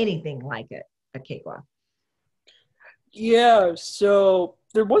not anything like a cakewalk. Yeah, so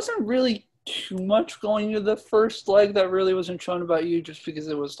there wasn't really too much going into the first leg that really wasn't shown about you, just because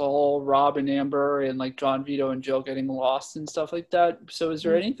it was the whole Rob and Amber and like John Vito and Joe getting lost and stuff like that. So is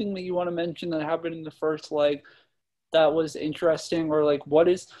there anything that you want to mention that happened in the first leg that was interesting, or like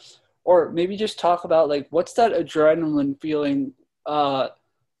or maybe just talk about like what's that adrenaline feeling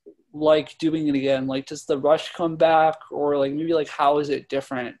like doing it again? Like, does the rush come back, or like maybe like how is it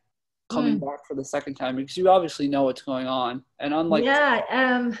different coming back for the second time, because you obviously know what's going on, and unlike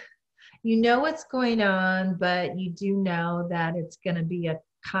you know what's going on, but you do know that it's going to be a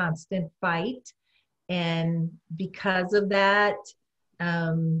constant fight, and because of that,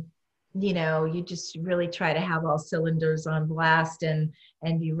 you know, you just really try to have all cylinders on blast and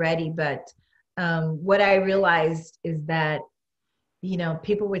be ready. But what I realized is that, you know,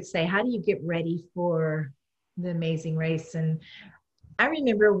 people would say, how do you get ready for the Amazing Race? And I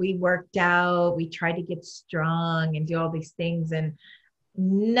remember we worked out, we tried to get strong and do all these things, and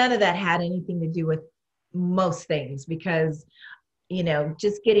none of that had anything to do with most things, because, you know,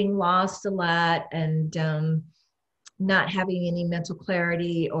 just getting lost a lot and not having any mental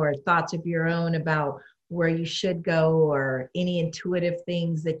clarity or thoughts of your own about where you should go, or any intuitive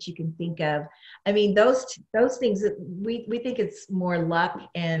things that you can think of. I mean, those things that we think it's more luck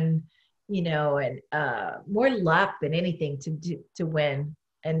and, you know, and more luck than anything to win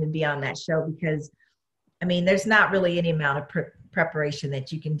and to be on that show, because I mean, there's not really any amount of preparation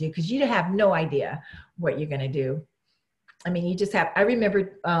that you can do, because you have no idea what you're going to do. I mean, you just have, I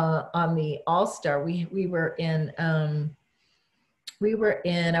remember on the All-Star, we were in, I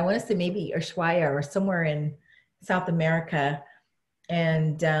want to say maybe Ushuaia or somewhere in South America.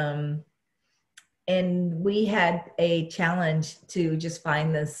 And we had a challenge to just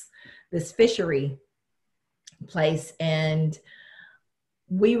find this fishery place. And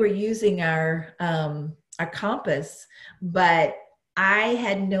we were using our compass, but I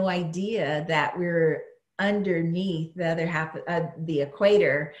had no idea that we were underneath the other half of the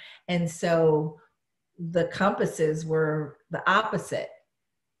equator. And so the compasses were the opposite.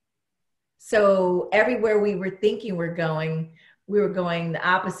 So everywhere we were thinking we were going the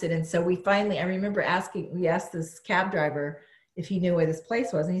opposite. And so I remember we asked this cab driver if he knew where this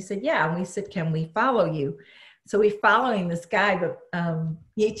place was. And he said, yeah. And we said, can we follow you? So we following this guy, but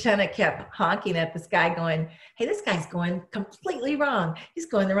he kind of kept honking at this guy going, hey, this guy's going completely wrong. He's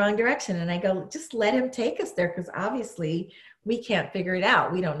going the wrong direction. And I go, just let him take us there, because obviously we can't figure it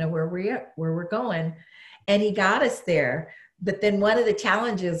out. We don't know where we're going. And he got us there. But then one of the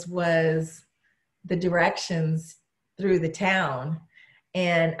challenges was the directions through the town.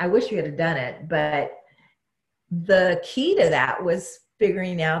 And I wish we had done it, but the key to that was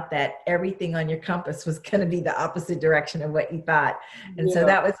figuring out that everything on your compass was going to be the opposite direction of what you thought. And so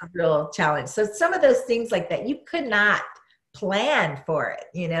that was a real challenge. So some of those things like that, you could not plan for it.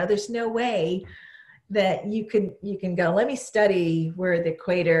 You know, there's no way that you can go, let me study where the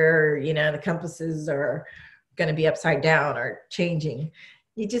equator, you know, the compasses are going to be upside down or changing.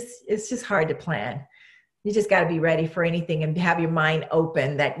 It's just hard to plan. You just got to be ready for anything and have your mind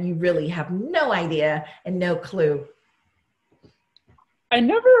open that you really have no idea and no clue. I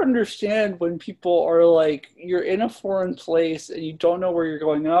never understand when people are like, you're in a foreign place and you don't know where you're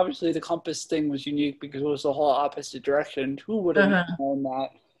going. And obviously the compass thing was unique because it was the whole opposite direction. Who would have known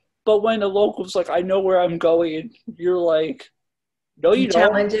that? But when a local's like, I know where I'm going, you're like, no, you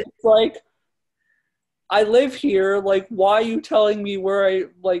don't. It's like, I live here. Like, why are you telling me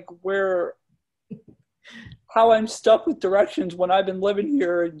how I'm stuck with directions when I've been living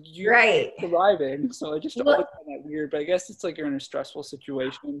here and you're surviving? So I just always find that weird. But I guess it's like you're in a stressful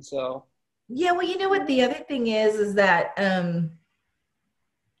situation. So yeah, well, you know what the other thing is that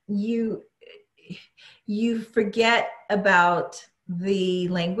you forget about the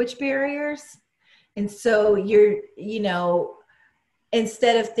language barriers, and so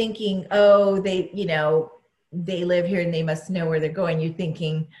instead of thinking, oh, they live here and they must know where they're going, you're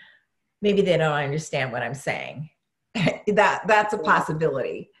thinking maybe they don't understand what I'm saying. That's a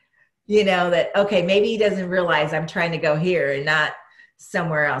possibility. That, okay, maybe he doesn't realize I'm trying to go here and not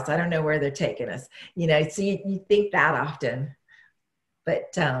somewhere else. I don't know where they're taking us. So you think that often,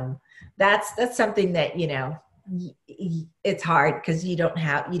 but that's something that it's hard because you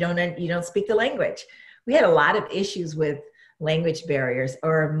don't speak the language. We had a lot of issues with language barriers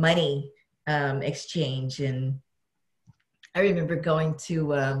or money exchange, and I remember going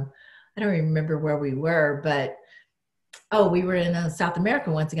to I don't remember where we were, but we were in South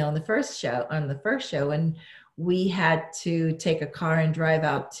America once again on the first show, and we had to take a car and drive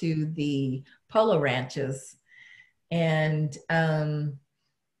out to the polo ranches, and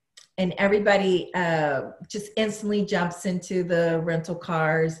everybody just instantly jumps into the rental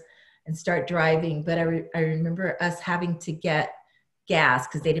cars and start driving. But I remember us having to get gas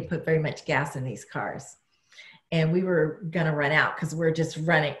because they didn't put very much gas in these cars. And we were going to run out because we're just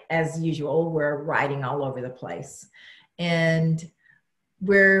running as usual. We're riding all over the place. And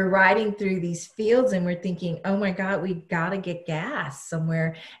we're riding through these fields and we're thinking, oh my God, we got to get gas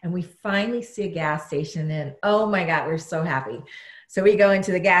somewhere. And we finally see a gas station and oh my God, we're so happy. So we go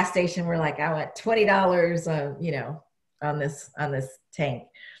into the gas station. We're like, I want $20, on this tank.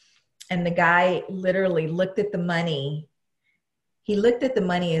 And the guy literally looked at the money. He looked at the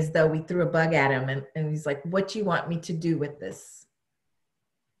money as though we threw a bug at him. And he's like, what do you want me to do with this?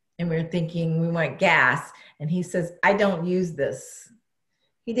 And we were thinking, we want gas. And he says, I don't use this.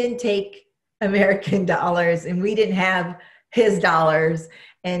 He didn't take American dollars and we didn't have his dollars.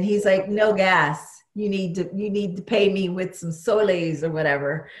 And he's like, no gas. You need to pay me with some soles or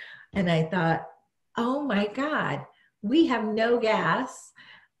whatever. And I thought, oh my God, we have no gas.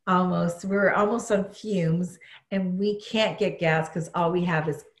 We're almost on fumes and we can't get gas because all we have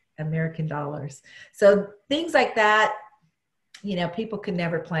is American dollars. So things like that, people can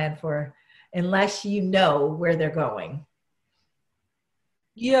never plan for unless you know where they're going.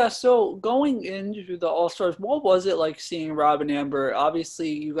 Yeah, so going into the All-Stars, what was it like seeing Rob and Amber? Obviously,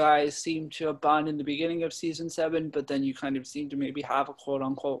 you guys seemed to have bond in the beginning of season 7, but then you kind of seemed to maybe have a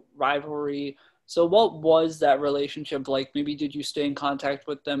quote-unquote rivalry. So what was that relationship like? Maybe did you stay in contact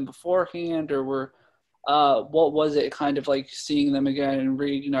with them beforehand, or what was it kind of like seeing them again and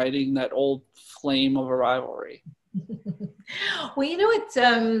reigniting that old flame of a rivalry? Well,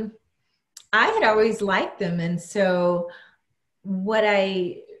 I had always liked them, and so what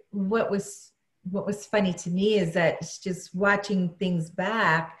was funny to me is that it's just watching things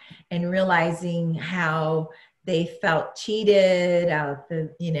back and realizing how they felt cheated out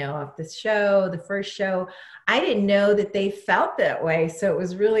off the show, the first show. I didn't know that they felt that way. So it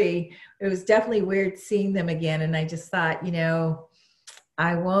was definitely weird seeing them again. And I just thought,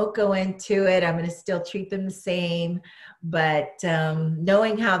 I won't go into it. I'm going to still treat them the same. But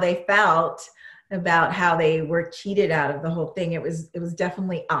knowing how they felt about how they were cheated out of the whole thing, it was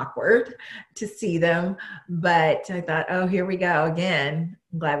definitely awkward to see them. But I thought, oh, here we go again.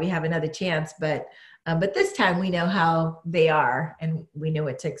 I'm glad we have another chance. But this time we know how they are and we know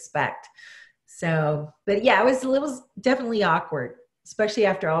what to expect. So, but yeah, it was definitely awkward, especially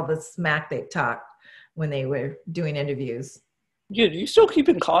after all the smack they talked when they were doing interviews. Yeah, do you still keep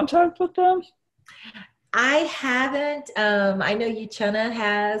in contact with them? I haven't. I know Uchenna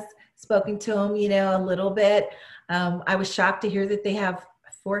has spoken to him, a little bit. I was shocked to hear that they have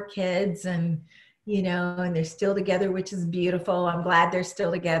 4 kids and they're still together, which is beautiful. I'm glad they're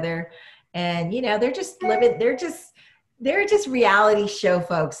still together. And, they're just living, they're just reality show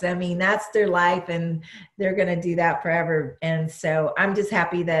folks. I mean, that's their life and they're going to do that forever. And so I'm just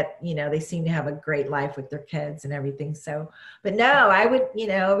happy that, they seem to have a great life with their kids and everything. So, but no, I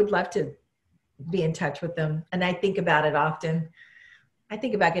would love to be in touch with them. And I think about it often. I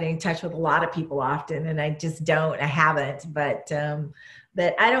think about getting in touch with a lot of people often, and I just don't. I haven't, but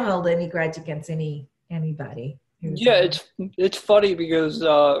I don't hold any grudge against anybody. Yeah, it's funny because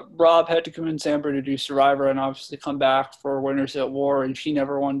Rob had to convince Amber to do Survivor and obviously come back for Winners at War, and she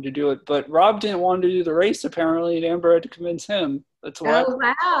never wanted to do it. But Rob didn't want to do the race apparently, and Amber had to convince him. That's why. Oh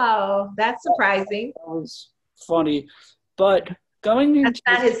wow, that's surprising. That was funny, but Going That's into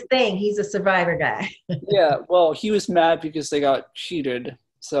not his thing. He's a survivor guy. yeah, well, he was mad because they got cheated.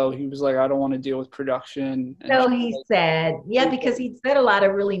 So he was like, I don't want to deal with production and So shit he like said, yeah, that. because he said a lot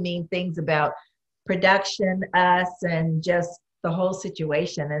of really mean things about production, us, and just the whole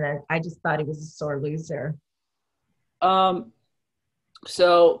situation. And I just thought he was a sore loser. Um,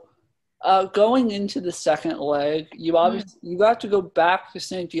 so going into the second leg, you obviously you got to go back to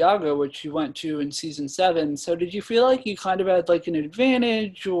Santiago, which you went to in season 7. So did you feel like you kind of had like an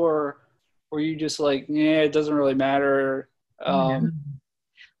advantage, or were you just like, yeah, it doesn't really matter? No.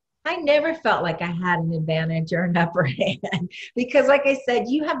 I never felt like I had an advantage or an upper hand because, like I said,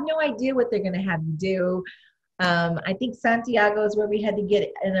 you have no idea what they're going to have you do. I think Santiago is where we had to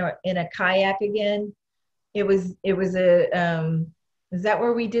get in a kayak again. It was a is that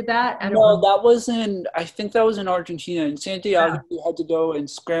where we did that? I don't No, remember. that was I think that was in Argentina. In Santiago, Oh, you had to go and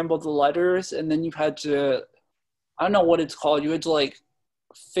scramble the letters, and then you had to, I don't know what it's called. You had to like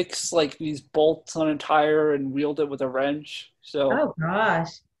fix like these bolts on a tire and wield it with a wrench. So, oh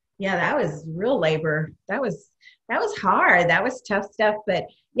gosh. Yeah, that was real labor. That was hard. That was tough stuff. But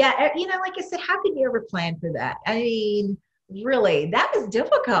yeah, like I said, how could you ever plan for that? I mean, really, that was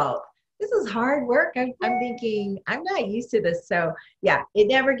difficult. This is hard work. I'm thinking I'm not used to this. So yeah, it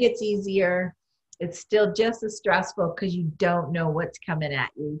never gets easier. It's still just as stressful because you don't know what's coming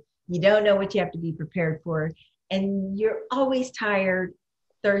at you. You don't know what you have to be prepared for. And you're always tired,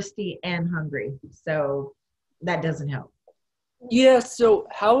 thirsty, and hungry. So that doesn't help. yeah, so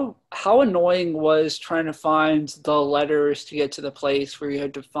how annoying was trying to find the letters to get to the place where you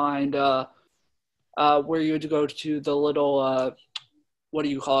had to find where you had to go to the little what do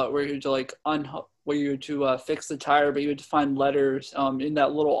you call it, where you had to like where you had to fix the tire, but you had to find letters in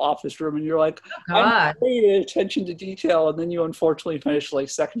that little office room, and you're like, I'm God. paying attention to detail, and then you unfortunately finished like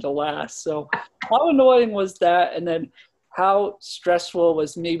second to last. So how annoying was that? And then how stressful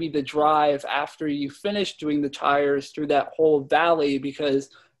was maybe the drive after you finished doing the tires through that whole valley, because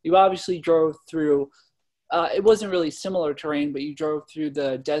you obviously drove through it wasn't really similar terrain, but you drove through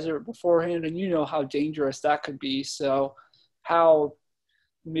the desert beforehand, and you know how dangerous that could be. So how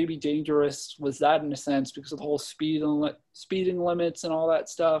maybe dangerous was that in a sense because of the whole speeding limits and all that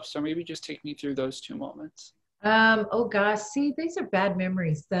stuff. So maybe just take me through those two moments. Oh gosh, see, these are bad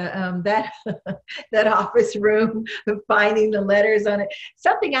memories. That that office room, finding the letters on it,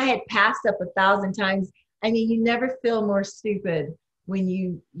 something I had passed up 1,000 times. I mean, you never feel more stupid when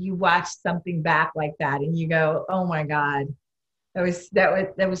you watch something back like that, and you go, "Oh my God, that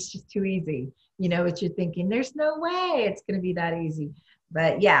was just too easy." You know what you're thinking? There's no way it's going to be that easy.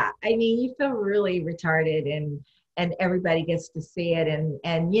 But yeah, I mean, you feel really retarded, and everybody gets to see it, and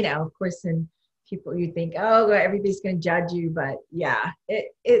of course, and people you think, oh, everybody's going to judge you, but yeah, it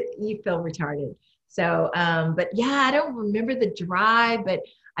you feel retarded. So, but yeah, I don't remember the drive, but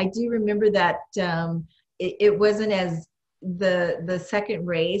I do remember that it wasn't as the second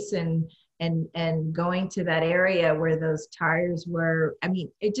race and going to that area where those tires were. I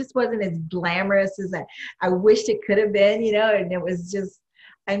mean, it just wasn't as glamorous as I wished it could have been, and it was just,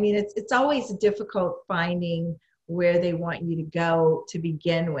 I mean, it's always difficult finding where they want you to go to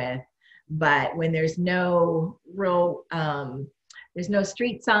begin with. But when there's no real, there's no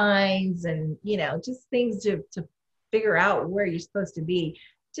street signs and, just things to figure out where you're supposed to be,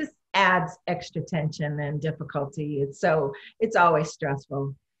 just adds extra tension and difficulty. It's always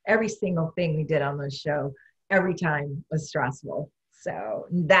stressful. Every single thing we did on the show, every time was stressful. So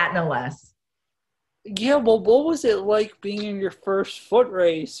that no less. Yeah, well, what was it like being in your first foot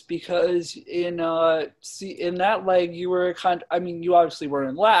race? Because in that leg you were I mean, you obviously were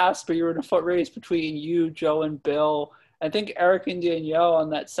in last, but you were in a foot race between you, Joe, and Bill. I think Eric and Danielle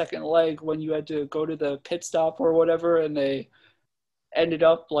on that second leg when you had to go to the pit stop or whatever, and they ended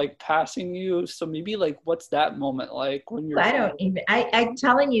up like passing you. So maybe like what's that moment like when you're I trying don't to even, I'm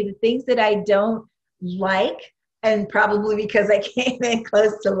telling you the things that I don't like, and probably because I came in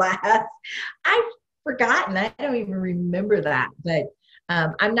close to last, I've forgotten. I don't even remember that. But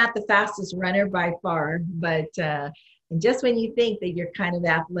I'm not the fastest runner by far. But and just when you think that you're kind of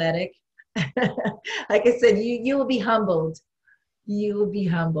athletic, like I said, you will be humbled. You will be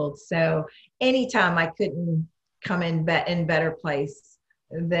humbled. So anytime I couldn't come in better place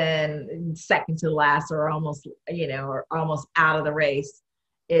than second to last or almost, or almost out of the race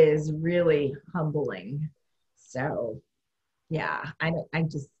is really humbling. So yeah, I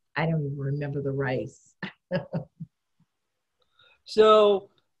don't even remember the race. So,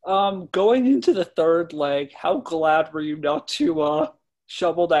 going into the third leg, how glad were you not to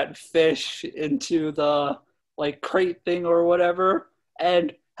shovel that fish into the like crate thing or whatever?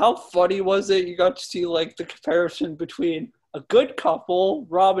 And how funny was it? You got to see like the comparison between a good couple,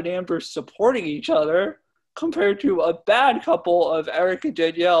 Rob and Amber, supporting each other, compared to a bad couple of Eric and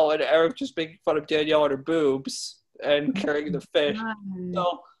Danielle, and Eric just making fun of Danielle and her boobs and carrying the fish.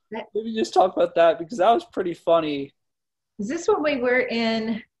 So maybe just talk about that, because that was pretty funny. Is this when we were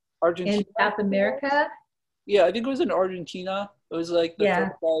in Argentina? In South America? Yeah, I think it was in Argentina. It was like the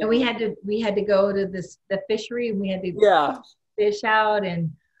first day. And we had to go to the fishery, and we had to fish out,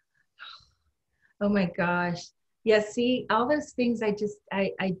 and oh my gosh. Yeah, see, all those things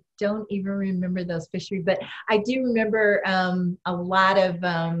I don't even remember those fishery, but I do remember a lot of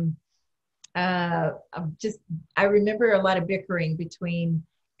I remember a lot of bickering between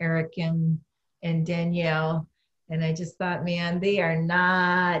Eric and Danielle. And I just thought, man, they are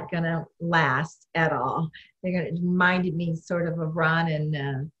not gonna last at all. They're gonna reminded me sort of Ron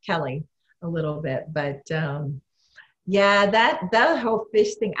and Kelly a little bit, but yeah, that whole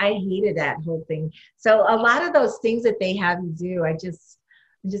fish thing, I hated that whole thing. So a lot of those things that they have you do, I'm just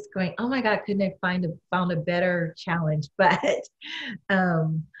going, oh my God, couldn't I found a better challenge? But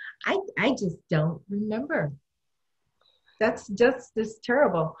I just don't remember. That's just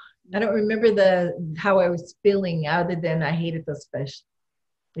terrible. I don't remember how I was feeling, other than I hated those fish.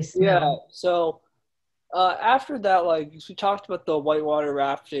 They smell. Yeah. So after that, like we talked about the whitewater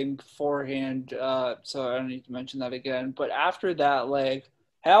rafting beforehand, so I don't need to mention that again. But after that, like,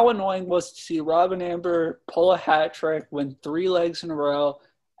 how annoying was to see Rob and Amber pull a hat trick, win 3 legs in a row,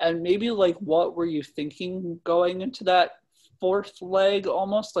 and maybe like what were you thinking going into that 4th leg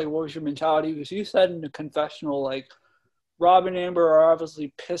almost? Like, what was your mentality? Because you said in the confessional, like, Rob and Amber are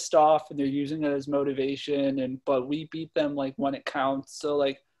obviously pissed off and they're using it as motivation, but we beat them like when it counts. So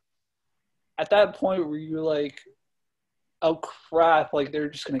like at that point, were you like, oh crap, like they're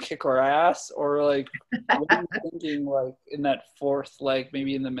just gonna kick our ass? Or like what were you thinking like in that 4th leg,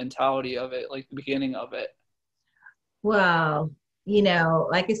 maybe in the mentality of it, like the beginning of it? Well,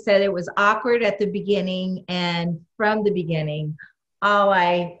 like I said, it was awkward at the beginning, and from the beginning, all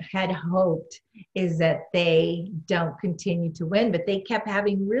I had hoped is that they don't continue to win, but they kept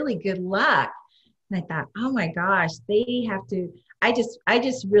having really good luck. And I thought, oh my gosh, they have to, I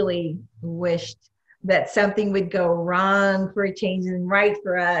just really wished that something would go wrong for a change and right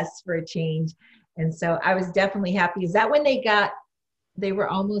for us for a change. And so I was definitely happy. Is that when they were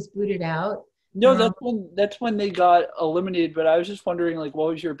almost booted out? No, that's when they got eliminated. But I was just wondering, like, what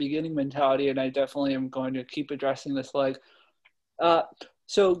was your beginning mentality? And I definitely am going to keep addressing this. Like,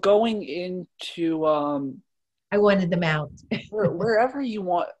 so going into I wanted them out. wherever you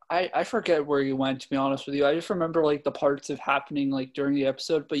want. I forget where you went, to be honest with you. I just remember like the parts of happening like during the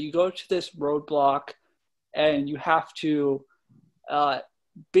episode. But you go to this roadblock, and you have to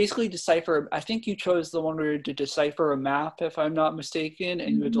basically decipher. I think you chose the one where you had to decipher a map, if I'm not mistaken,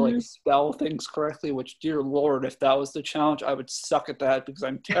 and you had to like spell things correctly. Which, dear Lord, if that was the challenge, I would suck at that because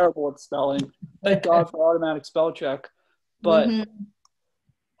I'm terrible at spelling. Thank God for automatic spell check. But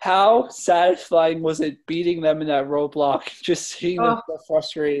how satisfying was it beating them in that roadblock, just seeing them so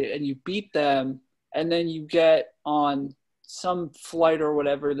frustrated, and you beat them, and then you get on some flight or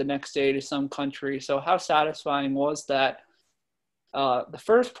whatever the next day to some country. So how satisfying was that? The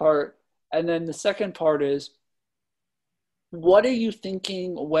first part. And then the second part is, what are you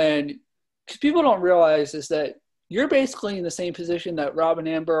thinking when, because people don't realize is that you're basically in the same position that Rob and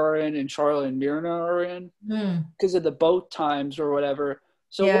Amber are in and Charlotte and Myrna are in because of the boat times or whatever.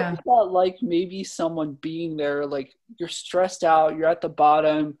 So what is that like, maybe someone being there, like you're stressed out, you're at the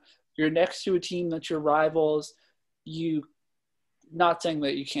bottom, you're next to a team that's your rivals, you, not saying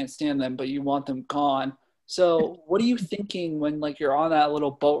that you can't stand them, but you want them gone. So what are you thinking when like you're on that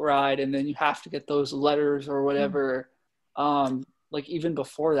little boat ride and then you have to get those letters or whatever, like even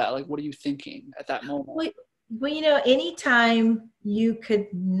before that, like what are you thinking at that moment? Well, anytime you could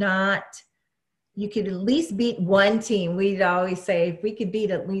at least beat one team. We'd always say if we could beat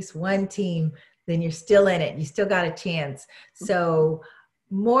at least one team, then you're still in it. You still got a chance. So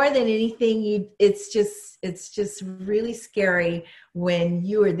more than anything, it's just really scary when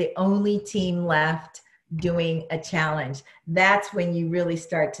you are the only team left doing a challenge. That's when you really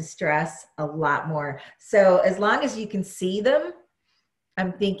start to stress a lot more. So as long as you can see them,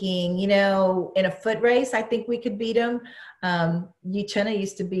 I'm thinking, in a foot race, I think we could beat them. Uchenna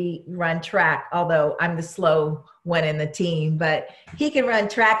used to run track, although I'm the slow one in the team, but he can run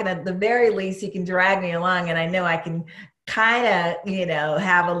track, and at the very least, he can drag me along, and I know I can kind of,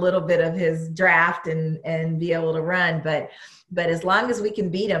 have a little bit of his draft and be able to run. But as long as we can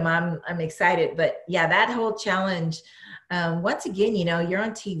beat him, I'm excited. But yeah, that whole challenge. Once again, you're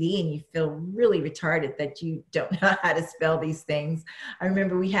on TV and you feel really retarded that you don't know how to spell these things. I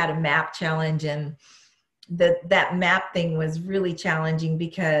remember we had a map challenge, and that map thing was really challenging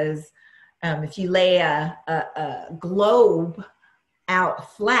because if you lay a globe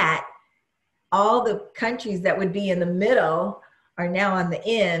out flat, all the countries that would be in the middle are now on the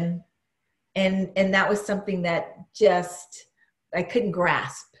end. And that was something that just, I couldn't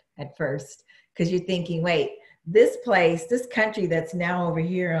grasp at first, because you're thinking, wait, this country that's now over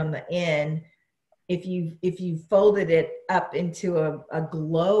here on the end, if you folded it up into a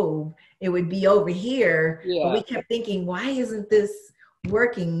globe, it would be over here. Yeah. But we kept thinking, why isn't this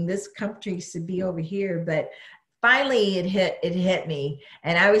working? This country should be over here. But finally it hit me.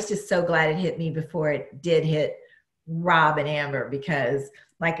 And I was just so glad it hit me before it did hit Rob and Amber, because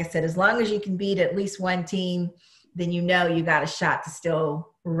like I said, as long as you can beat at least one team, then you got a shot to still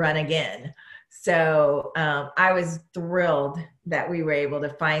run again. So I was thrilled that we were able to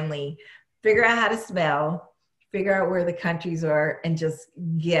finally figure out how to spell, figure out where the countries are, and just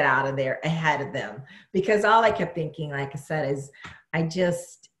get out of there ahead of them. Because all I kept thinking, like I said, is I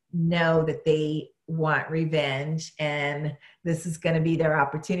just know that they want revenge, and this is going to be their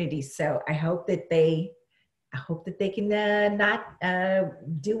opportunity. So I hope that they can not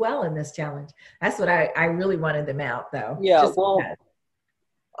do well in this challenge. That's what I really wanted them out, though. Yeah,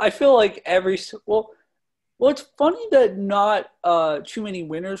 I feel like well, it's funny that not too many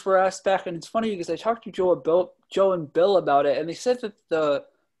winners were asked back, and it's funny because I talked to Joe and Bill about it, and they said that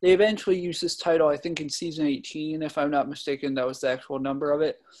they eventually used this title, I think in season 18, if I'm not mistaken, that was the actual number of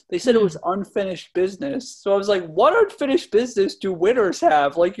it. They said it was unfinished business. So I was like, what unfinished business do winners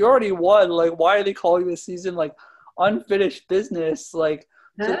have? Like, you already won. Like, why are they calling this season like unfinished business? Like,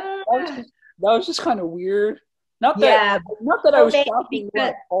 so that was just kind of weird. Not that I was shocked they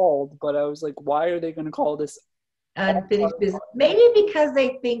weren't called, but I was like, why are they going to call this unfinished business? Maybe because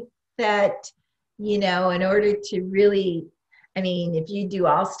they think that, in order to really, I mean, if you do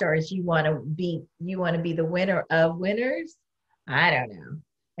All Stars, you want to be the winner of winners. I don't know.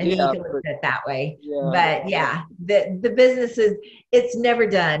 And you can look at it that way. Yeah. But yeah, the business it's never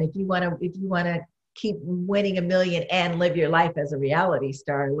done. If you want to keep winning $1 million and live your life as a reality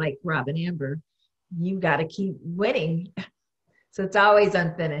star like Rob and Amber, you got to keep winning. So it's always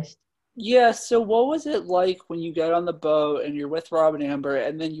unfinished. Yeah, so what was it like when you get on the boat and you're with Rob and Amber,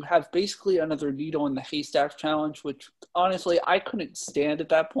 and then you have basically another needle in the haystack challenge, which honestly I couldn't stand at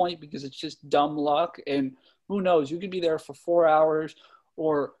that point because it's just dumb luck, and who knows, you could be there for 4 hours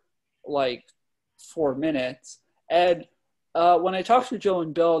or like 4 minutes. And when I talked to Joe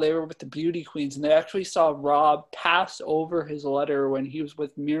and Bill, they were with the Beauty Queens, and they actually saw Rob pass over his letter when he was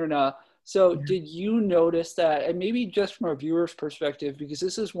with Myrna. So did you notice that, and maybe just from a viewer's perspective, because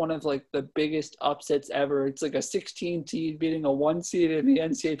this is one of like the biggest upsets ever. It's like a 16 seed beating a 1 seed in the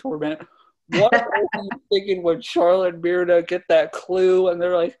NCAA tournament. What are you thinking when Charlotte and Myrna get that clue and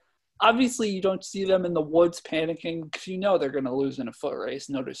they're like, obviously you don't see them in the woods panicking because they're going to lose in a foot race.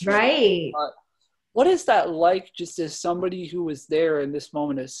 No disrespect. Right. But what is that like, just as somebody who was there in this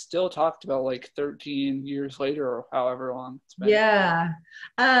moment is still talked about like 13 years later or however long it's been? Yeah.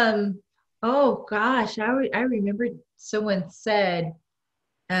 Oh gosh, I remember someone said,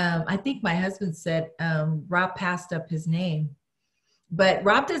 I think my husband said, Rob passed up his name, but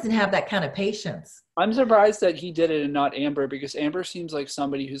Rob doesn't have that kind of patience. I'm surprised that he did it and not Amber, because Amber seems like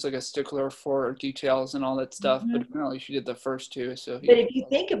somebody who's like a stickler for details and all that stuff, but apparently she did the first two. So, but if you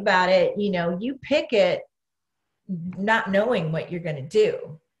think about it, you pick it not knowing what you're going to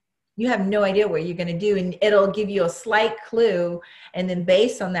do. You have no idea what you're going to do, and it'll give you a slight clue. And then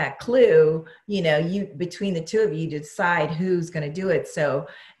based on that clue, between the two of you decide who's going to do it. So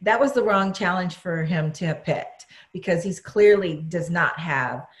that was the wrong challenge for him to have picked, because he's clearly does not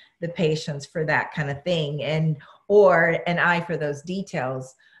have the patience for that kind of thing, or an eye for those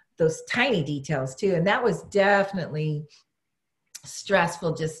details, those tiny details too. And that was definitely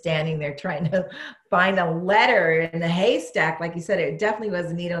stressful, just standing there trying to find a letter in the haystack. Like you said, it definitely was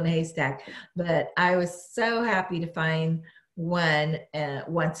a needle in the haystack, but I was so happy to find one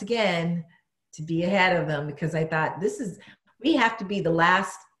once again to be ahead of them, because I thought we have to be the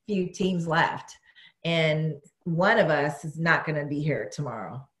last few teams left, and one of us is not going to be here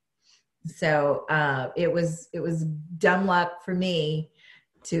tomorrow. So it was dumb luck for me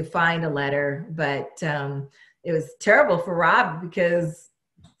to find a letter, but it was terrible for Rob because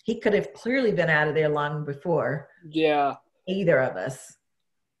he could have clearly been out of there long before. Yeah. Either of us.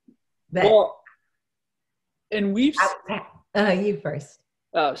 But well, and we've... you first.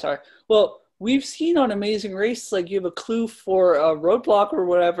 Oh, sorry. Well, we've seen on Amazing Race, like you have a clue for a roadblock or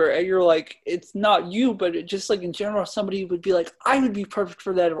whatever, and you're like, it's not you, but it just like in general, somebody would be like, I would be perfect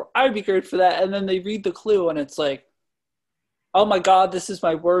for that, or I would be great for that. And then they read the clue and it's like, oh my God, this is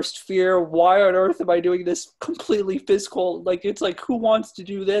my worst fear. Why on earth am I doing this completely physical? Like, it's like, who wants to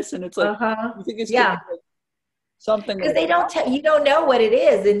do this? And it's like, Uh-huh. you think it's gonna Yeah. be like something Because like they don't tell you, don't know what it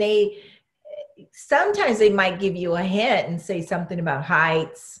is. And sometimes they might give you a hint and say something about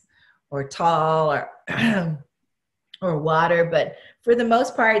heights or tall or or water, but for the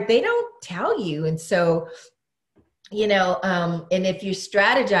most part, they don't tell you. And so, and if you're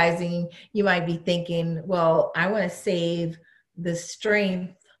strategizing, you might be thinking, well, I want to save the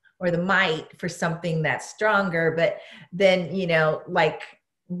strength or the might for something that's stronger. But then, like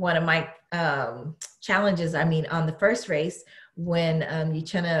one of my challenges, I mean, on the first race, when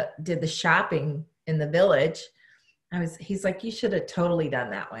Uchenna did the shopping in the village, he's like, you should have totally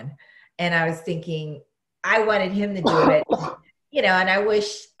done that one. And I was thinking, I wanted him to do it, and I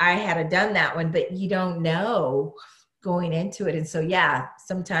wish I had done that one, but you don't know going into it. And so, yeah,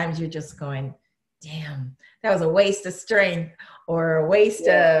 sometimes you're just going, damn, that was a waste of strength or a waste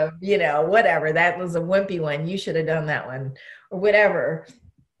of, whatever. That was a wimpy one. You should have done that one or whatever.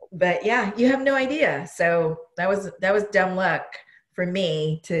 But yeah, you have no idea. So that was dumb luck for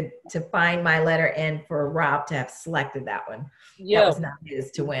me to find my letter and for Rob to have selected that one. That was not his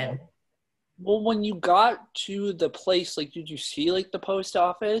to win. Well, when you got to the place, like, did you see like the post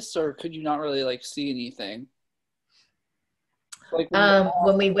office, or could you not really like see anything? Like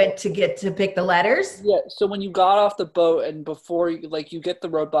when we went to get to pick the letters? Yeah. So when you got off the boat and before you get the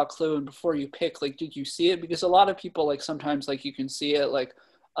roadblock clue and before you pick, like, did you see it? Because a lot of people, like, sometimes like you can see it. Like,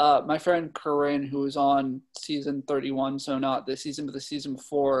 my friend Corinne, who was on season 31, so not this season, but the season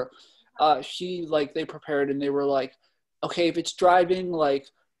before, she, like, they prepared and they were like, okay, if it's driving, like,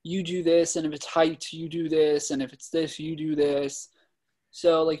 you do this, and if it's height, you do this, and if it's this, you do this.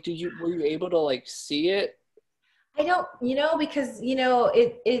 So, like, were you able to like see it? I don't, because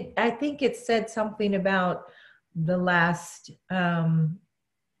I think it said something about the last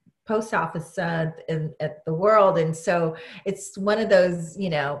post office at the world, and so it's one of those,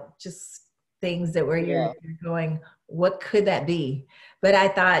 just things that where you're going, what could that be? But I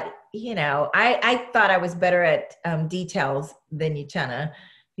thought, I thought I was better at details than Uchenna.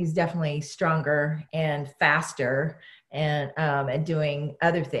 He's definitely stronger and faster and doing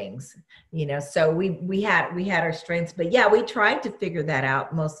other things, so we had our strengths, but yeah, we tried to figure that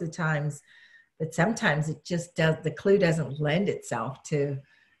out most of the times, but sometimes it just the clue doesn't lend itself to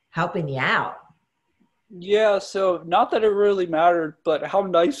helping you out. Yeah, so not that it really mattered, but how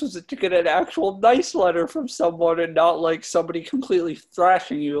nice was it to get an actual nice letter from someone and not like somebody completely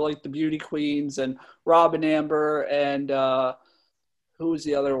thrashing you like the beauty queens and Robin Amber and who was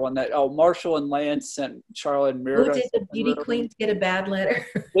the other one Marshall and Lance sent Charlotte and Miranda. Who did the beauty queens get a bad letter?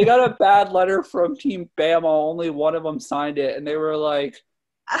 They got a bad letter from Team Bama. Only one of them signed it, and they were like,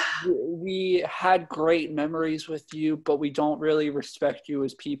 we had great memories with you, but we don't really respect you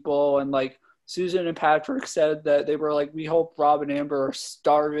as people. And like Susan and Patrick said that they were like, we hope Rob and Amber are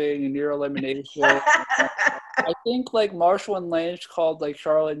starving and near elimination. I think like Marshall and Lance called like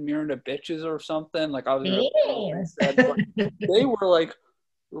Charlotte and Miranda bitches or something. Like I was said, they were like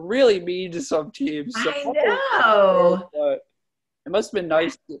really mean to some teams. So I know. But it must have been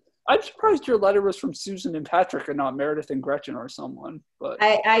nice. I'm surprised your letter was from Susan and Patrick and not Meredith and Gretchen or someone. But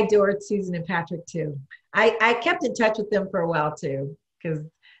I adored Susan and Patrick too. I kept in touch with them for a while too, because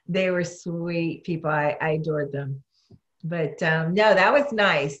they were sweet people. I adored them. But no, that was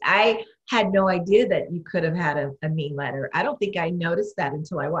nice. I had no idea that you could have had a mean letter. I don't think I noticed that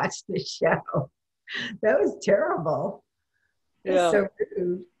until I watched this show. That was terrible. Yeah. So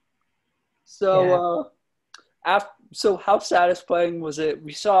rude. So so how satisfying was it?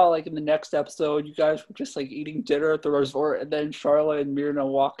 We saw like in the next episode, you guys were just like eating dinner at the resort, and then Charlotte and Myrna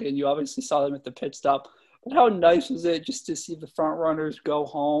walk in. You obviously saw them at the pit stop. But how nice was it just to see the front runners go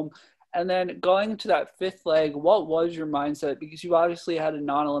home? And then going into that fifth leg, what was your mindset? Because you obviously had a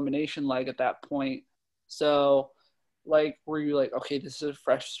non-elimination leg at that point. So, like, were you like, okay, this is a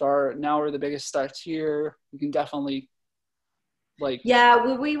fresh start. Now we're the biggest starts here. We can definitely, like.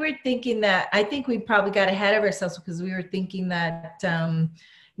 Yeah, we were thinking that. I think we probably got ahead of ourselves because we were thinking that,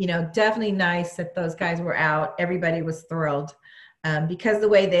 definitely nice that those guys were out. Everybody was thrilled. Because the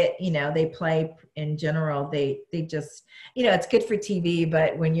way that, they play in general, they just, it's good for TV,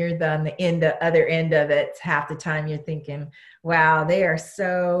 but when you're on the other end of it, half the time you're thinking, wow, they are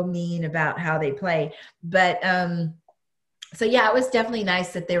so mean about how they play. But, so yeah, it was definitely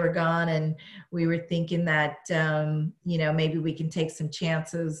nice that they were gone, and we were thinking that, maybe we can take some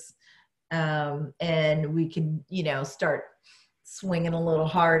chances, and we can, start swinging a little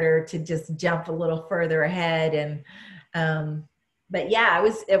harder to just jump a little further ahead. And, but yeah,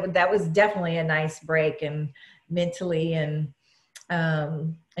 that was definitely a nice break, and mentally, and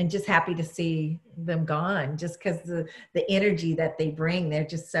and just happy to see them gone, just because the energy that they bring, they're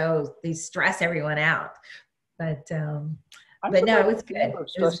just they stress everyone out. But no, it was good. It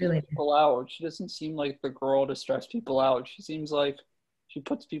was really people out. She doesn't seem like the girl to stress people out. She seems like she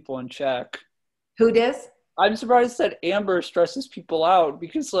puts people in check. Who does? I'm surprised that Amber stresses people out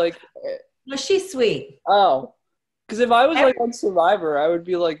because, like, well, she's sweet. Oh, because if I was like on Survivor, I would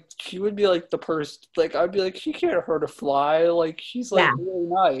be like, she would be like the person, like, I'd be like, she can't hurt a fly. Like, she's like really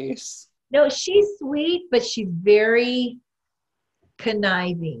nice. No, she's sweet, but she's very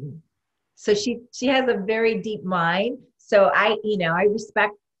conniving. So she has a very deep mind. So I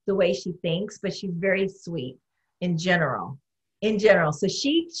respect the way she thinks, but she's very sweet in general. So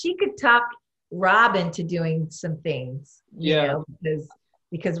she could talk Rob into doing some things, you know,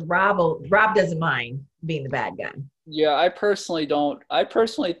 because Rob doesn't mind being the bad guy. Yeah, I personally don't. I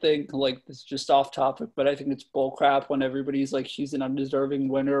personally think, like, this is just off topic, but I think it's bullcrap when everybody's like, she's an undeserving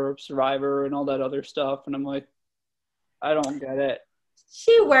winner of Survivor and all that other stuff. And I'm like, I don't get it.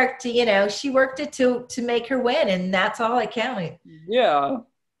 She worked it to make her win, and that's all that counted. Yeah.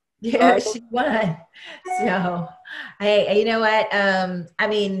 Yeah, she won. So, hey, you know what? I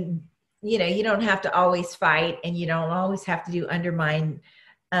mean, you don't have to always fight, and you don't always have to do undermining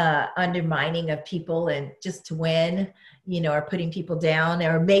of people and just to win, or putting people down,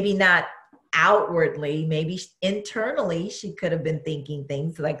 or maybe not outwardly, maybe internally she could have been thinking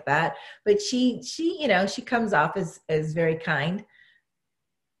things like that. But she comes off as very kind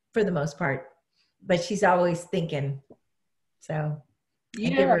for the most part, but she's always thinking. So I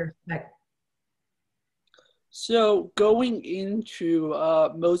give her respect. So going into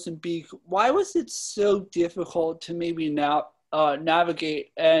Mozambique, why was it so difficult to maybe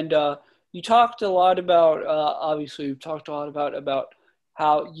navigate? And you talked a lot about, obviously you've talked a lot about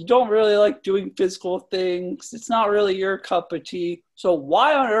how you don't really like doing physical things. It's not really your cup of tea. So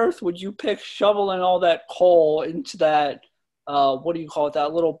why on earth would you pick shoveling all that coal into that, what do you call it,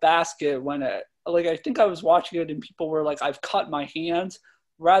 that little basket when I think I was watching it and people were like, I've cut my hands,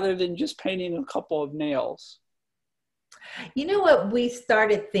 rather than just painting a couple of nails? You know what we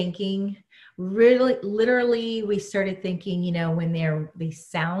started thinking? Really, literally, we started thinking, when they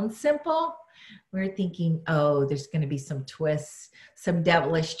sound simple, we're thinking, oh, there's going to be some twists, some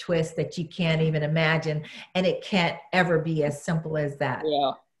devilish twists that you can't even imagine. And it can't ever be as simple as that.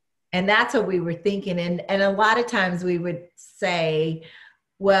 Yeah. And that's what we were thinking. And a lot of times we would say,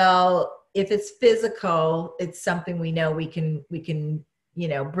 well, if it's physical, it's something we know we can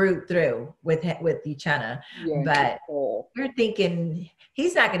brute through with each other. Yeah, but we're thinking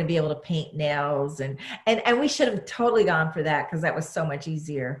he's not going to be able to paint nails, and we should have totally gone for that because that was so much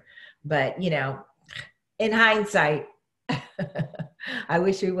easier. But in hindsight, I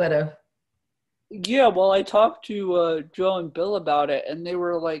wish we would have. Yeah, well, I talked to Joe and Bill about it, and they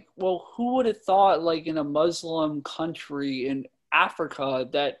were like, well, who would have thought, like, in a Muslim country in Africa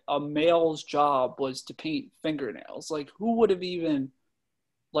that a male's job was to paint fingernails? Like, who would have even,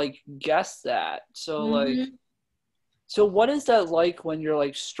 like, guessed that? So, like, so what is that like when you're,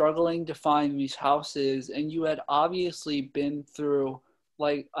 like, struggling to find these houses, and you had obviously been through,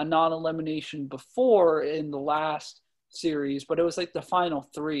 like, a non-elimination before in the last series, but it was, like, the final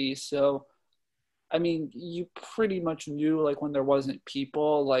 3, so... I mean, you pretty much knew, like, when there wasn't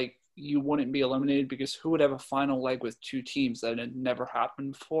people, like, you wouldn't be eliminated, because who would have a final leg with 2 teams? That had never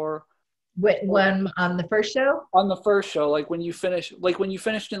happened before. When on the first show? On the first show, when you finished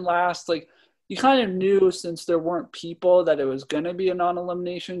in last, like, you kind of knew, since there weren't people, that it was going to be a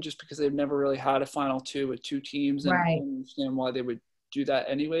non-elimination, just because they've never really had a final 2 with 2 teams, and I understand why they would do that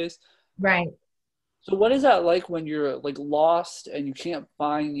anyways. Right. So what is that like when you're, like, lost and you can't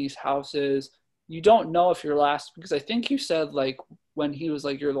find these houses? You don't know if you're last, because I think you said, like, when he was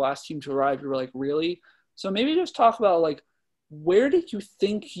like, you're the last team to arrive, you were like, really? So maybe just talk about, like, where did you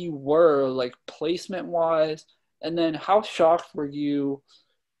think you were, like, placement wise, and then how shocked were you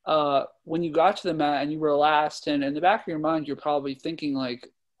when you got to the mat and you were last, and in the back of your mind you're probably thinking, like,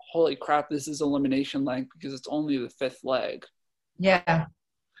 holy crap, this is elimination leg, because it's only the 5th leg. Yeah.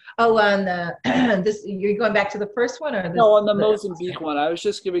 Oh, on the you're going back to the first one, or this? No, on the Mozambique one. I was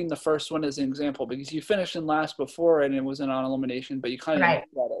just giving the first one as an example, because you finished in last before and it was an elimination, but you kind of knew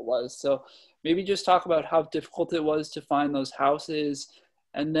what it was. So maybe just talk about how difficult it was to find those houses,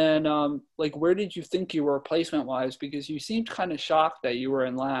 and then like, where did you think you were placement wise, because you seemed kind of shocked that you were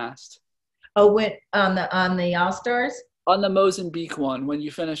in last. Oh, when on the All-Stars? On the Mozambique one, when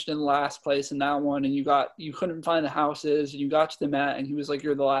you finished in last place in that one, and you couldn't find the houses, and you got to the mat, and he was like,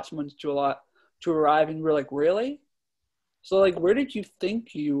 you're the last one to arrive, and you were like, really? So, like, where did you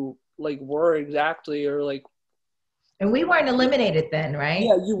think you, like, were exactly, or, like... And we weren't eliminated then, right?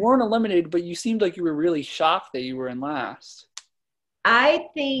 Yeah, you weren't eliminated, but you seemed like you were really shocked that you were in last. I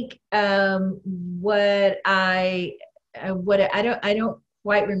think what I don't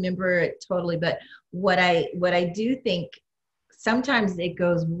quite remember it totally, but what I do think sometimes it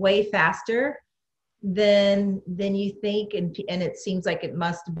goes way faster than you think, and it seems like it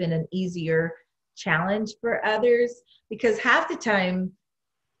must have been an easier challenge for others because half the time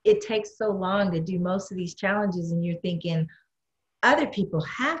it takes so long to do most of these challenges, and you're thinking other people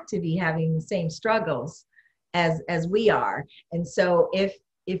have to be having the same struggles as we are. And so if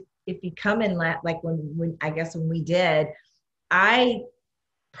you come in like when I guess when we did, I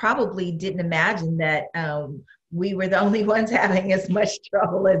probably didn't imagine that we were the only ones having as much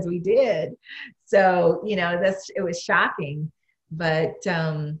trouble as we did. So, it was shocking. But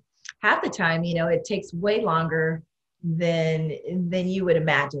half the time, it takes way longer than you would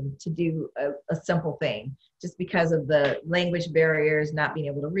imagine to do a simple thing, just because of the language barriers, not being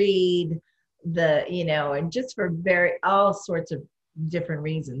able to read, and just for all sorts of different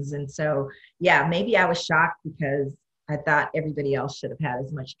reasons. And so, yeah, maybe I was shocked because I thought everybody else should have had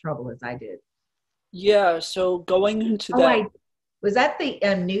as much trouble as I did. Yeah, so going into Oh, that, was that the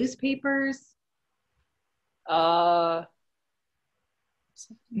newspapers? uh,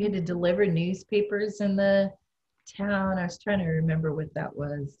 You had to deliver newspapers in the town. I was trying to remember what that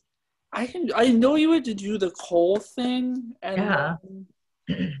was. I know you had to do the coal thing, and Yeah.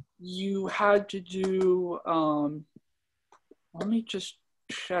 then you had to do, let me just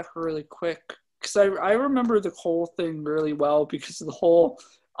check really quick, because I remember the coal thing really well because of the whole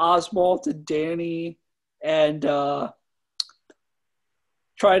Oswald and Danny and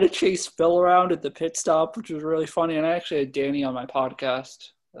try to chase Phil around at the pit stop, which was really funny. And I actually had Danny on my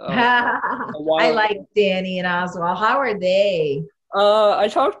podcast a I while like ago. Danny and Oswald. How are they? I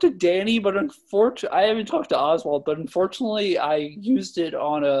talked to Danny, but unfortunately, I haven't talked to Oswald. But unfortunately, I used it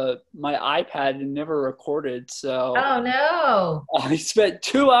on my iPad and never recorded. So Oh no. I spent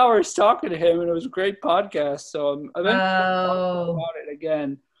 2 hours talking to him, and it was a great podcast. So I'm eventually talking Oh. about it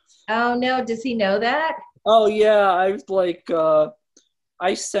again. Oh no. Does he know that? Oh yeah, I was like,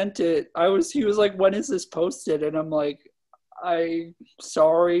 I sent it. He was like, when is this posted? And I'm like, I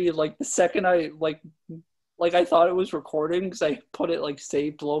sorry. Like the second like I thought it was recording because I put it like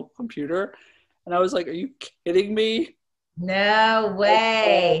saved local computer, and I was like, are you kidding me? No Like,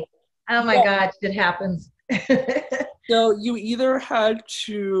 way. Oh my yeah. God, shit happens. So you either had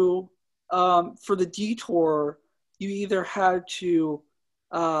to, for the detour, you either had to,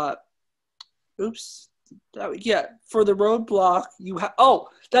 uh, oops, yeah, for the roadblock, oh,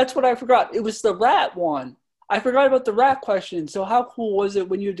 that's what I forgot. It was the rat one. I forgot about the rat question. So how cool was it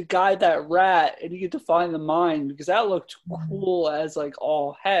when you had to guide that rat and you get to find the mine? Because that looked cool as like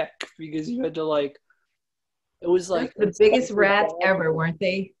all heck because you had to like, it was Those like were the biggest rats ever, weren't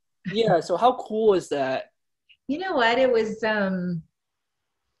they? Yeah, so how cool is that? You know what? It was an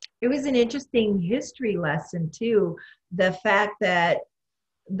interesting history lesson too. The fact that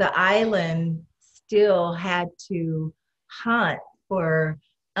the island still had to hunt for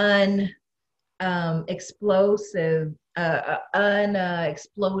un explosive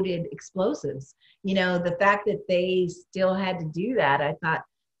unexploded explosives. The fact that they still had to do that, I thought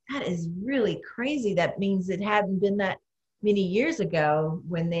that is really crazy. That means it hadn't been that many years ago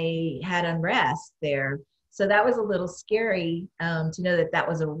when they had unrest there. So that was a little scary, to know that that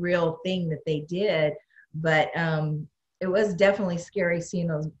was a real thing that they did. But it was definitely scary seeing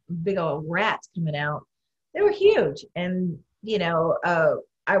those big old rats coming out. They were huge. And,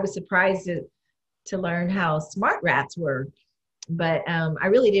 I was surprised to learn how smart rats were. But I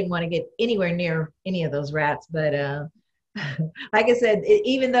really didn't want to get anywhere near any of those rats. But like I said,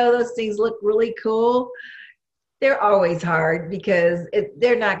 even though those things look really cool, they're always hard because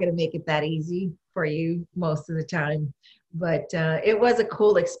they're not going to make it that easy for you most of the time. But it was a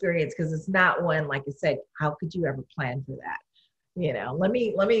cool experience because it's not one, like I said, how could you ever plan for that? Let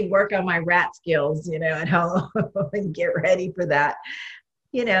me work on my rat skills, at home and get ready for that.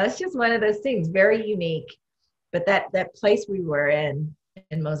 It's just one of those things, very unique. But that place we were in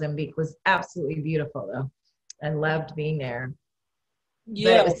Mozambique was absolutely beautiful, though. I loved being there, but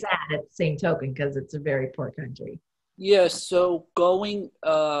Yeah, it was sad at the same token because it's a very poor country. yeah. So what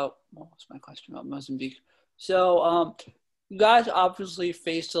was my question about Mozambique? So, you guys obviously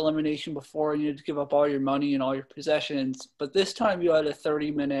faced elimination before and you had to give up all your money and all your possessions, but this time you had a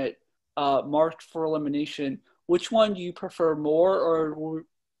 30-minute march for elimination. Which one do you prefer more, or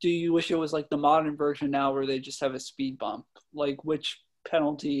do you wish it was like the modern version now where they just have a speed bump? Like, which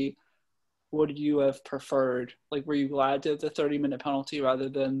penalty would you have preferred? Like, were you glad to have the 30-minute penalty rather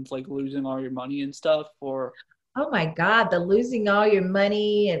than like losing all your money and stuff? Or Oh my God, the losing all your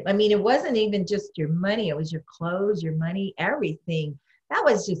money. I mean, it wasn't even just your money, it was your clothes, your money, everything. That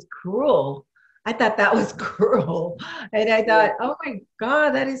was just cruel. I thought that was cruel. And I Yeah. thought, oh my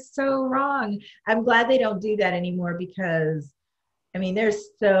God, that is so wrong. I'm glad they don't do that anymore because, I mean, there's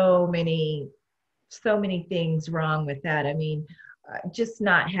so many things wrong with that. I mean, just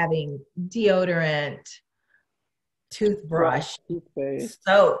not having deodorant, Brush, toothbrush, toothpaste.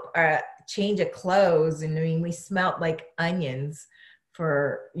 soap, change of clothes. And I mean, we smelt like onions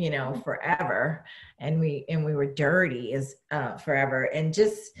for, forever. And we were dirty as forever. And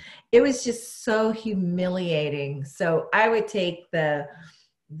just, it was just so humiliating. So I would take the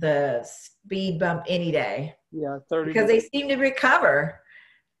speed bump any day Yeah, 30 because to. they seem to recover.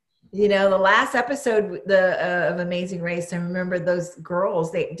 The last episode of Amazing Race, I remember those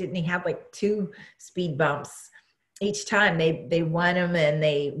girls, they didn't have like two speed bumps each time. They won them and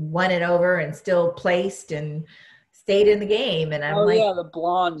they won it over and still placed and stayed in the game. And I'm Oh like, yeah, the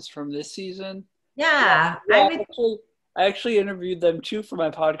blondes from this season. Yeah, yeah, yeah. I actually interviewed them too for my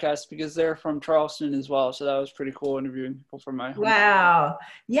podcast because they're from Charleston as well. So that was pretty cool interviewing people from my home. wow.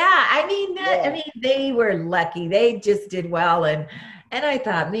 Yeah, Yeah. they were lucky. They just did well. And I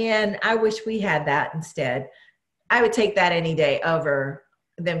thought, man, I wish we had that instead. I would take that any day over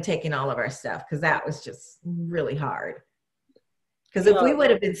them taking all of our stuff because that was just really hard. Because if Yeah. we would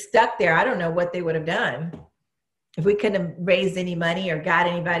have been stuck there, I don't know what they would have done. If we couldn't have raised any money or got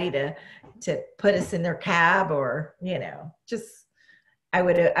anybody to put us in their cab or, just I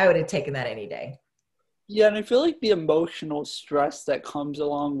would have taken that any day. Yeah, and I feel like the emotional stress that comes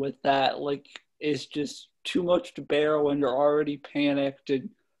along with that, like, is just too much to bear when you're already panicked and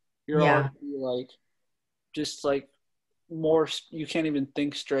you're already Yeah. like, just like you can't even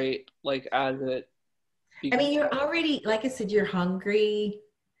think straight, like, as it I because mean, you're already, like I said, you're hungry,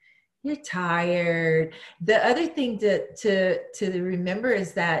 you're tired. The other thing to remember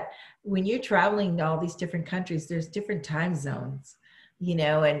is that when you're traveling to all these different countries, there's different time zones,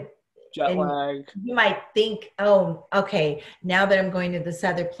 and jet and lag. you might think, oh, okay, now that I'm going to this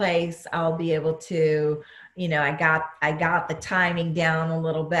other place, I'll be able to, I got the timing down a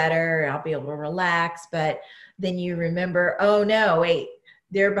little better. I'll be able to relax. But then you remember, oh no, wait,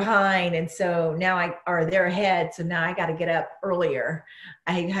 they're behind. And so now or they're ahead. So now I got to get up earlier.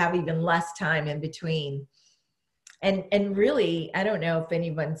 I have even less time in between. And really, I don't know if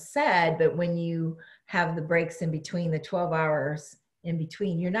anyone said, but when you have the breaks in between, the 12 hours in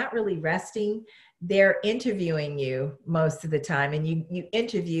between, you're not really resting. They're interviewing you most of the time, and you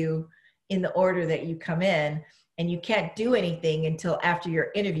interview in the order that you come in, and you can't do anything until after your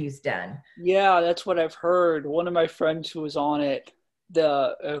interview's done. Yeah, that's what I've heard. One of my friends who was on it,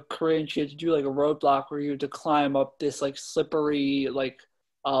 the Korean, she had to do like a roadblock where you had to climb up this like slippery, like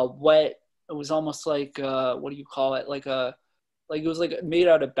wet. It was almost like what do you call it? Like it was like made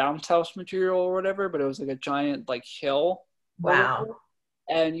out of bounce house material or whatever, but it was like a giant like hill or Wow. whatever.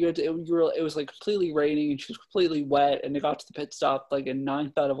 And it was like completely raining and she was completely wet and they got to the pit stop like in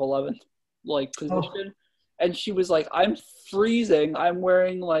ninth out of 11th like Oh. position. And she was like, I'm freezing. I'm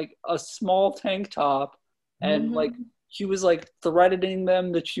wearing like a small tank top. And like, Mm-hmm. she was like threatening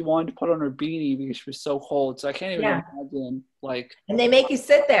them that she wanted to put on her beanie because she was so cold. So I can't even Yeah. imagine like And they make you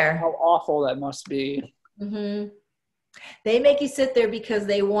sit how there. awful that must be. Mm-hmm. They make you sit there because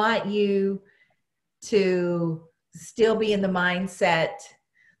they want you to still be in the mindset.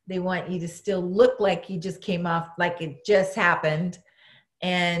 They want you to still look like you just came off, like it just happened.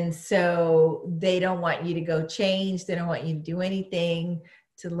 And so they don't want you to go change. They don't want you to do anything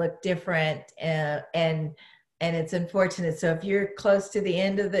to look different. And it's unfortunate. So if you're close to the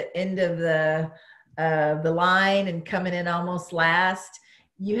end of the line and coming in almost last,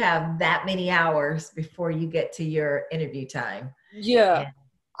 you have that many hours before you get to your interview time. Yeah, And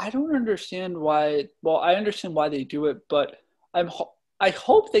I don't understand why. Well, I understand why they do it, but I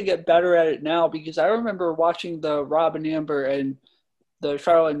hope they get better at it now because I remember watching the Robin Amber and the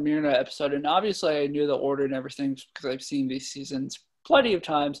Charlotte and Myrna episode, and obviously I knew the order and everything because I've seen these seasons plenty of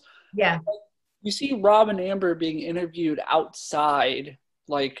times. yeah, You see Robin Amber being interviewed outside,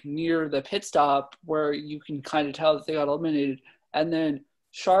 like near the pit stop, where you can kind of tell that they got eliminated, and then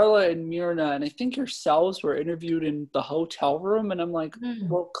Charlotte and Myrna, and I think yourselves were interviewed in the hotel room, and I'm like, mm.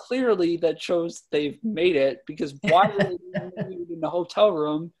 well, clearly that shows they've made it because why were they being interviewed in the hotel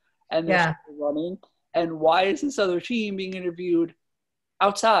room and they're Yeah, still running, and why is this other team being interviewed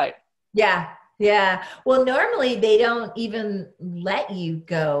outside? yeah, yeah. Well, normally they don't even let you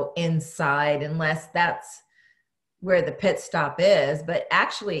go inside unless that's where the pit stop is. But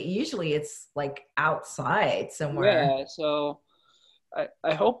actually, usually it's like outside somewhere. Yeah, so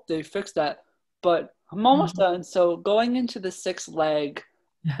I hope they fix that. but I'm almost done. So going into the sixth leg,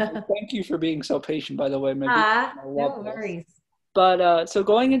 thank you for being so patient, by the way. I love No this. worries. But so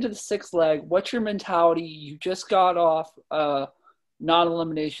going into the sixth leg, what's your mentality? You just got off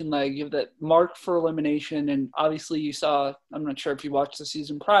non-elimination leg. You have that mark for elimination, and obviously you saw, I'm not sure if you watched the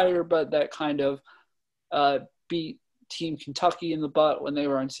season prior, but that kind of beat Team Kentucky in the butt when they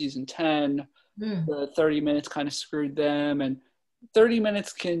were on season 10. The 30 minutes kind of screwed them, and 30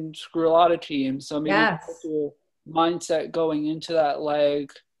 minutes can screw a lot of teams. So maybe your mindset going into that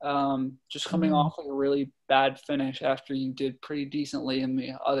leg, just coming off like a really bad finish after you did pretty decently in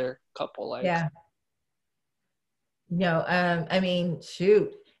the other couple legs. Yeah. No, I mean,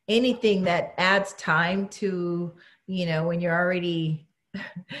 shoot, anything that adds time to, when you're already,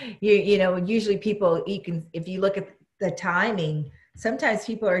 usually people, if you look at the timing, sometimes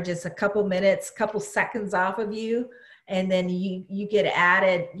people are just a couple minutes, couple seconds off of you. And then you get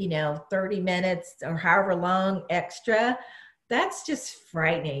added, 30 minutes or however long extra. That's just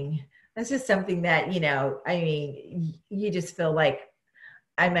frightening. That's just something that, you just feel like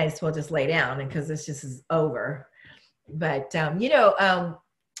I might as well just lay down because this just is over. But, when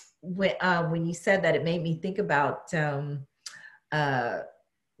you said that, it made me think about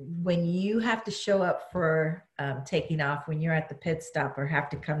when you have to show up for taking off, when you're at the pit stop or have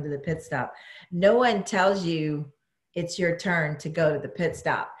to come to the pit stop, no one tells you it's your turn to go to the pit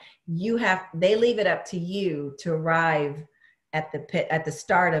stop. They leave it up to you to arrive at the pit, at the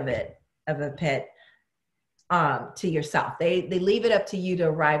start of a pit, to yourself. They leave it up to you to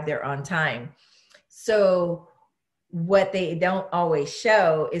arrive there on time. So what they don't always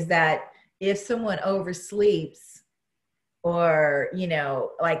show is that if someone oversleeps, or,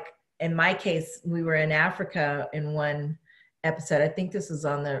 like in my case, we were in Africa in one episode, I think this was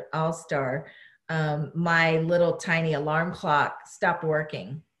on the All-Star, my little tiny alarm clock stopped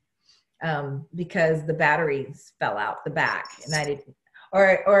working because the batteries fell out the back, and I didn't,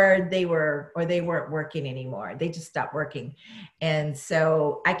 or they weren't working anymore. They just stopped working. And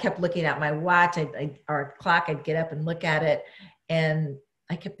so I kept looking at my watch or clock. I'd get up and look at it, and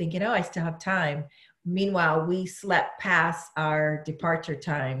I kept thinking, oh, I still have time. Meanwhile, we slept past our departure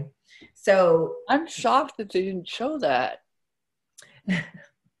time. So I'm shocked that they didn't show that.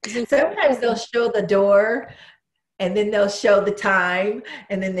 Sometimes they'll show the door, and then they'll show the time,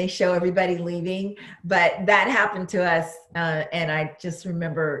 and then they show everybody leaving. But that happened to us. And I just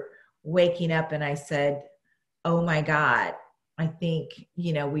remember waking up and I said, oh my God, I think,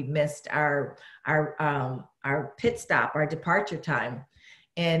 we missed our pit stop, our departure time.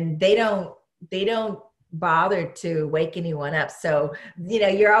 And they don't bother to wake anyone up. So,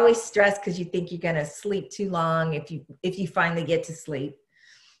 you're always stressed because you think you're going to sleep too long if you finally get to sleep.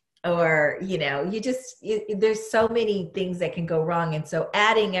 Or, there's so many things that can go wrong. And so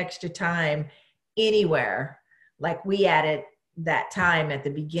adding extra time anywhere, like we added that time at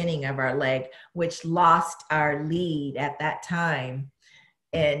the beginning of our leg, which lost our lead at that time.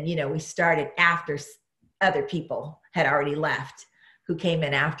 And, we started after other people had already left who came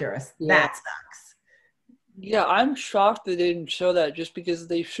in after us. Yeah. That sucks. Yeah, I'm shocked they didn't show that, just because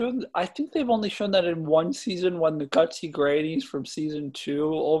I think they've only shown that in one season when the Gutsy Grady's from season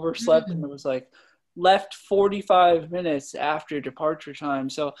 2 overslept, and it was like left 45 minutes after departure time.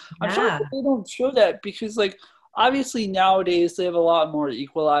 So I'm shocked that they don't show that, because like obviously nowadays they have a lot more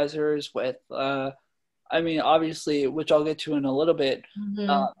equalizers with, obviously, which I'll get to in a little bit,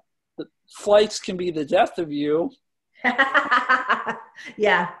 the flights can be the death of you.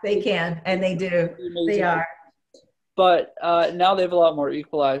 Yeah, they can, and they do. They are. But now they have a lot more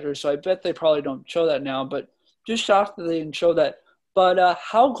equalizers, so I bet they probably don't show that now. But just shocked that they didn't show that. But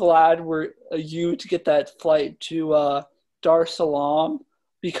how glad were you to get that flight to Dar es Salaam?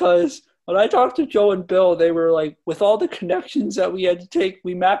 Because when I talked to Joe and Bill, they were like, with all the connections that we had to take,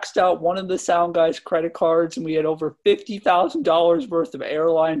 we maxed out one of the sound guys' credit cards, and we had over $50,000 worth of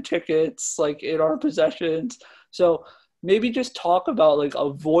airline tickets like in our possessions. So maybe just talk about like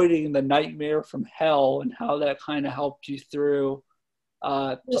avoiding the nightmare from hell and how that kind of helped you through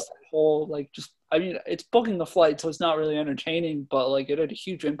just that whole, it's booking the flight, so it's not really entertaining, but like it had a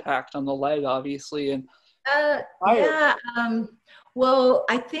huge impact on the leg, obviously. And well,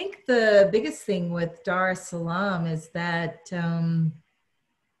 I think the biggest thing with Dar es Salaam is that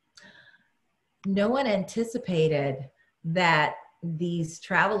no one anticipated that these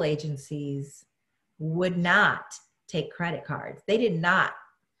travel agencies would not take credit cards. They did not.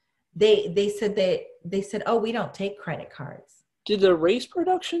 They said, oh, we don't take credit cards. Did the race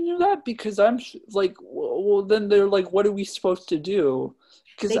production do that? Because I'm like, well, then they're like, what are we supposed to do?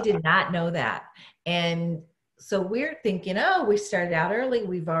 They did not know that. And so we're thinking, oh, we started out early.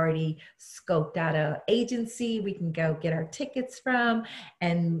 We've already scoped out an agency we can go get our tickets from.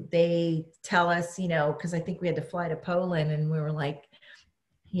 And they tell us, you know, because I think we had to fly to Poland, and we were like,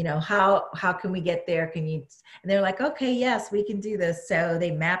 you know, how can we get there? Can you? And they're like, okay, yes, we can do this. So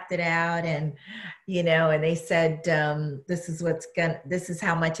they mapped it out, and, you know, and they said, this is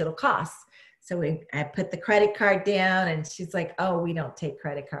how much it'll cost. So I put the credit card down, and she's like, oh, we don't take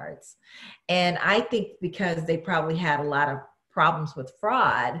credit cards. And I think because they probably had a lot of problems with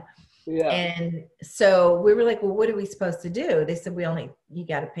fraud. Yeah. And so we were like, well, what are we supposed to do? They said, you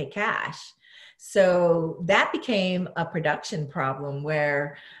got to pay cash. So that became a production problem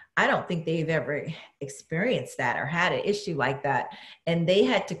where I don't think they've ever experienced that or had an issue like that. And they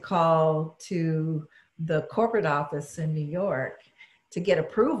had to call to the corporate office in New York to get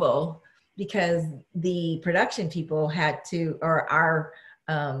approval, because the production people had to, or our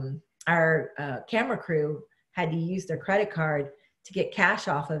camera crew had to use their credit card to get cash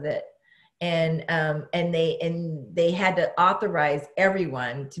off of it. And they had to authorize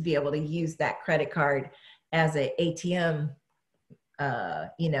everyone to be able to use that credit card as a ATM,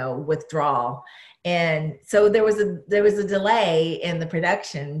 you know, withdrawal. And so there was a delay in the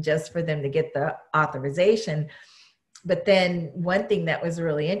production just for them to get the authorization. But then one thing that was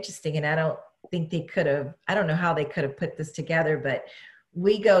really interesting, and I don't know how they could have put this together, but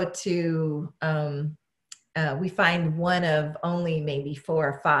we go to, we find one of only maybe 4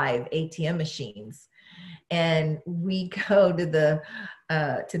 or 5 ATM machines, and we go to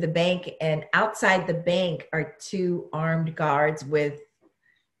the bank, and outside the bank are 2 armed guards with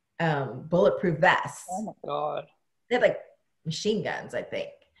bulletproof vests. Oh my God. They're like machine guns, I think.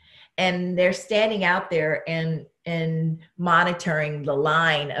 And they're standing out there and monitoring the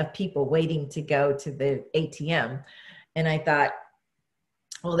line of people waiting to go to the ATM. And I thought,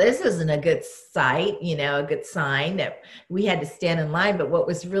 well, this isn't a good sight, you know, a good sign that we had to stand in line. But what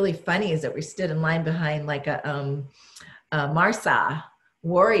was really funny is that we stood in line behind like a Marsa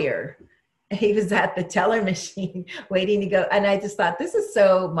warrior. He was at the teller machine waiting to go. And I just thought, this is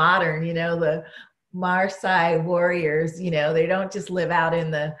so modern, you know, the Maasai warriors, you know, they don't just live out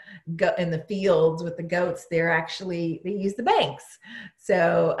in the fields with the goats. They use the banks.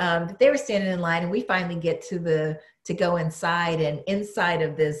 So they were standing in line, and we finally get to go inside, and inside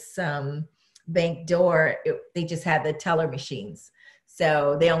of this bank door, they just had the teller machines.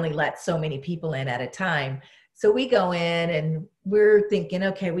 So they only let so many people in at a time. So we go in, and we're thinking,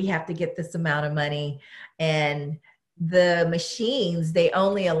 okay, we have to get this amount of money. And the machines, they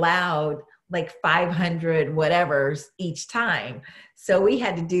only allowed like 500 whatevers each time. So we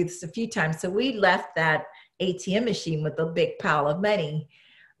had to do this a few times. So we left that ATM machine with a big pile of money.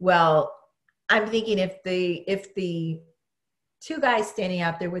 Well, I'm thinking if the 2 guys standing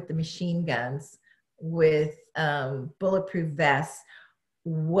out there with the machine guns with bulletproof vests,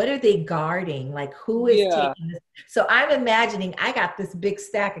 what are they guarding? Like, who is taking this? So I'm imagining I got this big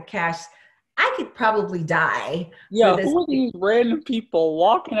stack of cash. I could probably die. Yeah, who are these random people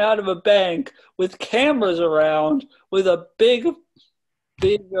walking out of a bank with cameras around with a big, what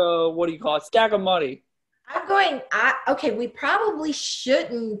do you call it, stack of money? Okay, we probably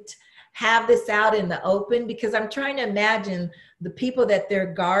shouldn't have this out in the open, because I'm trying to imagine the people that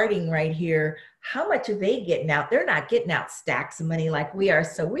they're guarding right here. How much are they getting out? They're not getting out stacks of money like we are.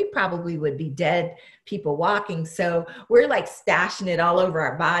 So we probably would be dead people walking. So we're like stashing it all over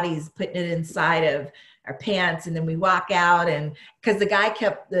our bodies, putting it inside of our pants. And then we walk out, and because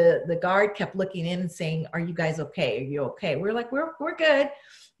the guard kept looking in and saying, are you guys okay? Are you okay? We're like, we're good.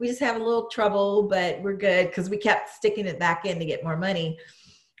 We just have a little trouble, but we're good, because we kept sticking it back in to get more money.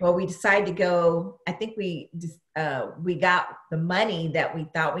 Well, we decided to go. I think we got the money that we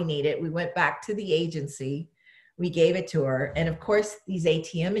thought we needed. We went back to the agency. We gave it to her. And of course, these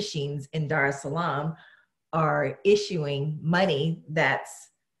ATM machines in Dar es Salaam are issuing money that's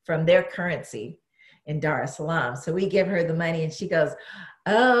from their currency in Dar es Salaam. So we give her the money, and she goes,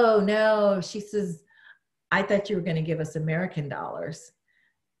 oh, no. She says, I thought you were going to give us American dollars.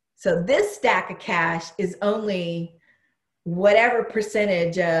 So this stack of cash is only whatever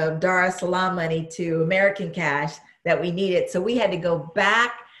percentage of Dar es Salaam money to American cash that we needed. So we had to go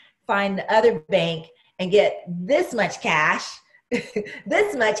back, find the other bank, and get this much cash,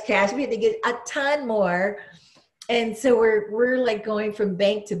 this much cash. We had to get a ton more. And so we're like going from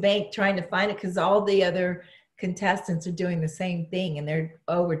bank to bank trying to find it, because all the other contestants are doing the same thing, and they're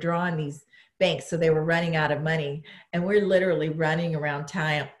overdrawing these banks. So they were running out of money, and we're literally running around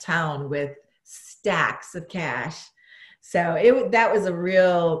town with stacks of cash. So that was a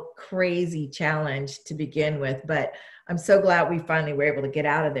real crazy challenge to begin with. But I'm so glad we finally were able to get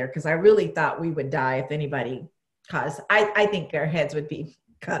out of there, because I really thought we would die if anybody, because I think our heads would be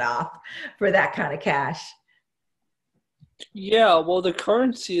cut off for that kind of cash. Yeah, well, the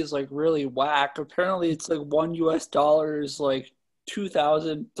currency is like really whack. Apparently, it's like $1 is like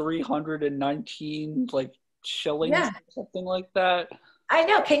 2,319 like shillings Yeah, or something like that. I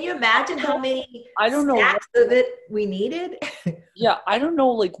know. Can you imagine how many I don't know what, stacks of it we needed? yeah, I don't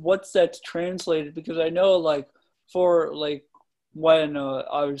know like what's that's translated because I know like for like when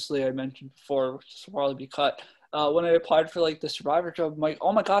obviously I mentioned before, which will probably be cut. When I applied for like the survivor job, I'm like,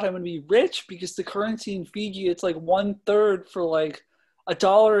 oh my God, I'm gonna be rich because the currency in Fiji, it's like 1/3 for like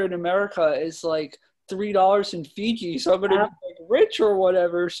 $1 in America is like $3 in Fiji. So I'm gonna be like rich or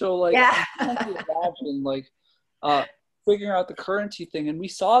whatever. So like Yeah. I can only imagine like uh figuring out the currency thing. And we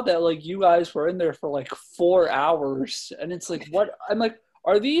saw that like you guys were in there for like 4 hours. And it's like what I'm like,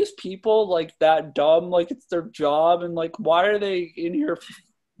 are these people like that dumb? Like it's their job and like why are they in here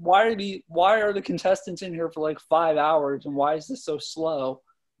why are the contestants in here for like 5 hours and why is this so slow?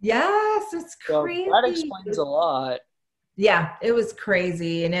 Yes, it's So that crazy. explains a lot. Yeah, it was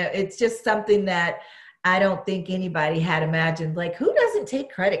crazy. And it's just something that I don't think anybody had imagined. Like, who doesn't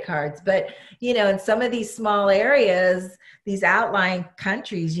take credit cards? But, in some of these small areas, these outlying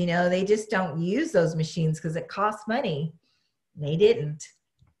countries, they just don't use those machines because it costs money. They didn't.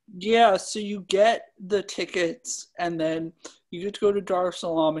 Yeah, so you get the tickets and then you get to go to Dar es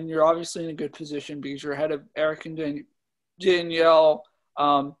Salaam and you're obviously in a good position because you're ahead of Eric and Danielle.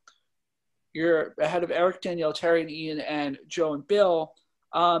 You're ahead of Eric, Danielle, Terry, and Ian, and Joe and Bill.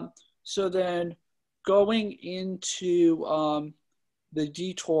 So then going into the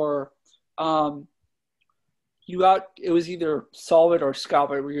detour, it was either solve it or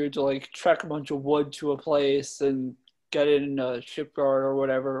scalp it, where you had to like trek a bunch of wood to a place and get it in a shipyard or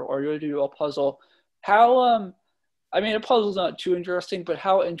whatever, or you had to do a puzzle. How I mean, a puzzle's not too interesting, but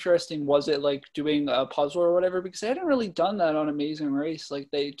how interesting was it, like, doing a puzzle or whatever? Because they hadn't really done that on Amazing Race.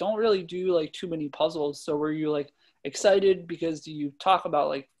 Like, they don't really do, like, too many puzzles. So were you, like, excited because you talk about,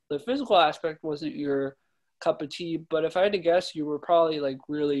 like, the physical aspect wasn't your cup of tea, but if I had to guess, you were probably, like,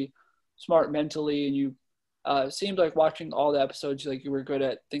 really smart mentally, and you seemed like watching all the episodes, like, you were good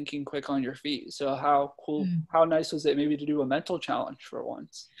at thinking quick on your feet. So how cool, how nice was it maybe to do a mental challenge for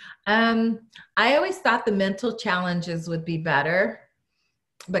once? I always thought the mental challenges would be better,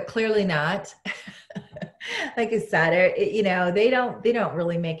 but clearly not. Like I said, they don't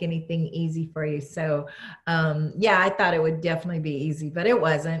really make anything easy for you. So, yeah, I thought it would definitely be easy, but it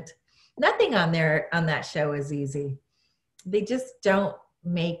wasn't. Nothing on that show is easy. They just don't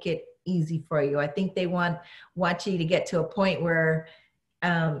make it easy for you. I think they want you to get to a point where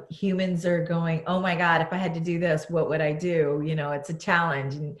humans are going, oh my God, if I had to do this, what would I do? It's a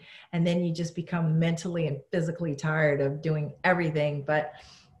challenge. And then you just become mentally and physically tired of doing everything. But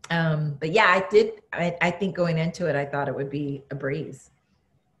yeah, I think going into it, I thought it would be a breeze,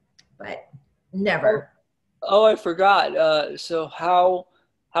 but never. Oh, I forgot. So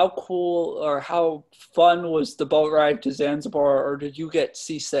how cool or how fun was the boat ride to Zanzibar, or did you get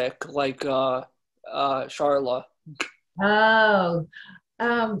seasick like Charla? Oh,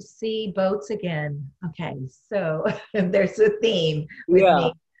 see, boats again. Okay, so there's a theme with Yeah.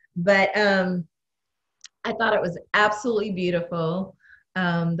 me, but I thought it was absolutely beautiful.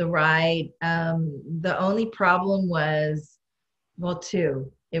 The ride. The only problem was, well,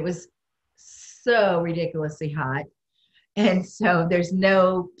 two. It was so ridiculously hot. And so there's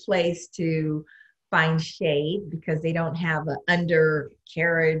no place to find shade because they don't have an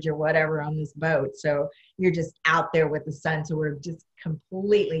undercarriage or whatever on this boat. So you're just out there with the sun. So we're just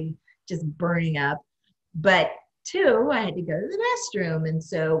completely just burning up. But two, I had to go to the restroom. And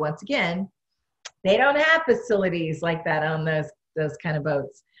so once again, they don't have facilities like that on those kind of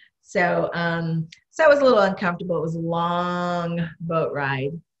boats. So I was a little uncomfortable. It was a long boat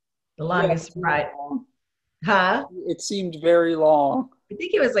ride, the Yeah, longest ride. Huh? it seemed very long. I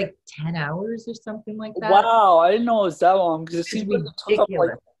think it was like 10 hours or something like that. Wow, I didn't know it was that long because it It's seemed like it took up like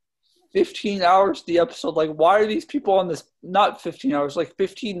ridiculous. 15 hours the episode. Like, why are these people on this? Not 15 hours, like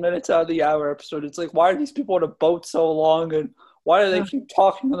 15 minutes out of the hour episode. It's like, why are these people on a boat so long, and why do they keep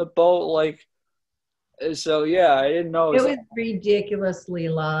talking on the boat? Like, so yeah, I didn't know It was ridiculously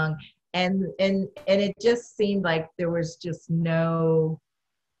long. And it just seemed like there was just no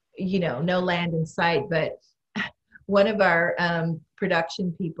land in sight. But one of our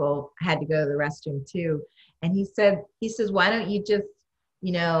production people had to go to the restroom too. And he says, why don't you just,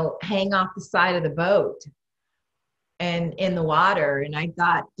 hang off the side of the boat and in the water? And I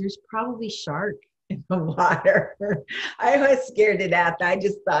thought, there's probably shark in the water. I was scared to death. I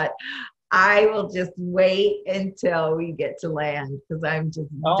just thought, I will just wait until we get to land because I'm just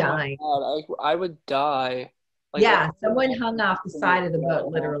Oh my dying. God, I would die. Like, Yeah, someone hung off the side of the boat,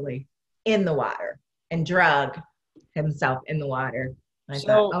 literally in the water, and drug himself in the water. I thought,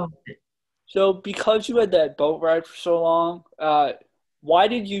 so, oh, so because you had that boat ride for so long, why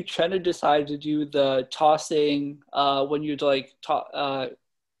did you try to decide to do the tossing when you'd like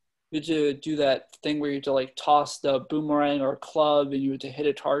you had to do that thing where you had to like toss the boomerang or club and you had to hit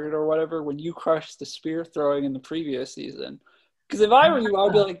a target or whatever when you crushed the spear throwing in the previous season? Because if I were you,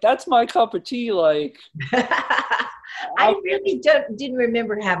 I'd be like, that's my cup of tea. Like, I really didn't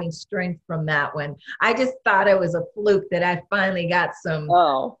remember having strength from that one. I just thought it was a fluke that I finally got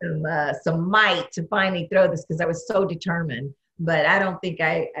oh, some might to finally throw this because I was so determined. But I don't think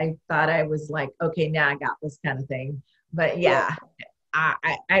I thought I was like, okay, now I got this kind of thing. But yeah.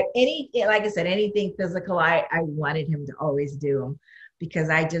 yeah, like I said, anything physical, I wanted him to always do because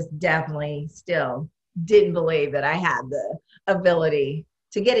I just definitely still didn't believe that I had the ability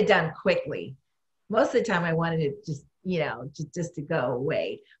to get it done quickly. Most of the time I wanted it just to go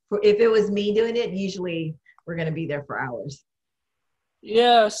away. If it was me doing it, usually we're going to be there for hours.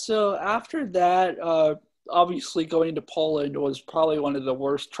 Yeah, so after that, obviously going to Poland was probably one of the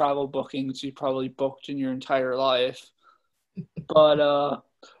worst travel bookings you probably booked in your entire life. But how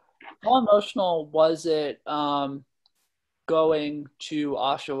emotional was it going to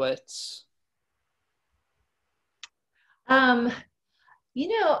Auschwitz? Um,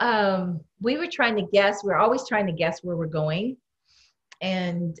 we were trying to guess. We're always trying to guess where we're going.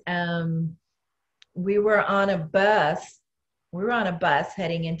 And we were on a bus. We were on a bus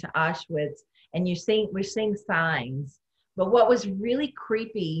heading into Auschwitz, and we're seeing signs. But what was really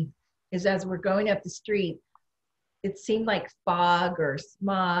creepy is as we're going up the street, it seemed like fog or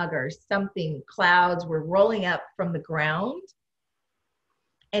smog or something, clouds were rolling up from the ground.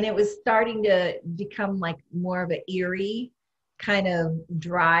 And it was starting to become like more of an eerie kind of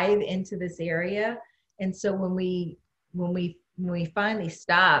drive into this area. And so when we finally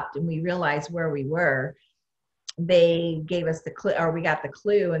stopped and we realized where we were, they gave us the clue, or we got the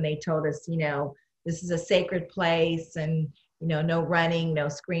clue, and they told us, this is a sacred place, and no running, no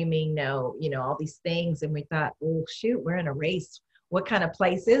screaming, no, all these things. And we thought, oh shoot, we're in a race. What kind of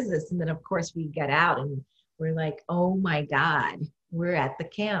place is this? And then of course we got out and we're like, oh my God, we're at the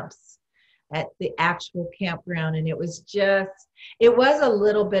camps, at the actual campground. And it was a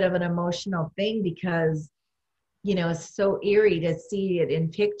little bit of an emotional thing because it's so eerie to see it in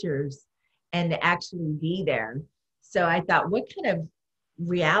pictures and to actually be there. So I thought, what kind of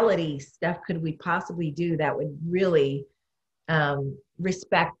reality stuff could we possibly do that would really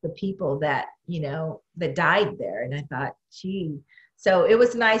respect the people that, that died there? And I thought, gee, so it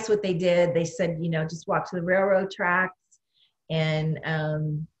was nice what they did. They said, just walk to the railroad tracks. And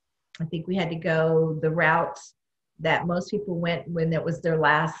I think we had to go the route that most people went when it was their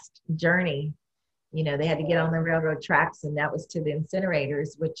last journey. They had to get on the railroad tracks, and that was to the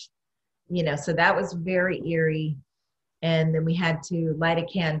incinerators, which, so that was very eerie. And then we had to light a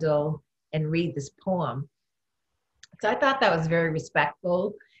candle and read this poem. So I thought that was very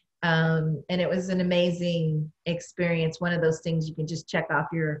respectful. And it was an amazing experience. One of those things you can just check off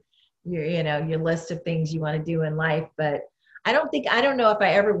your list of things you want to do in life. But I don't know if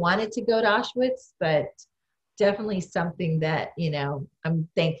I ever wanted to go to Auschwitz, but definitely something that, I'm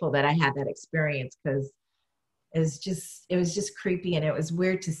thankful that I had that experience because it was just creepy, and it was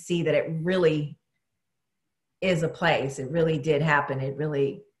weird to see that it really is a place. It really did happen. It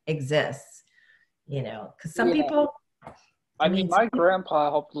really exists, because some Yeah. people, I mean, my grandpa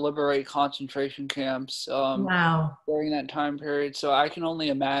helped liberate concentration camps wow. during that time period, so I can only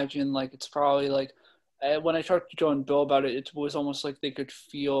imagine, like, it's probably like, when I talked to Joe and Bill about it, it was almost like they could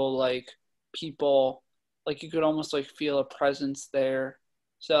feel like people, like you could almost like feel a presence there.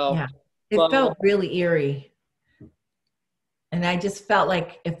 So, Yeah, it but felt really eerie. And I just felt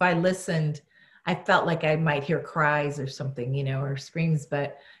like if I listened, I felt like I might hear cries or something, or screams,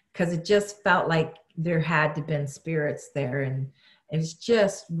 but because it just felt like there had to been spirits there, and it was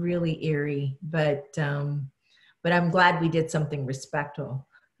just really eerie. But I'm glad we did something respectable,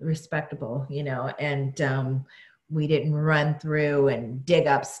 and we didn't run through and dig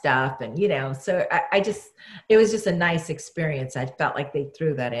up stuff, and so it was just a nice experience. I felt like they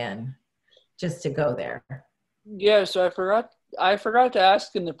threw that in just to go there. yeah, so I forgot to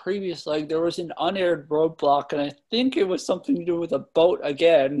ask in the previous leg, there was an unaired roadblock, and I think it was something to do with a boat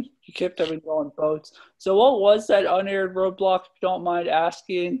again. You kept having to go on boats. So what was that unaired roadblock, if you don't mind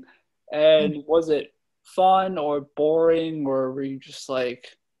asking? And was it fun or boring, or were you just like,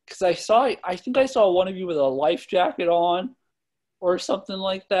 because I think I saw one of you with a life jacket on. or something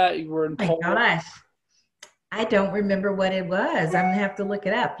like that. You were in Oh my Poland. gosh. I don't remember what it was. I'm gonna have to look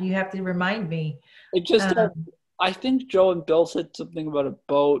it up. You have to remind me. It just Um, I think Joe and Bill said something about a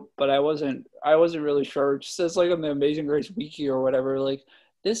boat, but I wasn't really sure. It just says like on the Amazing Race wiki or whatever, like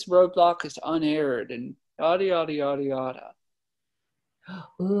this roadblock is unaired and yada yada yada yada.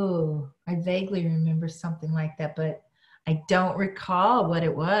 ooh, I vaguely remember something like that, but I don't recall what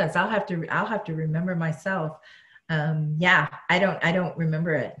it was. I'll have to remember myself. Yeah, I don't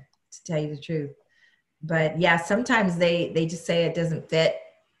remember it, to tell you the truth. But yeah, sometimes they just say it doesn't fit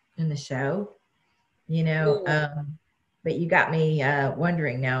in the show, you know. Yeah. But you got me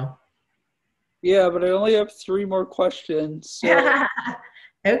wondering now. Yeah, but I only have three more questions.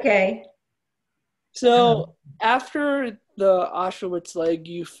 Okay. So after the Auschwitz leg,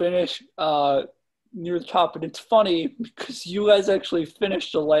 you finish near the top, and it's funny because you guys actually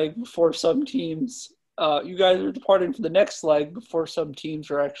finished the leg before some teams. You guys are departing for the next leg before some teams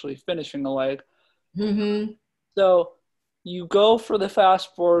are actually finishing the leg. Mm-hmm. So you go for the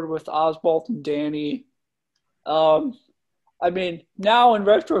fast forward with Oswald and Danny. Um, I mean, now in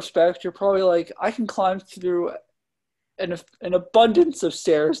retrospect, you're probably like, I can climb through an abundance of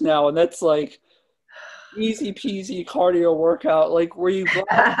stairs now, and that's like easy peasy cardio workout. Like, were you glad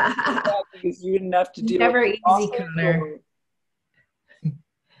you did that because you didn't have to deal with Never the easy, sausage, Connor. or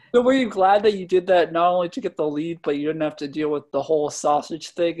so were you glad that you did that not only to get the lead, but you didn't have to deal with the whole sausage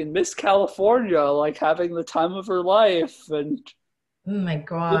thing and Miss California, like having the time of her life, and Oh my didn't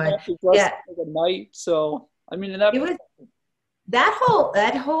God. have to dress Yeah, up like a knight. So, I mean, and that it was that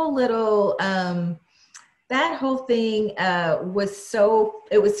whole little that whole thing was so,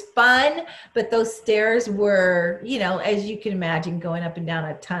 it was fun, but those stairs were, you know, as you can imagine, going up and down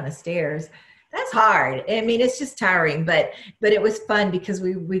a ton of stairs. That's hard. I mean, it's just tiring, but it was fun because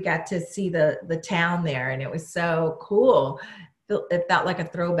we got to see the town there, and it was so cool. It felt like a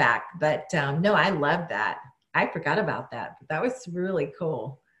throwback. But no, I love that. I forgot about that. That was really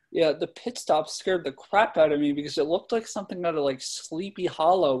cool. yeah, the pit stop scared the crap out of me because it looked like something out of like Sleepy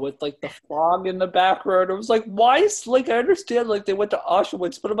Hollow with like the fog in the background. It was like, why is like I understand like they went to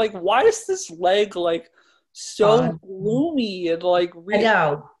Auschwitz, but I'm like, why is this leg like so Fun. gloomy and like I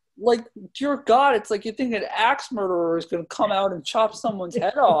know. like dear God, it's like you think an axe murderer is gonna come out and chop someone's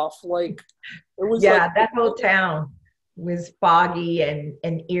head off. Like it was like Yeah, that whole town was foggy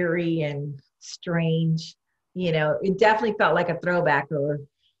and eerie and strange. You know, it definitely felt like a throwback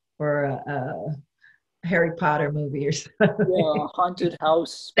or a Harry Potter movie or something. yeah, haunted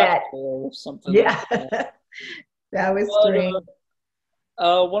house That, spectacle or something like yeah, that. that was But strange.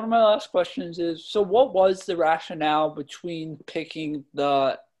 one of my last questions is, so what was the rationale between picking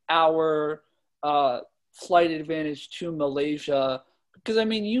the hour flight advantage to Malaysia? Because I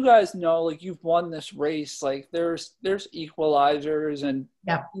mean, you guys know, like you've won this race, like there's equalizers, and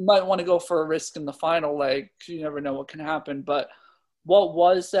Yeah. you might want to go for a risk in the final leg because you never know what can happen. But what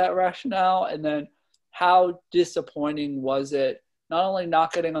was that rationale? And then how disappointing was it, not only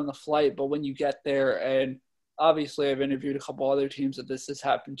not getting on the flight, but when you get there and obviously I've interviewed a couple other teams that this has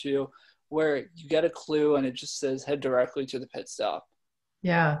happened to where you get a clue and it just says head directly to the pit stop.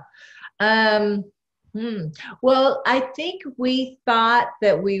 Yeah. Um, hmm. Well, I think we thought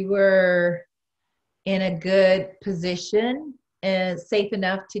that we were in a good position, safe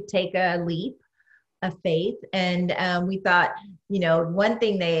enough to take a leap of faith. And we thought, you know, one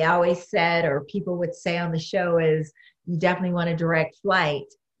thing they always said, or people would say on the show, is you definitely want a direct flight.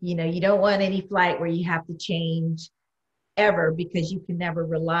 You know, you don't want any flight where you have to change ever, because you can never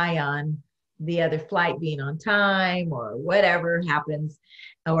rely on the other flight being on time or whatever happens,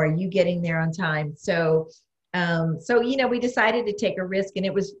 or you getting there on time. So you know, we decided to take a risk, and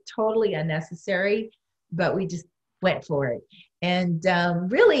it was totally unnecessary, but we just went for it. And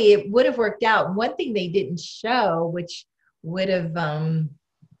really, it would have worked out. One thing they didn't show, which would have,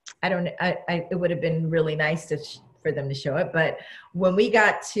 I don't know, it would have been really nice for them to show it. But when we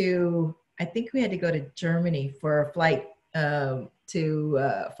got to, I think we had to go to Germany for a flight for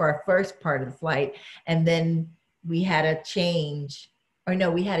our first part of the flight, and then we had a change. Or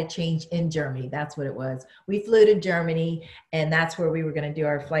no, we had a change in Germany. That's what it was. We flew to Germany, and that's where we were going to do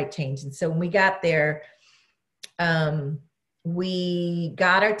our flight change. And so when we got there, we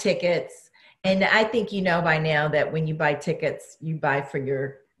got our tickets. And I think you know by now that when you buy tickets, you buy for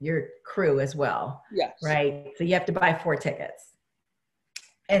your crew as well, Yes. right? So you have to buy 4 tickets.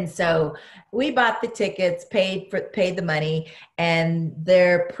 And so we bought the tickets, paid the money, and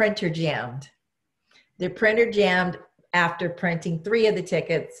their printer jammed. Their printer jammed after printing 3 of the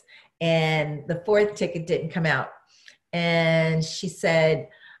tickets, and the 4th ticket didn't come out. And she said,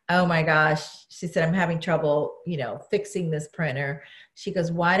 oh my gosh. She said, I'm having trouble, fixing this printer. She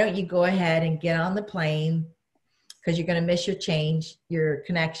goes, why don't you go ahead and get on the plane? Because you're going to miss your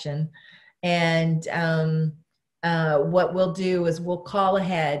connection. And what we'll do is we'll call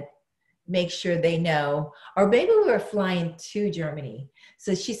ahead, make sure they know, or maybe we were flying to Germany.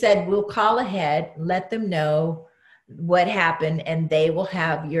 So she said, we'll call ahead, let them know what happened, and they will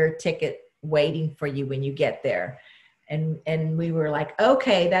have your ticket waiting for you when you get there. And we were like,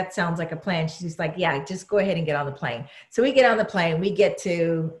 okay, that sounds like a plan. She's like, yeah, just go ahead and get on the plane. So we get on the plane, we get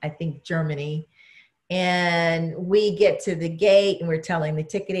to, I think, Germany, and we get to the gate, and we're telling the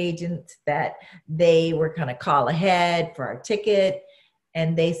ticket agent that they were going to call ahead for our ticket.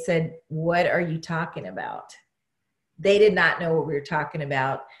 And they said, what are you talking about? They did not know what we were talking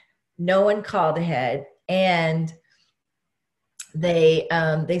about. No one called ahead. And they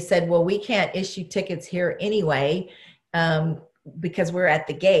said, well, we can't issue tickets here anyway, because we're at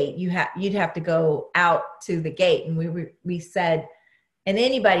the gate. You'd have to go out to the gate. And we said, and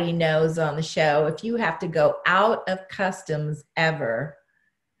anybody knows on the show, if you have to go out of customs ever,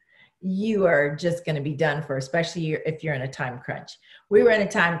 you are just going to be done for, especially if you're in a time crunch. We were in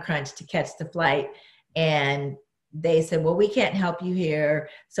a time crunch to catch the flight, and they said, well, we can't help you here.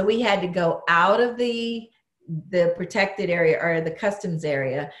 So we had to go out of the protected area or the customs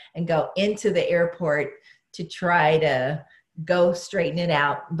area and go into the airport to try to go straighten it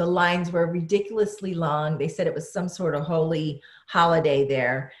out. The lines were ridiculously long. They said it was some sort of holy holiday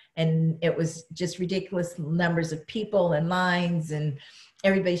there, and it was just ridiculous numbers of people and lines, and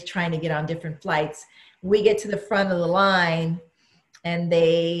everybody's trying to get on different flights. We get to the front of the line, and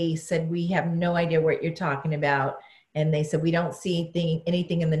they said, we have no idea what you're talking about. And they said, we don't see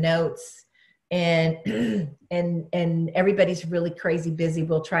anything in the notes. And and everybody's really crazy busy.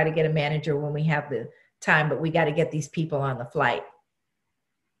 We'll try to get a manager when we have the time, but we got to get these people on the flight.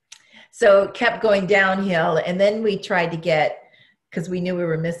 So it kept going downhill. And then we tried to because we knew we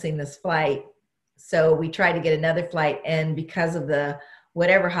were missing this flight. So we tried to get another flight. And because of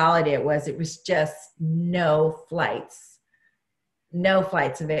whatever holiday it was just no flights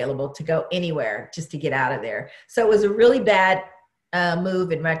available to go anywhere, just to get out of there. So it was a really bad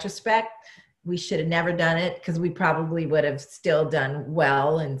move in retrospect. We should have never done it, because we probably would have still done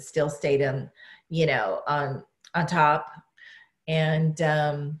well and still stayed on top. And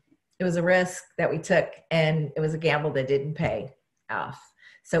it was a risk that we took, and it was a gamble that didn't pay off.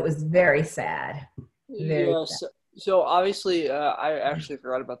 So it was very sad. Very sad. So obviously, I actually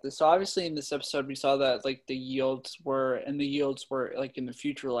forgot about this. So obviously in this episode, we saw that like the yields were like in the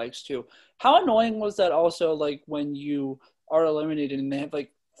future legs too. How annoying was that also, like when you are eliminated and they have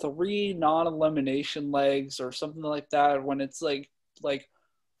like 3 non-elimination legs or something like that, when it's like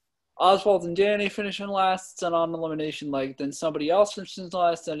Oswald and Danny finishing last, it's a non-elimination leg, then somebody else finishes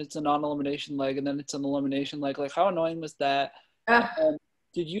last, then it's a non-elimination leg, and then it's an elimination leg. Like, how annoying was that?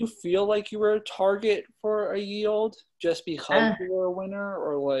 Did you feel like you were a target for a yield just because you were a winner,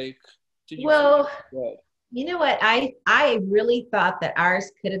 or like did you? Well, you know what? I really thought that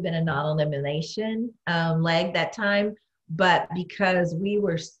ours could have been a non-elimination leg that time, but because we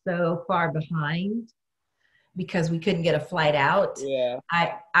were so far behind, because we couldn't get a flight out. Yeah.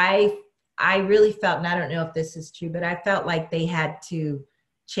 I really felt, and I don't know if this is true, but I felt like they had to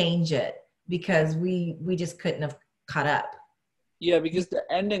change it because we just couldn't have caught up. Yeah, because the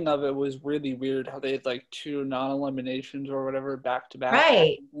ending of it was really weird, how they had like 2 non-eliminations or whatever back to back.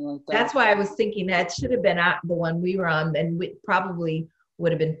 Right. Like that. That's why I was thinking that should have been the one we were on, and we probably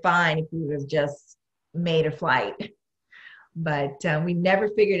would have been fine if we would have just made a flight. But we never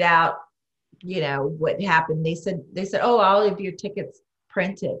figured out, what happened. They said, oh, all of your tickets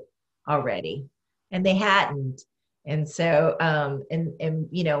printed already, and they hadn't. And so, and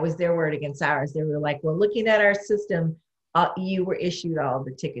it was their word against ours. They were like, well, looking at our system, you were issued all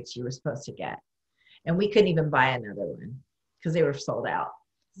the tickets you were supposed to get, and we couldn't even buy another one because they were sold out.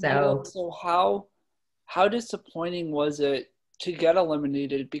 So, how disappointing was it to get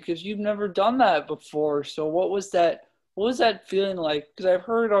eliminated, because you've never done that before? So what was that feeling like? Because I've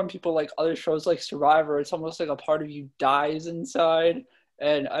heard on people like other shows like Survivor, it's almost like a part of you dies inside.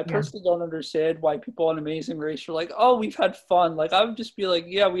 And I personally don't understand why people on Amazing Race are like, oh, we've had fun. Like, I would just be like,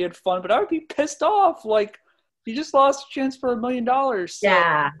 yeah, we had fun, but I would be pissed off. Like, you just lost a chance for $1 million. So,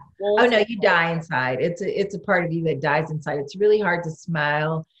 yeah. Oh no, you die inside. It's a part of you that dies inside. It's really hard to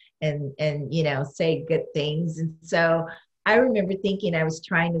smile and say good things. And so I remember thinking I was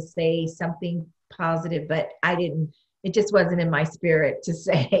trying to say something positive, but I didn't. It just wasn't in my spirit to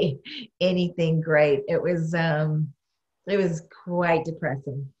say anything great. It was quite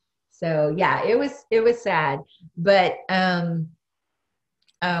depressing. So yeah, it was sad. But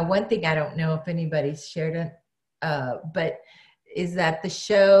one thing I don't know if anybody's shared it, but is that the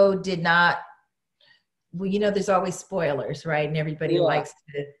show did not, well, you know, there's always spoilers, right? And everybody likes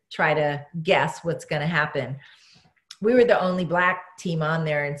to try to guess what's going to happen. We were the only Black team on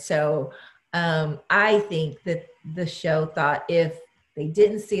there. And so I think that the show thought if they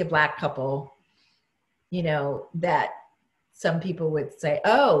didn't see a Black couple, you know, that some people would say,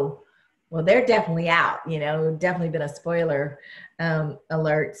 oh, well, they're definitely out, you know, definitely been a spoiler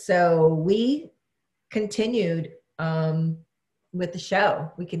alert. So we continued with the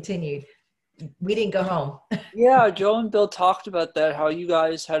show. We continued. We didn't go home. Yeah, Joe and Bill talked about that, how you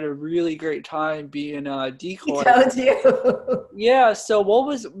guys had a really great time being decoy. I told you. Yeah, so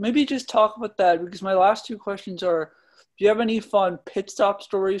maybe just talk about that, because my last two questions are, do you have any fun pit stop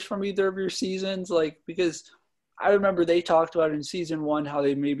stories from either of your seasons? Like, because I remember they talked about in season 1 how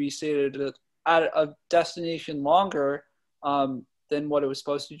they maybe stayed at a destination longer than what it was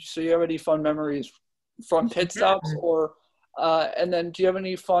supposed to. So you have any fun memories from pit stops, or and then do you have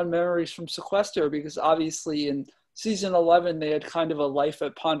any fun memories from sequester? Because obviously in season 11 they had kind of a life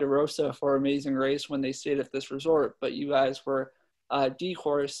at Ponderosa for Amazing Race when they stayed at this resort, but you guys were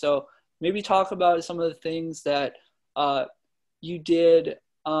decoys. So maybe talk about some of the things that you did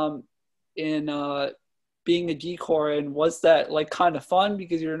in being a decoy, and was that like kind of fun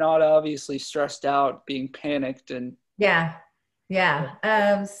because you're not obviously stressed out being panicked? And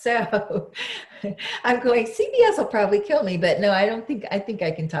so I'm going, CBS will probably kill me, but no, I think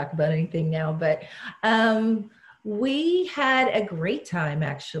I can talk about anything now. But we had a great time,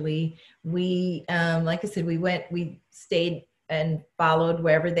 actually. We, like I said, we stayed and followed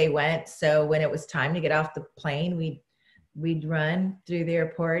wherever they went. So when it was time to get off the plane, we'd run through the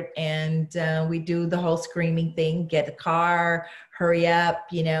airport, and we do the whole screaming thing, get the car, hurry up,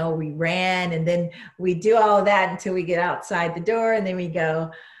 you know, we ran, and then we do all of that until we get outside the door, and then we go,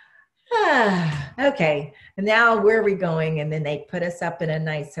 okay, and now where are we going? And then they put us up in a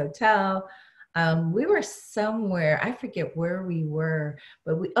nice hotel. We were somewhere, I forget where we were,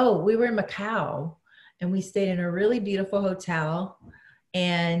 but we were in Macau, and we stayed in a really beautiful hotel,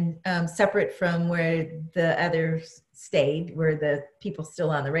 and separate from where the others stayed, where the people still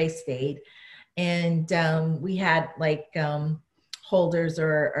on the race stayed. And we had like holders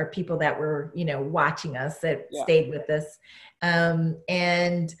or people that were, you know, watching us that stayed with us.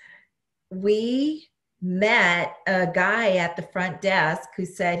 And we met a guy at the front desk who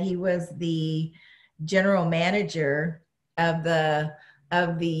said he was the general manager of the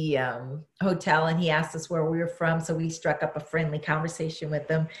hotel, and he asked us where we were from. So we struck up a friendly conversation with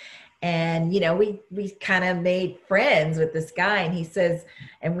him, and you know, we kind of made friends with this guy. And he says,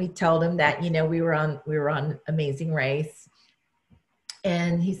 and we told him that, you know, we were on Amazing Race,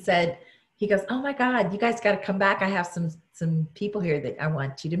 and he goes, oh my God, you guys got to come back. I have some people here that I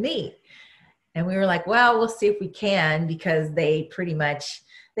want you to meet. And we were like, well, we'll see if we can, because they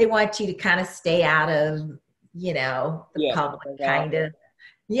want you to kind of stay out of, you know, the public kind of.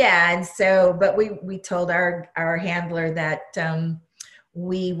 Yeah. And so, but we told our handler that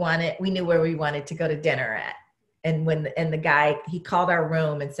we knew where we wanted to go to dinner at. And the guy, he called our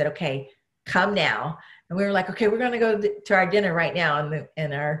room and said, okay, come now. And we were like, okay, we're going to go to our dinner right now.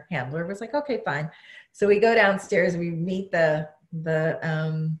 And our handler was like, okay, fine. So we go downstairs, we meet the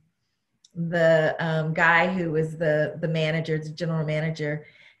guy who was the manager, the general manager.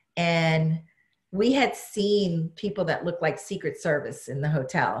 And we had seen people that looked like Secret Service in the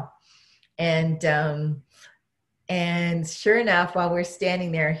hotel. And sure enough, while we're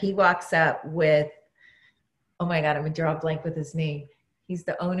standing there, he walks up with, oh my God, I'm gonna draw a blank with his name. He's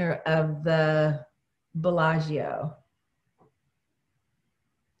the owner of the Bellagio.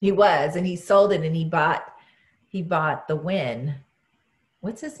 He was, and he sold it, and he bought the Wynn.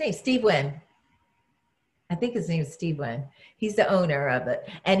 What's his name? Steve Wynn. I think his name is Steve Wynn. He's the owner of it.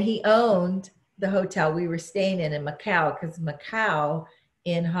 And he owned the hotel we were staying in Macau, because Macau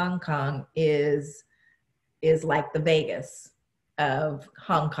in Hong Kong is like the Vegas of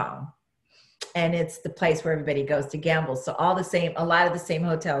Hong Kong. And it's the place where everybody goes to gamble. So a lot of the same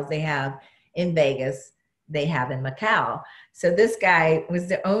hotels they have in Vegas, they have in Macau. So this guy was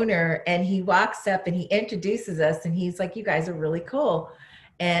the owner, and he walks up and he introduces us, and he's like, you guys are really cool.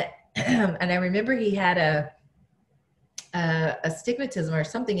 And I remember he had a astigmatism or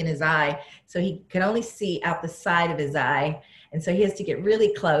something in his eye, so he could only see out the side of his eye, and so he has to get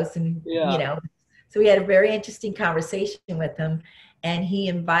really close. And you know, so we had a very interesting conversation with him, and he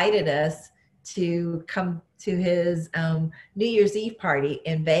invited us to come to his New Year's Eve party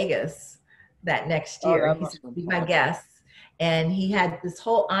in Vegas that next year. He's be my guest, and he had this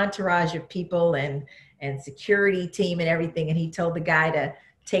whole entourage of people and security team and everything, and he told the guy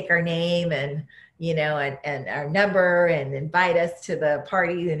take our name and, you know, and our number and invite us to the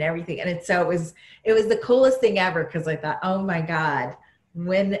party and everything. And so it was the coolest thing ever. Cause I thought, oh my God,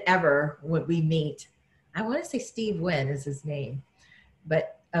 whenever would we meet? I want to say Steve Wynn is his name,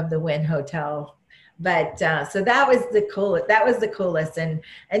 but of the Wynn Hotel. But so that was the coolest. And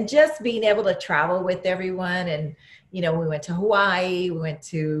just being able to travel with everyone. And, you know, we went to Hawaii, we went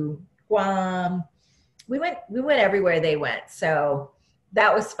to Guam, we went everywhere they went. So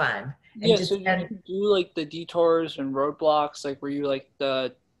that was fun. Yeah, so did you do like the detours and roadblocks? Like, were you like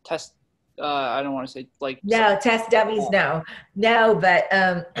the test? I don't want to say like. No, test dummies. No. But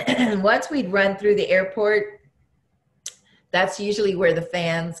once we'd run through the airport, that's usually where the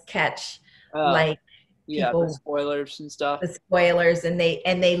fans catch like people, the spoilers and stuff. The spoilers, and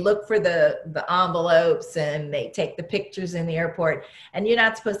they look for the envelopes, and they take the pictures in the airport. And you're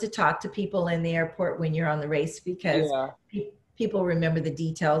not supposed to talk to people in the airport when you're on the race because people remember the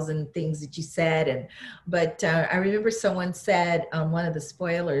details and things that you said. But I remember someone said on one of the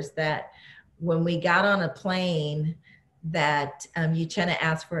spoilers that when we got on a plane that Uchenna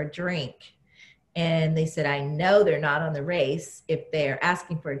asked for a drink. And they said, I know they're not on the race if they're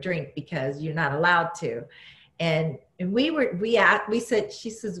asking for a drink because you're not allowed to. And we said, she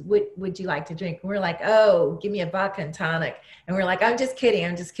says, would you like to drink? And we're like, oh, give me a vodka and tonic. And we're like, I'm just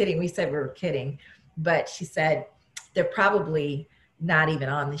kidding. We said we were kidding. But she said, they're probably not even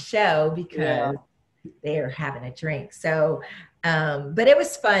on the show because they're having a drink. So, but it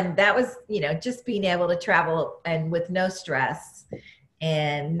was fun. That was, you know, just being able to travel and with no stress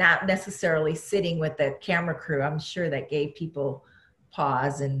and not necessarily sitting with the camera crew. I'm sure that gave people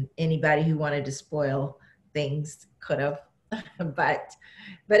pause, and anybody who wanted to spoil things could have, but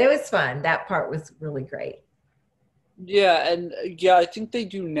it was fun. That part was really great. Yeah, and I think they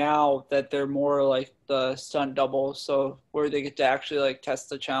do now that they're more like the stunt double, so where they get to actually like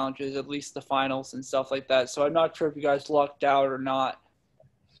test the challenges, at least the finals and stuff like that. So I'm not sure if you guys lucked out or not.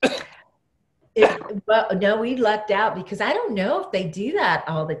 Well, no, we lucked out because I don't know if they do that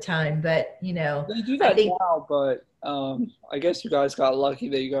all the time, but you know, they do that now. But I guess you guys got lucky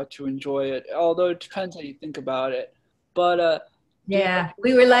that you got to enjoy it. Although it depends how you think about it. But yeah,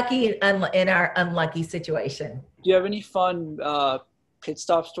 we were lucky in our unlucky situation. Do you have any fun pit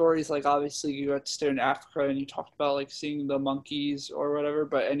stop stories? Like, obviously, you got to stay in Africa and you talked about like seeing the monkeys or whatever.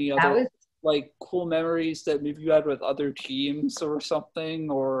 But any other like cool memories that maybe you had with other teams or something?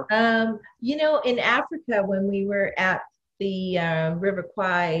 Or you know, in Africa when we were at the River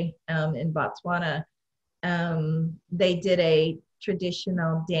Kwai in Botswana, they did a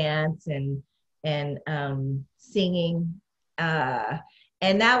traditional dance and singing,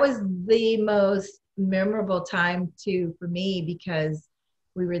 and that was the most memorable time too for me because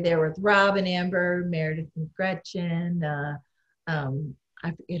we were there with Rob and Amber, Meredith and Gretchen, I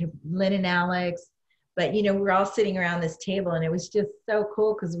forget Lynn and Alex, but you know, we're all sitting around this table and it was just so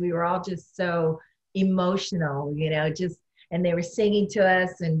cool because we were all just so emotional, you know, and they were singing to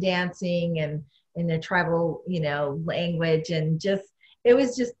us and dancing and in their tribal, you know, language, and it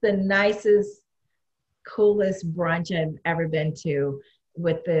was just the nicest, coolest brunch I've ever been to,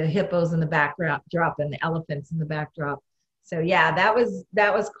 with the hippos in the backdrop and the elephants in the backdrop. So yeah, that was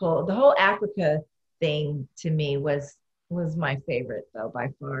cool. The whole Africa thing to me was my favorite though, by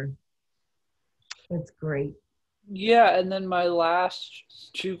far. It's great. Yeah, and then my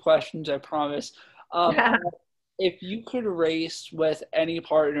last two questions, I promise. If you could race with any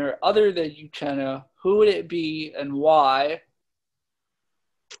partner other than Uchenna, who would it be and why?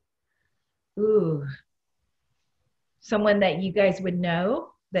 Ooh. Someone that you guys would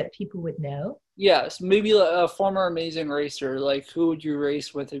know, that people would know? Yes, maybe a former Amazing Racer. Like, who would you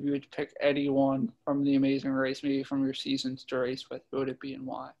race with if you would pick anyone from the Amazing Race, maybe from your seasons to race with? Who would it be and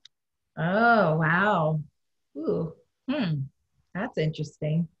why? Oh, wow. Ooh, that's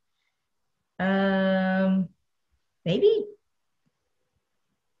interesting. Maybe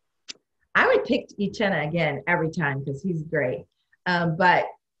I would pick Uchenna again every time because he's great. But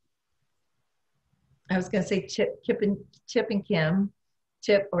I was going to say Chip and Kim,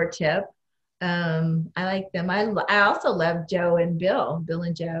 Chip. I like them. I also love Joe and Bill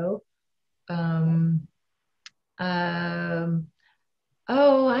and Joe. Oh,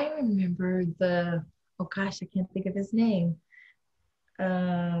 I remember oh gosh, I can't think of his name.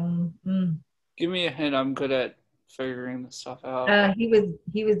 Give me a hint. I'm good at figuring this stuff out. He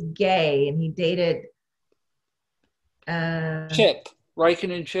was gay and he dated Chip.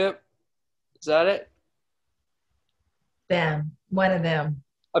 Riken and Chip. Is that it? One of them.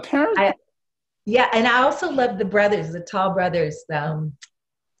 Apparently. Yeah, and I also love the brothers, the tall brothers. Oh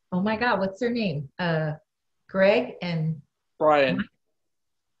my God, what's their name? Greg and Brian.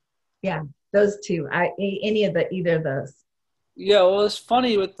 Yeah, those two. Either of those. Yeah, well, it's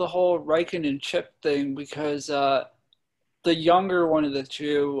funny with the whole Riken and Chip thing because the younger one of the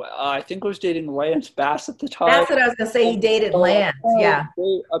two, I think was dating Lance Bass at the time. That's what I was gonna say. He And dated so Lance. Yeah.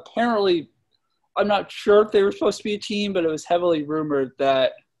 apparently, I'm not sure if they were supposed to be a team, but it was heavily rumored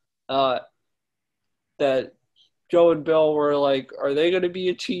that uh, that Joe and Bill were like, are they going to be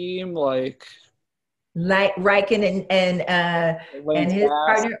a team? Like Riken and Lance his Bass.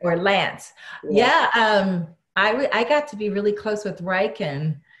 partner or Lance. Yeah. Yeah. I got to be really close with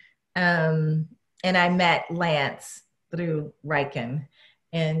Riken. And I met Lance through Riken.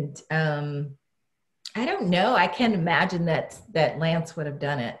 And I don't know. I can't imagine that Lance would have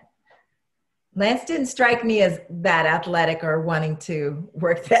done it. Lance didn't strike me as that athletic or wanting to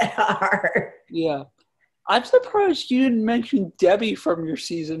work that hard. Yeah. I'm surprised you didn't mention Debbie from your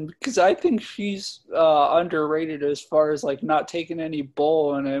season because I think she's underrated as far as like not taking any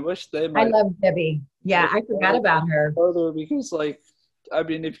bull, and I wish they I might love Debbie. Yeah, I forgot about her. further because like I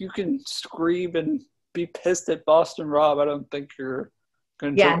mean if you can scream and be pissed at Boston Rob, I don't think you're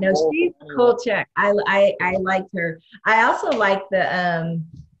gonna Yeah, take no, bull she's from a anyone. cool chick. I liked her. I also like the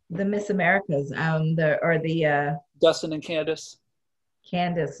Miss Americas. The Dustin and Candace.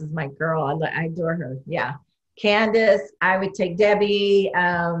 Candace is my girl. I adore her. Yeah. Candace, I would take Debbie.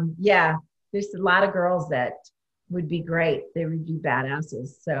 Yeah, there's a lot of girls that would be great. They would be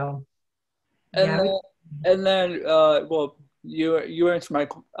badasses. So And yeah. well, you answered my.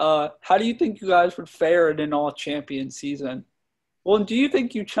 How do you think you guys would fare in an all champion season? Well, and do you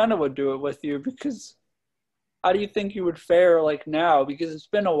think Uchenna would do it with you? Because how do you think you would fare like now? Because it's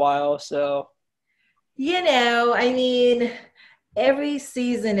been a while, so. I mean, every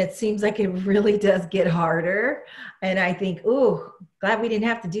season it seems like it really does get harder. And I think, oh, glad we didn't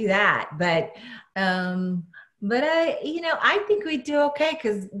have to do that. Um, but I think we do okay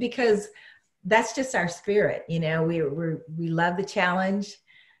because that's just our spirit. We love the challenge.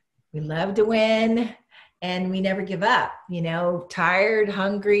 We love to win and we never give up, tired,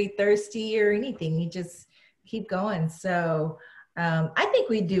 hungry, thirsty, or anything. We just keep going. So I think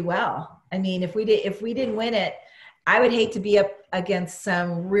we do well. I mean, if we didn't win it, I would hate to be up against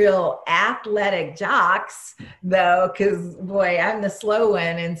some real athletic jocks though, because boy, I'm the slow one.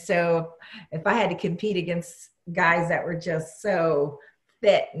 And so if I had to compete against guys that were just so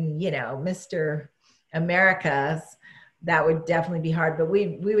fit and, Mr. Americas, that would definitely be hard, but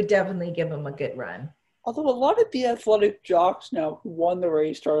we would definitely give them a good run. Although a lot of the athletic jocks now who won the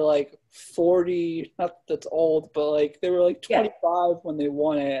race are like 40, not that that's old, but like they were like 25 when they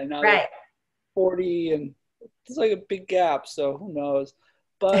won it, and now they're 40, and it's like a big gap, so who knows.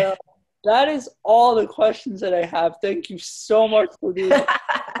 But that is all the questions that I have. Thank you so much for doing the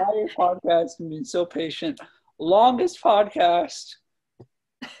entire podcast and being so patient. Longest podcast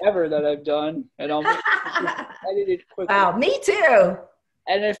ever that I've done, and I'll make it edited quickly. Wow, me too.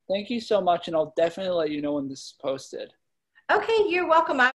 And thank you so much, and I'll definitely let you know when this is posted. Okay, you're welcome.